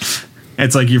great.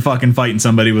 It's like you're fucking fighting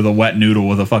somebody with a wet noodle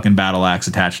with a fucking battle axe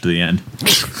attached to the end.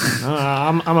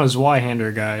 I'm a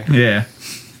Zweihander guy. Yeah.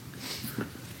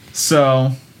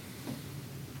 So,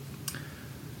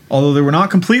 although they were not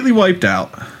completely wiped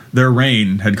out, their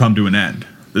reign had come to an end.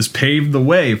 This paved the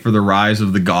way for the rise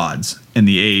of the gods in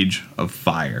the Age of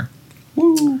Fire.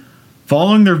 Woo.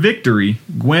 Following their victory,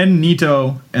 Gwen,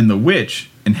 Nito, and the witch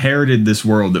inherited this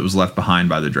world that was left behind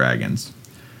by the dragons.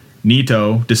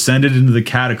 Nito descended into the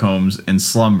catacombs and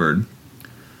slumbered.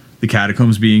 The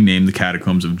catacombs being named the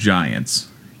Catacombs of Giants.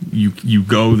 You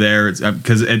go there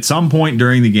because at some point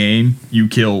during the game you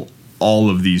kill all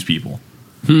of these people.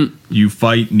 You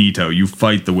fight Nito, you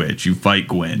fight the witch, you fight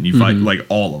Gwen, you fight like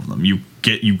all of them. You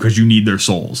because you need their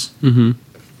souls.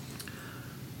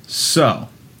 So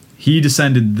he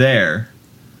descended there,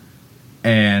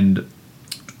 and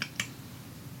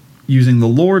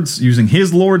using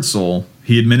his Lord's soul,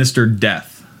 he administered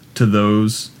death to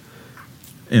those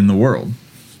in the world.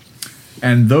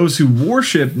 And those who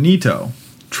worship Nito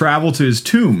travel to his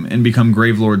tomb and become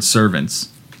Gravelord's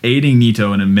servants, aiding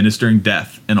Nito in administering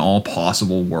death in all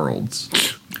possible worlds.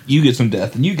 You get some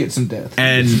death, and you get some death.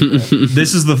 And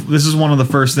this is one of the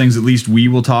first things, at least we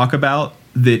will talk about,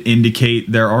 that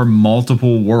indicate there are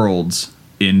multiple worlds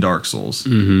in Dark Souls.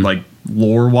 Like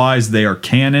lore-wise, they are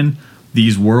canon.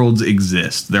 These worlds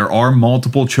exist. There are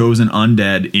multiple chosen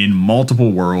undead in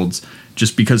multiple worlds.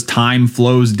 Just because time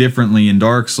flows differently in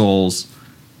Dark Souls,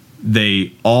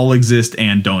 they all exist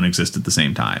and don't exist at the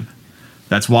same time.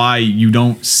 That's why you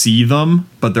don't see them,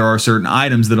 but there are certain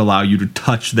items that allow you to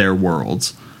touch their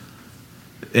worlds.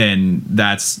 And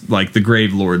that's like the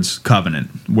Grave Lord's Covenant,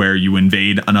 where you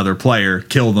invade another player,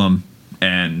 kill them,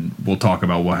 and we'll talk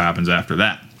about what happens after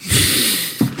that.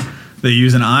 They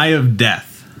use an Eye of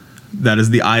Death. That is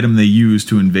the item they use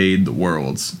to invade the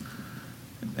worlds.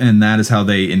 And that is how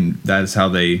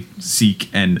they seek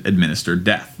and administer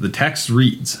death. The text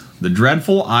reads, "The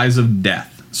dreadful eyes of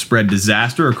death spread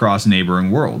disaster across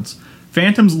neighboring worlds.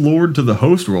 Phantoms lured to the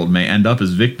host world may end up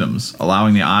as victims,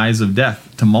 allowing the eyes of death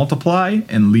to multiply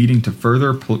and leading to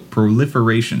further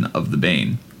proliferation of the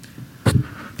bane.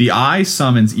 The eye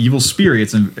summons evil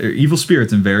spirits in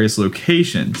various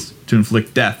locations to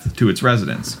inflict death to its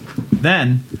residents.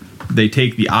 Then they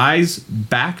take the eyes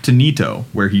back to Nito,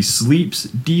 where he sleeps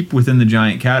deep within the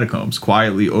giant catacombs,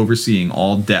 quietly overseeing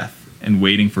all death and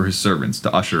waiting for his servants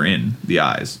to usher in the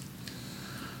eyes."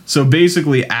 So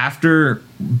basically, after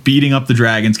beating up the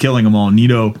dragons, killing them all,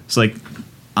 Nito is like,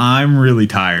 I'm really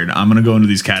tired. I'm going to go into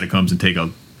these catacombs and take a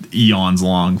eons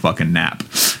long fucking nap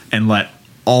and let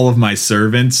all of my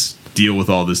servants deal with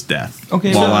all this death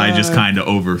while I just kind of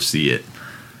oversee it.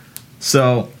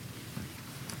 So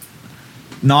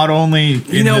not only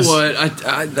you know what,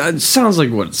 that sounds like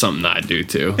something I'd do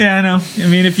too. Yeah, I know. I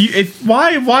mean,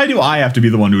 why do I have to be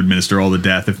the one to administer all the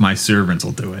death if my servants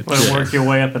will do it? Like work your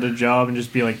way up at a job and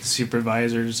just be like the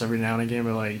supervisor, just every now and again,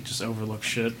 but like just overlook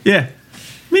shit. Yeah,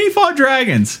 me fought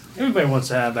dragons. Everybody wants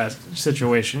to have that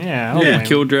situation. Yeah,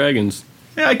 Kill dragons.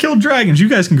 Yeah, I killed dragons. You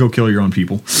guys can go kill your own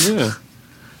people. Yeah.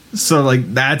 So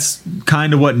like that's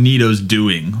kind of what Nito's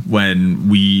doing when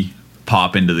we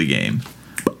pop into the game.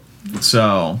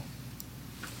 So,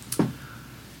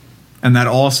 and that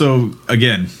also,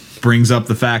 again, brings up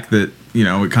the fact that, you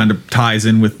know, it kind of ties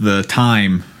in with the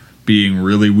time being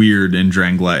really weird in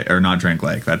Drangleic, or not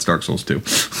Drangleic, that's Dark Souls 2.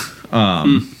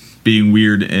 Being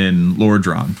weird in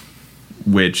Lordran,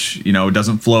 which, you know,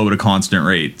 doesn't flow at a constant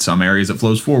rate. Some areas it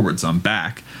flows forward, some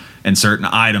back. And certain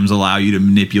items allow you to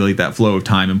manipulate that flow of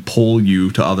time and pull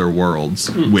you to other worlds,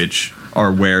 which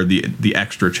are where the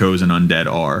extra chosen undead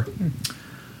are.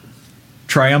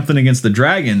 Triumphant against the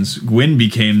dragons, Gwyn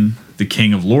became the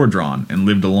king of Lordran and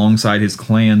lived alongside his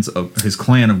clan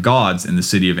of gods in the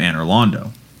city of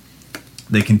Anorlando.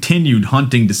 They continued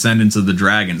hunting descendants of the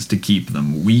dragons to keep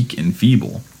them weak and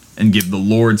feeble, and give the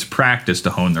lords practice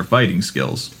to hone their fighting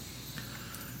skills.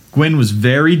 Gwyn was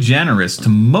very generous to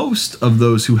most of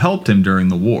those who helped him during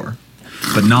the war,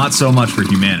 but not so much for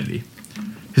humanity.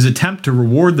 His attempt to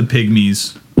reward the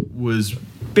pygmies was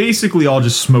basically all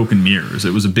just smoke and mirrors.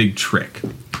 It was a big trick.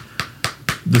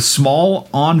 The small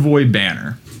envoy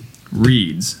banner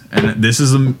reads, and this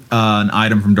is an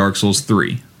item from Dark Souls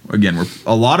 3. Again,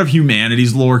 a lot of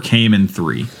humanity's lore came in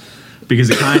 3. Because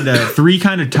it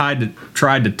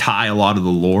tried to tie a lot of the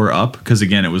lore up, because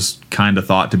again, it was kind of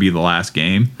thought to be the last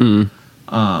game.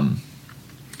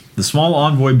 The small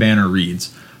envoy banner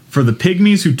reads, "For the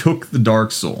pygmies who took the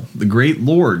Dark Soul, the Great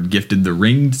Lord gifted the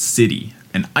Ringed City,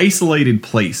 an isolated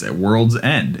place at World's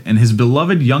End, and his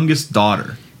beloved youngest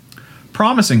daughter,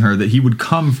 promising her that he would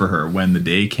come for her when the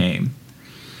day came.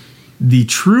 The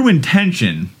true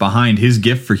intention behind his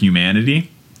gift for humanity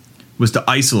was to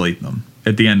isolate them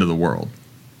at the end of the world.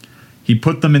 He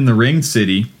put them in the Ringed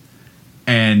City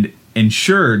and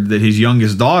ensured that his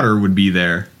youngest daughter would be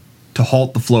there to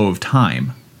halt the flow of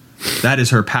time. That is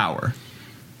her power.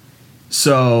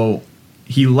 So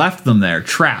he left them there,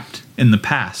 trapped in the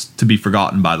past, to be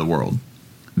forgotten by the world.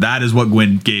 That is what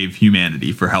Gwyn gave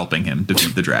humanity for helping him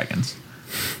defeat the dragons.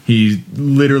 He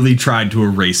literally tried to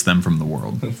erase them from the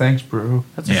world." Thanks, bro.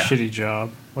 That's a shitty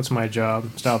job. What's my job?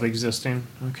 Stop existing.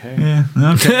 Okay. Yeah,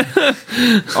 okay.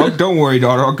 Oh, don't worry,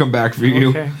 daughter. I'll come back for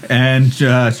you. Okay. And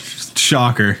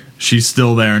shocker, she's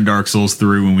still there in Dark Souls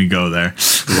 3 when we go there.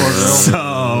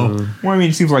 So, Well, I mean,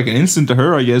 it seems like an instant to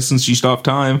her, I guess, since she stopped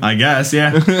time. I guess,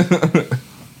 yeah.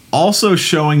 Also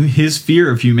showing his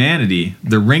fear of humanity,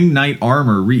 the Ring Knight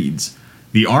armor reads,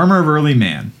 "The armor of early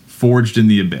man, forged in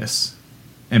the abyss,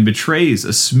 and betrays a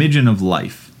smidgen of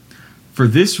life. For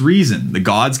this reason, the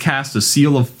gods cast a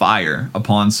seal of fire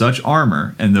upon such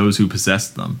armor and those who possess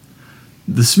them."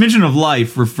 The smidgen of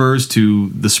life refers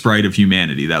to the sprite of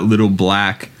humanity, that little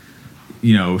black,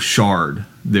 shard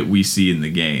that we see in the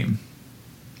game.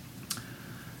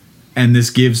 And this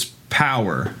gives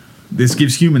power. This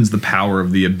gives humans the power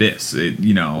of the abyss.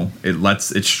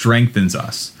 It strengthens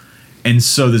us. And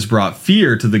so this brought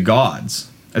fear to the gods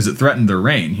as it threatened their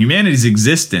reign. Humanity's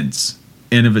existence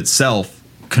in of itself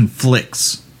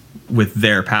conflicts with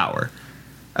their power.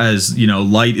 As,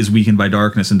 light is weakened by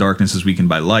darkness and darkness is weakened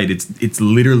by light. It's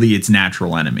literally its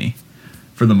natural enemy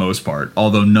for the most part.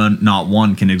 Although not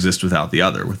one can exist without the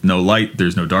other. With no light,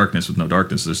 there's no darkness. With no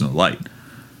darkness, there's no light.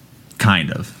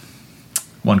 kind of.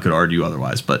 One could argue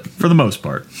otherwise, but for the most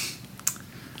part.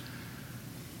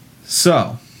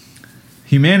 So,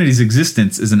 humanity's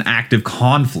existence is an active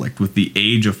conflict with the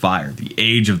Age of Fire, the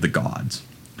Age of the Gods.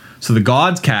 So the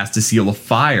gods cast a seal of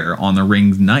fire on the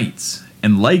ringed knights,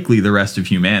 and likely the rest of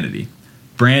humanity,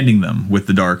 branding them with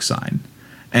the dark sign.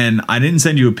 And I didn't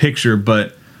send you a picture,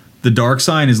 but the dark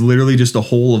sign is literally just a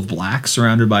hole of black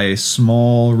surrounded by a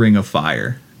small ring of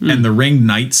fire. And the ringed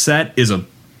knight set is a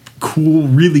cool,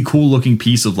 really cool looking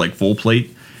piece of like full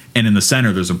plate. And in the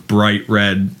center, there's a bright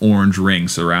red orange ring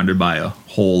surrounded by a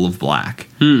hole of black.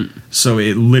 So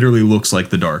it literally looks like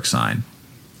the dark sign.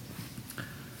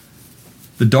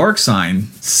 The dark sign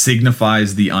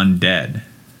signifies the undead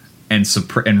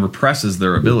and represses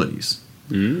their abilities.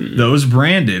 Those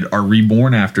branded are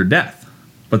reborn after death,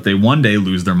 but they one day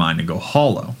lose their mind and go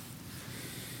hollow.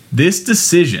 This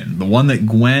decision, the one that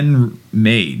Gwen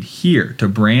made here to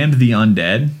brand the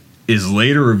undead, is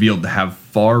later revealed to have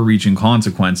far-reaching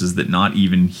consequences that not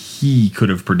even he could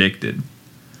have predicted.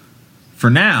 For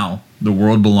now, the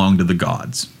world belonged to the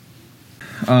gods.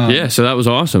 Yeah, so that was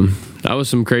awesome. That was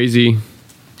some crazy...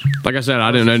 Like I said,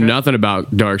 I didn't know nothing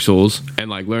about Dark Souls,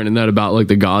 and like learning that about like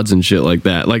the gods and shit like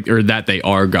that, like, or that they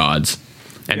are gods,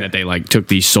 and that they like took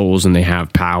these souls and they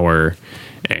have power,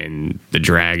 and the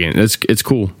dragon. It's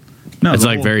cool. No, it's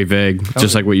like very vague,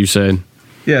 just like what you said.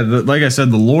 Yeah, like I said,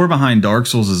 the lore behind Dark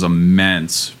Souls is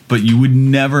immense, but you would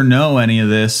never know any of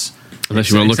this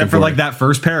unless you were looking except for like that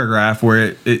first paragraph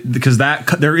where because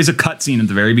there is a cutscene at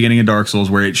the very beginning of Dark Souls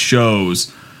where it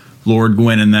shows Lord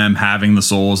Gwyn and them having the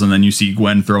souls, and then you see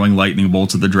Gwen throwing lightning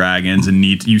bolts at the dragons, and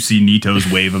you see Nito's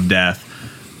wave of death,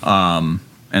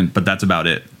 but that's about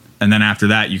it. And then after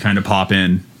that, you kind of pop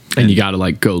in, and you got to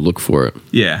like go look for it.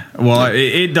 Yeah, well,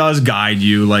 it does guide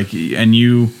you, like, and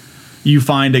you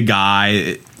find a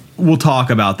guy. We'll talk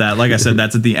about that. Like I said,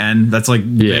 that's at the end. That's like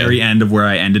very end of where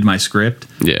I ended my script.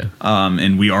 Yeah.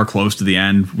 And we are close to the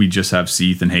end. We just have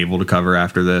Seth and Havel to cover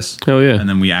after this. Hell yeah. And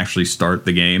then we actually start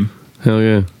the game. Hell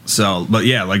yeah. So, but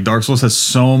yeah, like Dark Souls has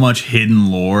so much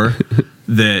hidden lore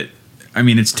that, I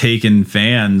mean, it's taken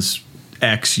fans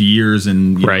X years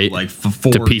and like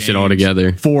four to piece it all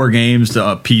together. 4 games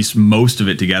to piece most of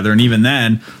it together. And even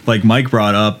then, like Mike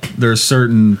brought up, there are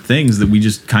certain things that we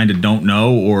just kind of don't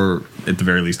know, or at the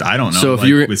very least, I don't know. So if like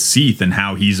you were, with Seth and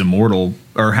how he's immortal,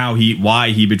 or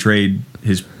why he betrayed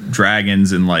his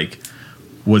dragons, and like,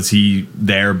 was he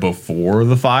there before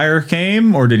the fire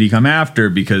came, or did he come after?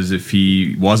 Because if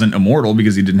he wasn't immortal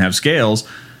because he didn't have scales,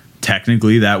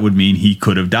 technically that would mean he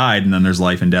could have died, and then there's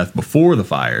life and death before the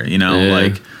fire. You know,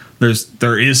 like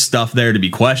there is stuff there to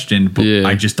be questioned, but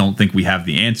I just don't think we have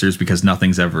the answers because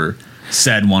nothing's ever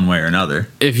said one way or another.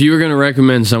 If you were going to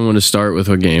recommend someone to start with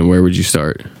a game, where would you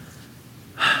start?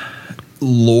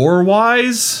 Lore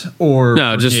wise, or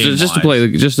no, just to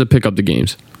play, just to pick up the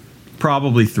games.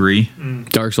 Probably 3.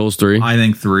 Dark Souls 3. I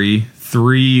think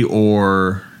 3,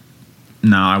 or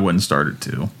no, I wouldn't start at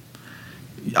 2.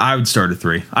 I would start at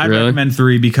 3. I'd recommend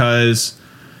 3 because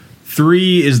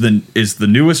 3 is the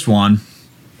newest one.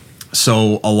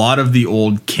 So a lot of the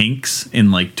old kinks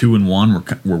in like 2 and 1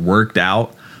 were worked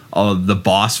out. The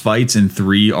boss fights in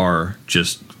 3 are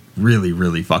just really,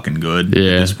 really fucking good at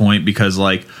this point, because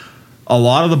like a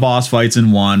lot of the boss fights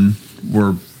in 1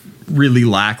 were really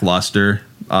lackluster.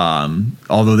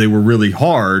 Although they were really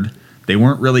hard, they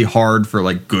weren't really hard for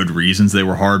like good reasons. They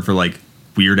were hard for like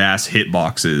weird ass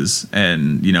hitboxes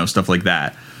and, you know, stuff like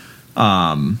that.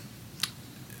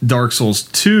 Dark Souls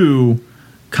 2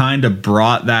 kind of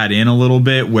brought that in a little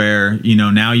bit, where, you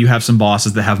know, now you have some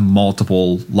bosses that have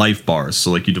multiple life bars.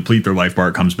 So like you deplete their life bar,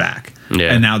 it comes back.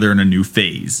 Yeah. And now they're in a new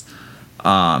phase.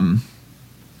 And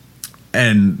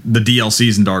the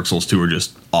DLCs in Dark Souls 2 are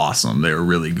just awesome. They were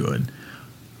really good.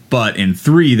 But in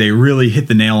 3, they really hit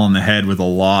the nail on the head with a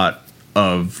lot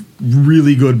of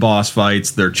really good boss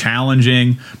fights. They're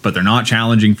challenging, but they're not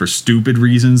challenging for stupid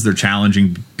reasons. They're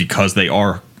challenging because they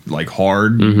are like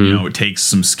hard. You know, it takes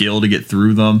some skill to get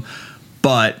through them,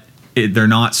 but they're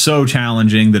not so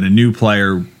challenging that a new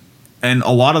player, and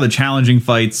a lot of the challenging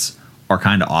fights are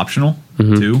kind of optional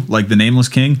too. Like the Nameless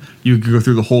King, you could go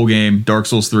through the whole game. Dark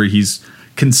Souls 3, he's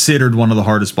considered one of the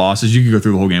hardest bosses. You could go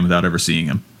through the whole game without ever seeing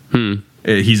him.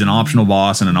 He's an optional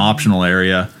boss in an optional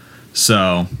area,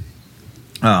 so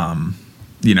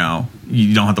you know,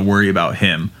 you don't have to worry about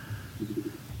him.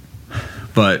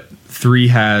 But 3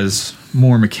 has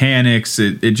more mechanics.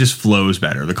 It just flows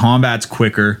better. The combat's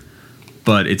quicker,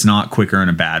 but it's not quicker in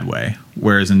a bad way.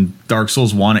 Whereas in Dark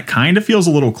Souls 1, it kind of feels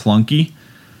a little clunky.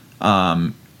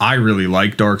 I really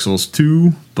like Dark Souls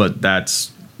 2, but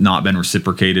that's not been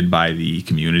reciprocated by the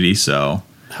community, so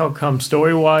How come?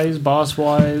 Story wise, boss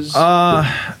wise?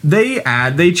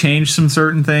 They changed some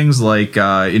certain things. Like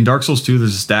in Dark Souls 2,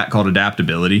 there's a stat called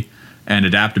adaptability, and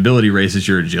adaptability raises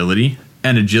your agility.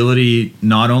 And agility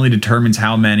not only determines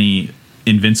how many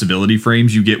invincibility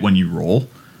frames you get when you roll,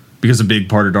 because a big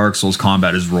part of Dark Souls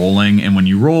combat is rolling, and when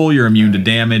you roll, you're immune to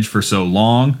damage for so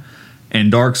long.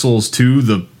 And Dark Souls 2,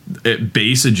 the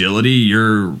base agility,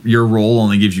 your roll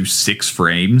only gives you 6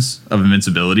 frames of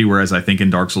invincibility, whereas I think in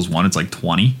Dark Souls 1 it's like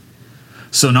 20.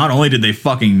 So not only did they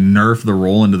fucking nerf the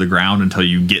roll into the ground until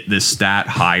you get this stat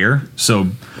higher, so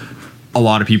a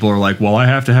lot of people are like, well, I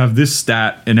have to have this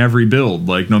stat in every build,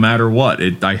 like no matter what,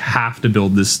 I have to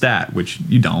build this stat, which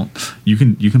you don't. You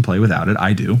can play without it.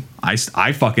 I do. I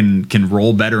fucking can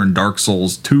roll better in Dark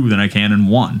Souls 2 than I can in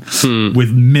 1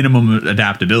 with minimum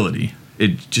adaptability.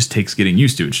 It just takes getting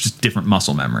used to. It's just different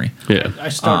muscle memory. Yeah. I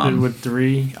started with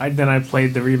 3. Then I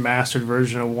played the remastered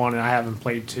version of 1, and I haven't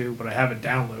played 2, but I have it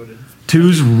downloaded.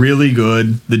 2's really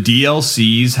good. The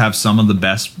DLCs have some of the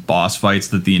best boss fights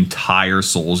that the entire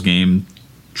Souls game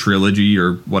trilogy,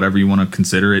 or whatever you want to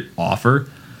consider it, offer.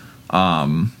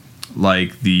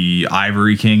 Like the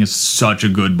Ivory King is such a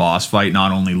good boss fight,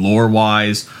 not only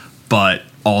lore-wise, but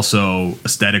also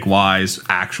aesthetic wise,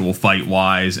 actual fight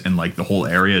wise, and like the whole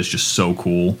area is just so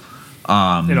cool.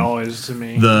 It all is to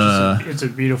me. It's a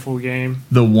beautiful game.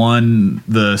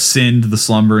 The Sind, the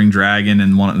Slumbering Dragon,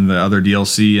 and one of the other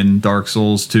DLC in Dark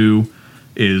Souls 2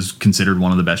 is considered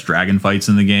one of the best dragon fights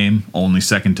in the game, only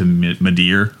second to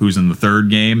Midir, who's in the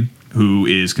 3rd game, who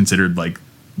is considered like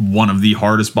one of the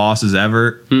hardest bosses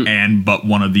ever, but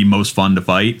one of the most fun to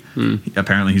fight.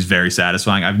 Apparently he's very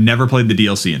satisfying. I've never played the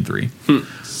DLC in 3.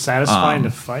 Satisfying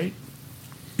to fight?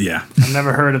 Yeah. I've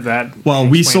never heard of that. Well,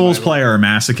 we Souls player are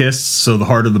masochists, so the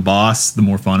harder the boss, the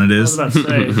more fun it is. I was about to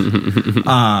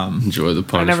say. Enjoy the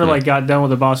punishment. I never got done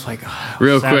with the boss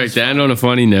Real quick, to end on a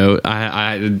funny note,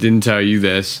 I didn't tell you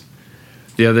this.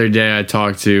 The other day I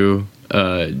talked to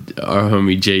our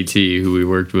homie JT, who we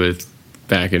worked with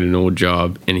back at an old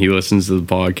job, and he listens to the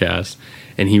podcast,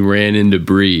 and he ran into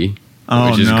Bree,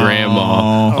 which is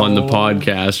grandma, on the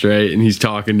podcast, right? And he's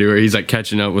talking to her. He's like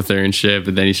catching up with her and shit,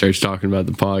 but then he starts talking about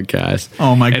the podcast.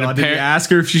 Oh my God. Did you ask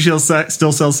her if she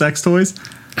still sells sex toys?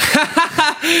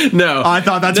 No. I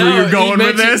thought that's where you're going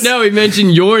with this. No, he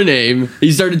mentioned your name.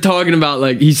 He started talking about,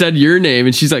 he said your name,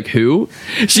 and she's like, who?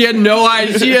 She had no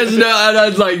idea. She has no, and I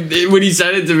was like, when he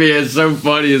said it to me, it's so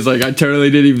funny. It's like, I totally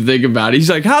didn't even think about it. He's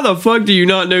like, how the fuck do you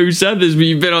not know who said this, but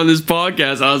you've been on this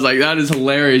podcast? I was like, that is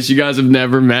hilarious. You guys have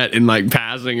never met in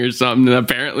passing or something, and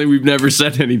apparently we've never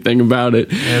said anything about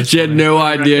it. Yeah, she had no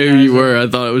idea who you were. I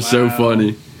thought it was so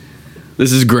funny.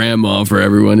 This is grandma for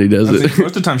everyone who does it. Most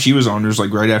of the time she was on, was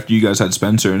right after you guys had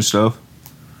Spencer and stuff.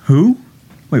 Who?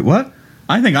 Wait, what?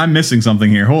 I think I'm missing something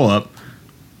here. Hold up.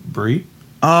 Bree?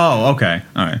 Oh, okay.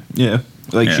 All right. Yeah.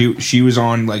 She was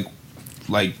on like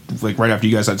right after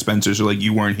you guys had Spencer, so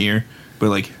you weren't here,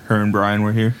 but her and Brian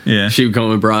were here. Yeah. She would come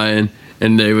with Brian,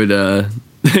 and they would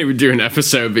do an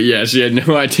episode, but yeah, she had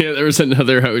no idea there was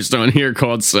another host on here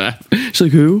called Seth. She's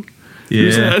like, who?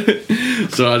 Yeah.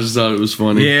 So I just thought it was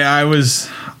funny. Yeah, I was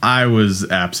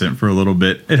absent for a little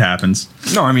bit. It happens.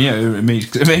 No, I mean, yeah,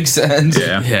 it makes sense.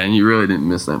 Yeah. Yeah, and you really didn't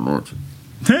miss that much.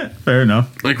 Fair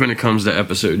enough. When it comes to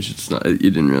episodes, you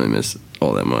didn't really miss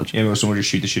all that much. Yeah, most of them would just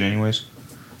shoot the shit anyways.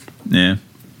 Yeah.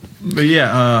 But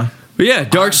yeah,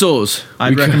 Dark Souls.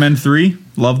 I'd recommend 3.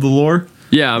 Love the lore.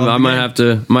 Yeah, I might have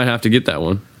to get that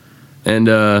one.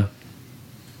 And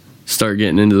start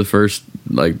getting into the first,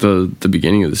 the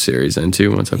beginning of the series then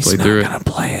too, once I play through it. I'm gonna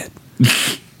play it.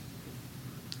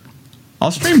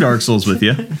 I'll stream Dark Souls with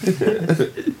you.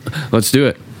 Let's do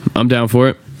it. I'm down for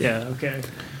it. Yeah, okay.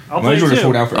 I'll play it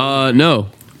too. No.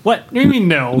 What? What do you mean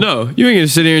no? No, you ain't gonna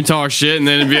sit here and talk shit and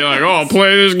then be like, oh,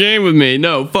 play this game with me.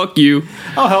 No, fuck you.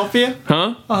 I'll help you.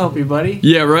 Huh? I'll help you, buddy.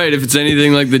 Yeah, right. If it's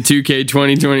anything like the 2K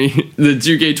 2020, the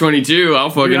 2K22, I'll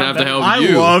fucking have to help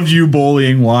you. I loved you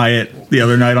bullying Wyatt the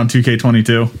other night on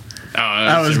 2K22. Oh,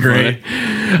 that was great.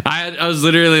 I was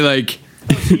literally like,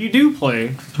 you do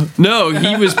play. No,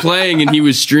 he was playing and he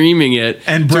was streaming it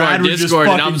and Brad to our Discord,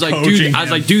 and I was like, dude,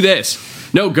 do this.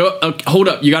 No, go. Hold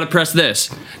up. You got to press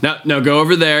this. Now go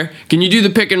over there. Can you do the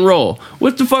pick and roll?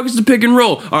 What the fuck is the pick and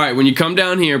roll? All right, when you come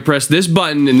down here, press this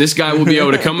button, and this guy will be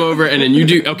able to come over, and then you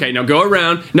do. Okay, now go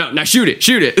around. No, now shoot it.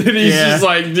 And he's just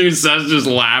like, dude, Seth's just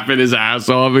laughing his ass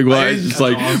off. And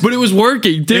awesome. But it was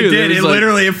working too. It did.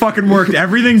 It fucking worked.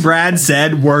 Everything Brad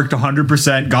said worked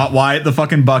 100%. Got Wyatt the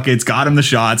fucking buckets. Got him the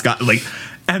shots.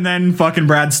 And then fucking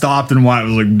Brad stopped and Wyatt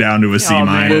was like down to a C man.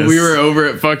 minus. When we were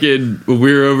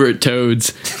over at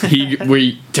Toad's,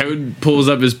 Toad pulls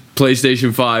up his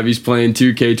PlayStation 5. He's playing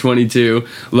 2K22.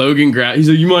 Logan he's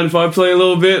like, you mind if I play a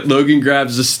little bit? Logan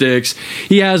grabs the sticks.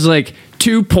 He has like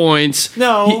 2 points.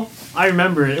 No, I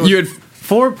remember it. It was You had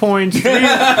 4 points,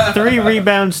 three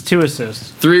rebounds, 2 assists.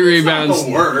 3 rebounds.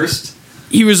 worst.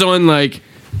 He was on like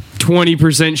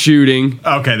 20% shooting.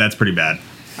 Okay, that's pretty bad.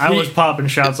 I was popping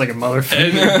shots like a motherfucker.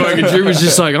 And then fucking Drew was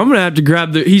just like, I'm gonna have to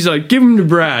grab he's like, give him to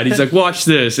Brad. He's like, watch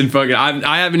this. And fucking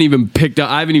I haven't even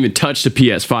touched a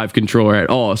PS5 controller at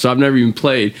all. So I've never even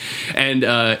played. And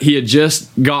he had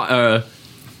just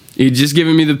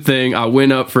given me the thing. I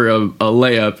went up for a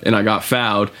layup and I got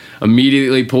fouled.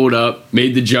 Immediately pulled up,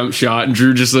 made the jump shot, and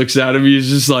Drew just looks at him. He's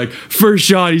just like, first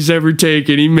shot he's ever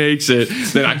taken, he makes it.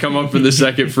 Then I come up for the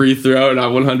second free throw and I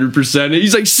 100% it.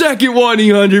 He's like, second one, he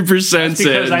 100%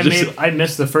 Because I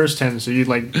missed the first 10, so you'd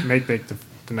like make the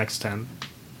next 10.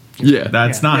 Yeah,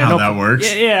 That's not how that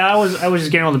works. Yeah, I was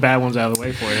just getting all the bad ones out of the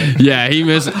way for you. yeah. He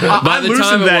missed. By the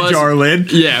time that jar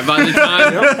lid. Yeah, by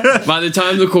the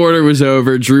time the quarter was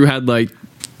over, Drew had like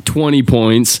 20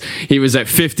 points. He was at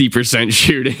 50%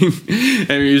 shooting,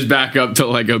 and he was back up to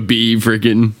like a B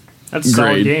freaking. That's a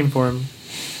solid grade. game for him.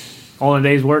 All in a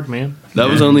day's work, man. That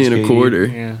was only in a it's quarter.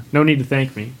 Yeah, no need to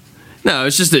thank me. No,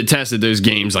 it's just a test that those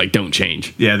games like don't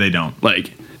change. Yeah, they don't.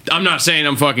 Like, I'm not saying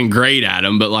I'm fucking great at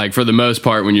them, but like for the most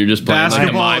part, when you're just playing like a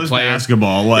Basketball my is player,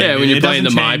 basketball. Like, yeah, when you're it playing the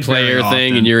doesn't my change very player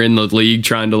thing often. and you're in the league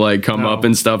trying to like come No. up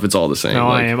and stuff, it's all the same. No,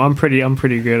 Like, I am. I'm pretty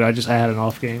good. I had an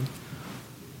off game.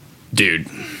 dude.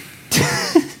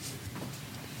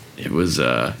 It was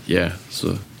yeah.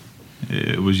 So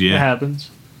It was It happens.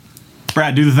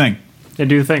 Brad, do the thing. Yeah,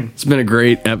 do the thing. it's been a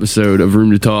great episode of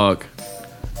Room to Talk.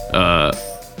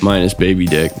 Minus Baby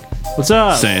Dick What's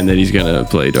up? saying that he's gonna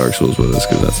play Dark Souls with us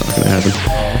because that's not gonna happen.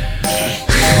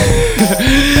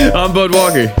 I'm Bud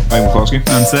Walker. Mike McCloskey.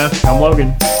 I'm Seth. I'm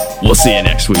Logan. We'll see you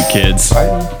next week, kids.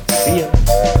 See ya.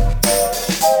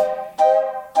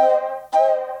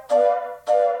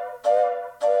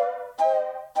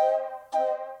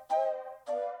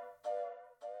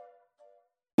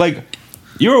 Like,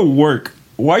 you're at work.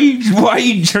 Why are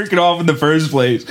you jerking off in the first place?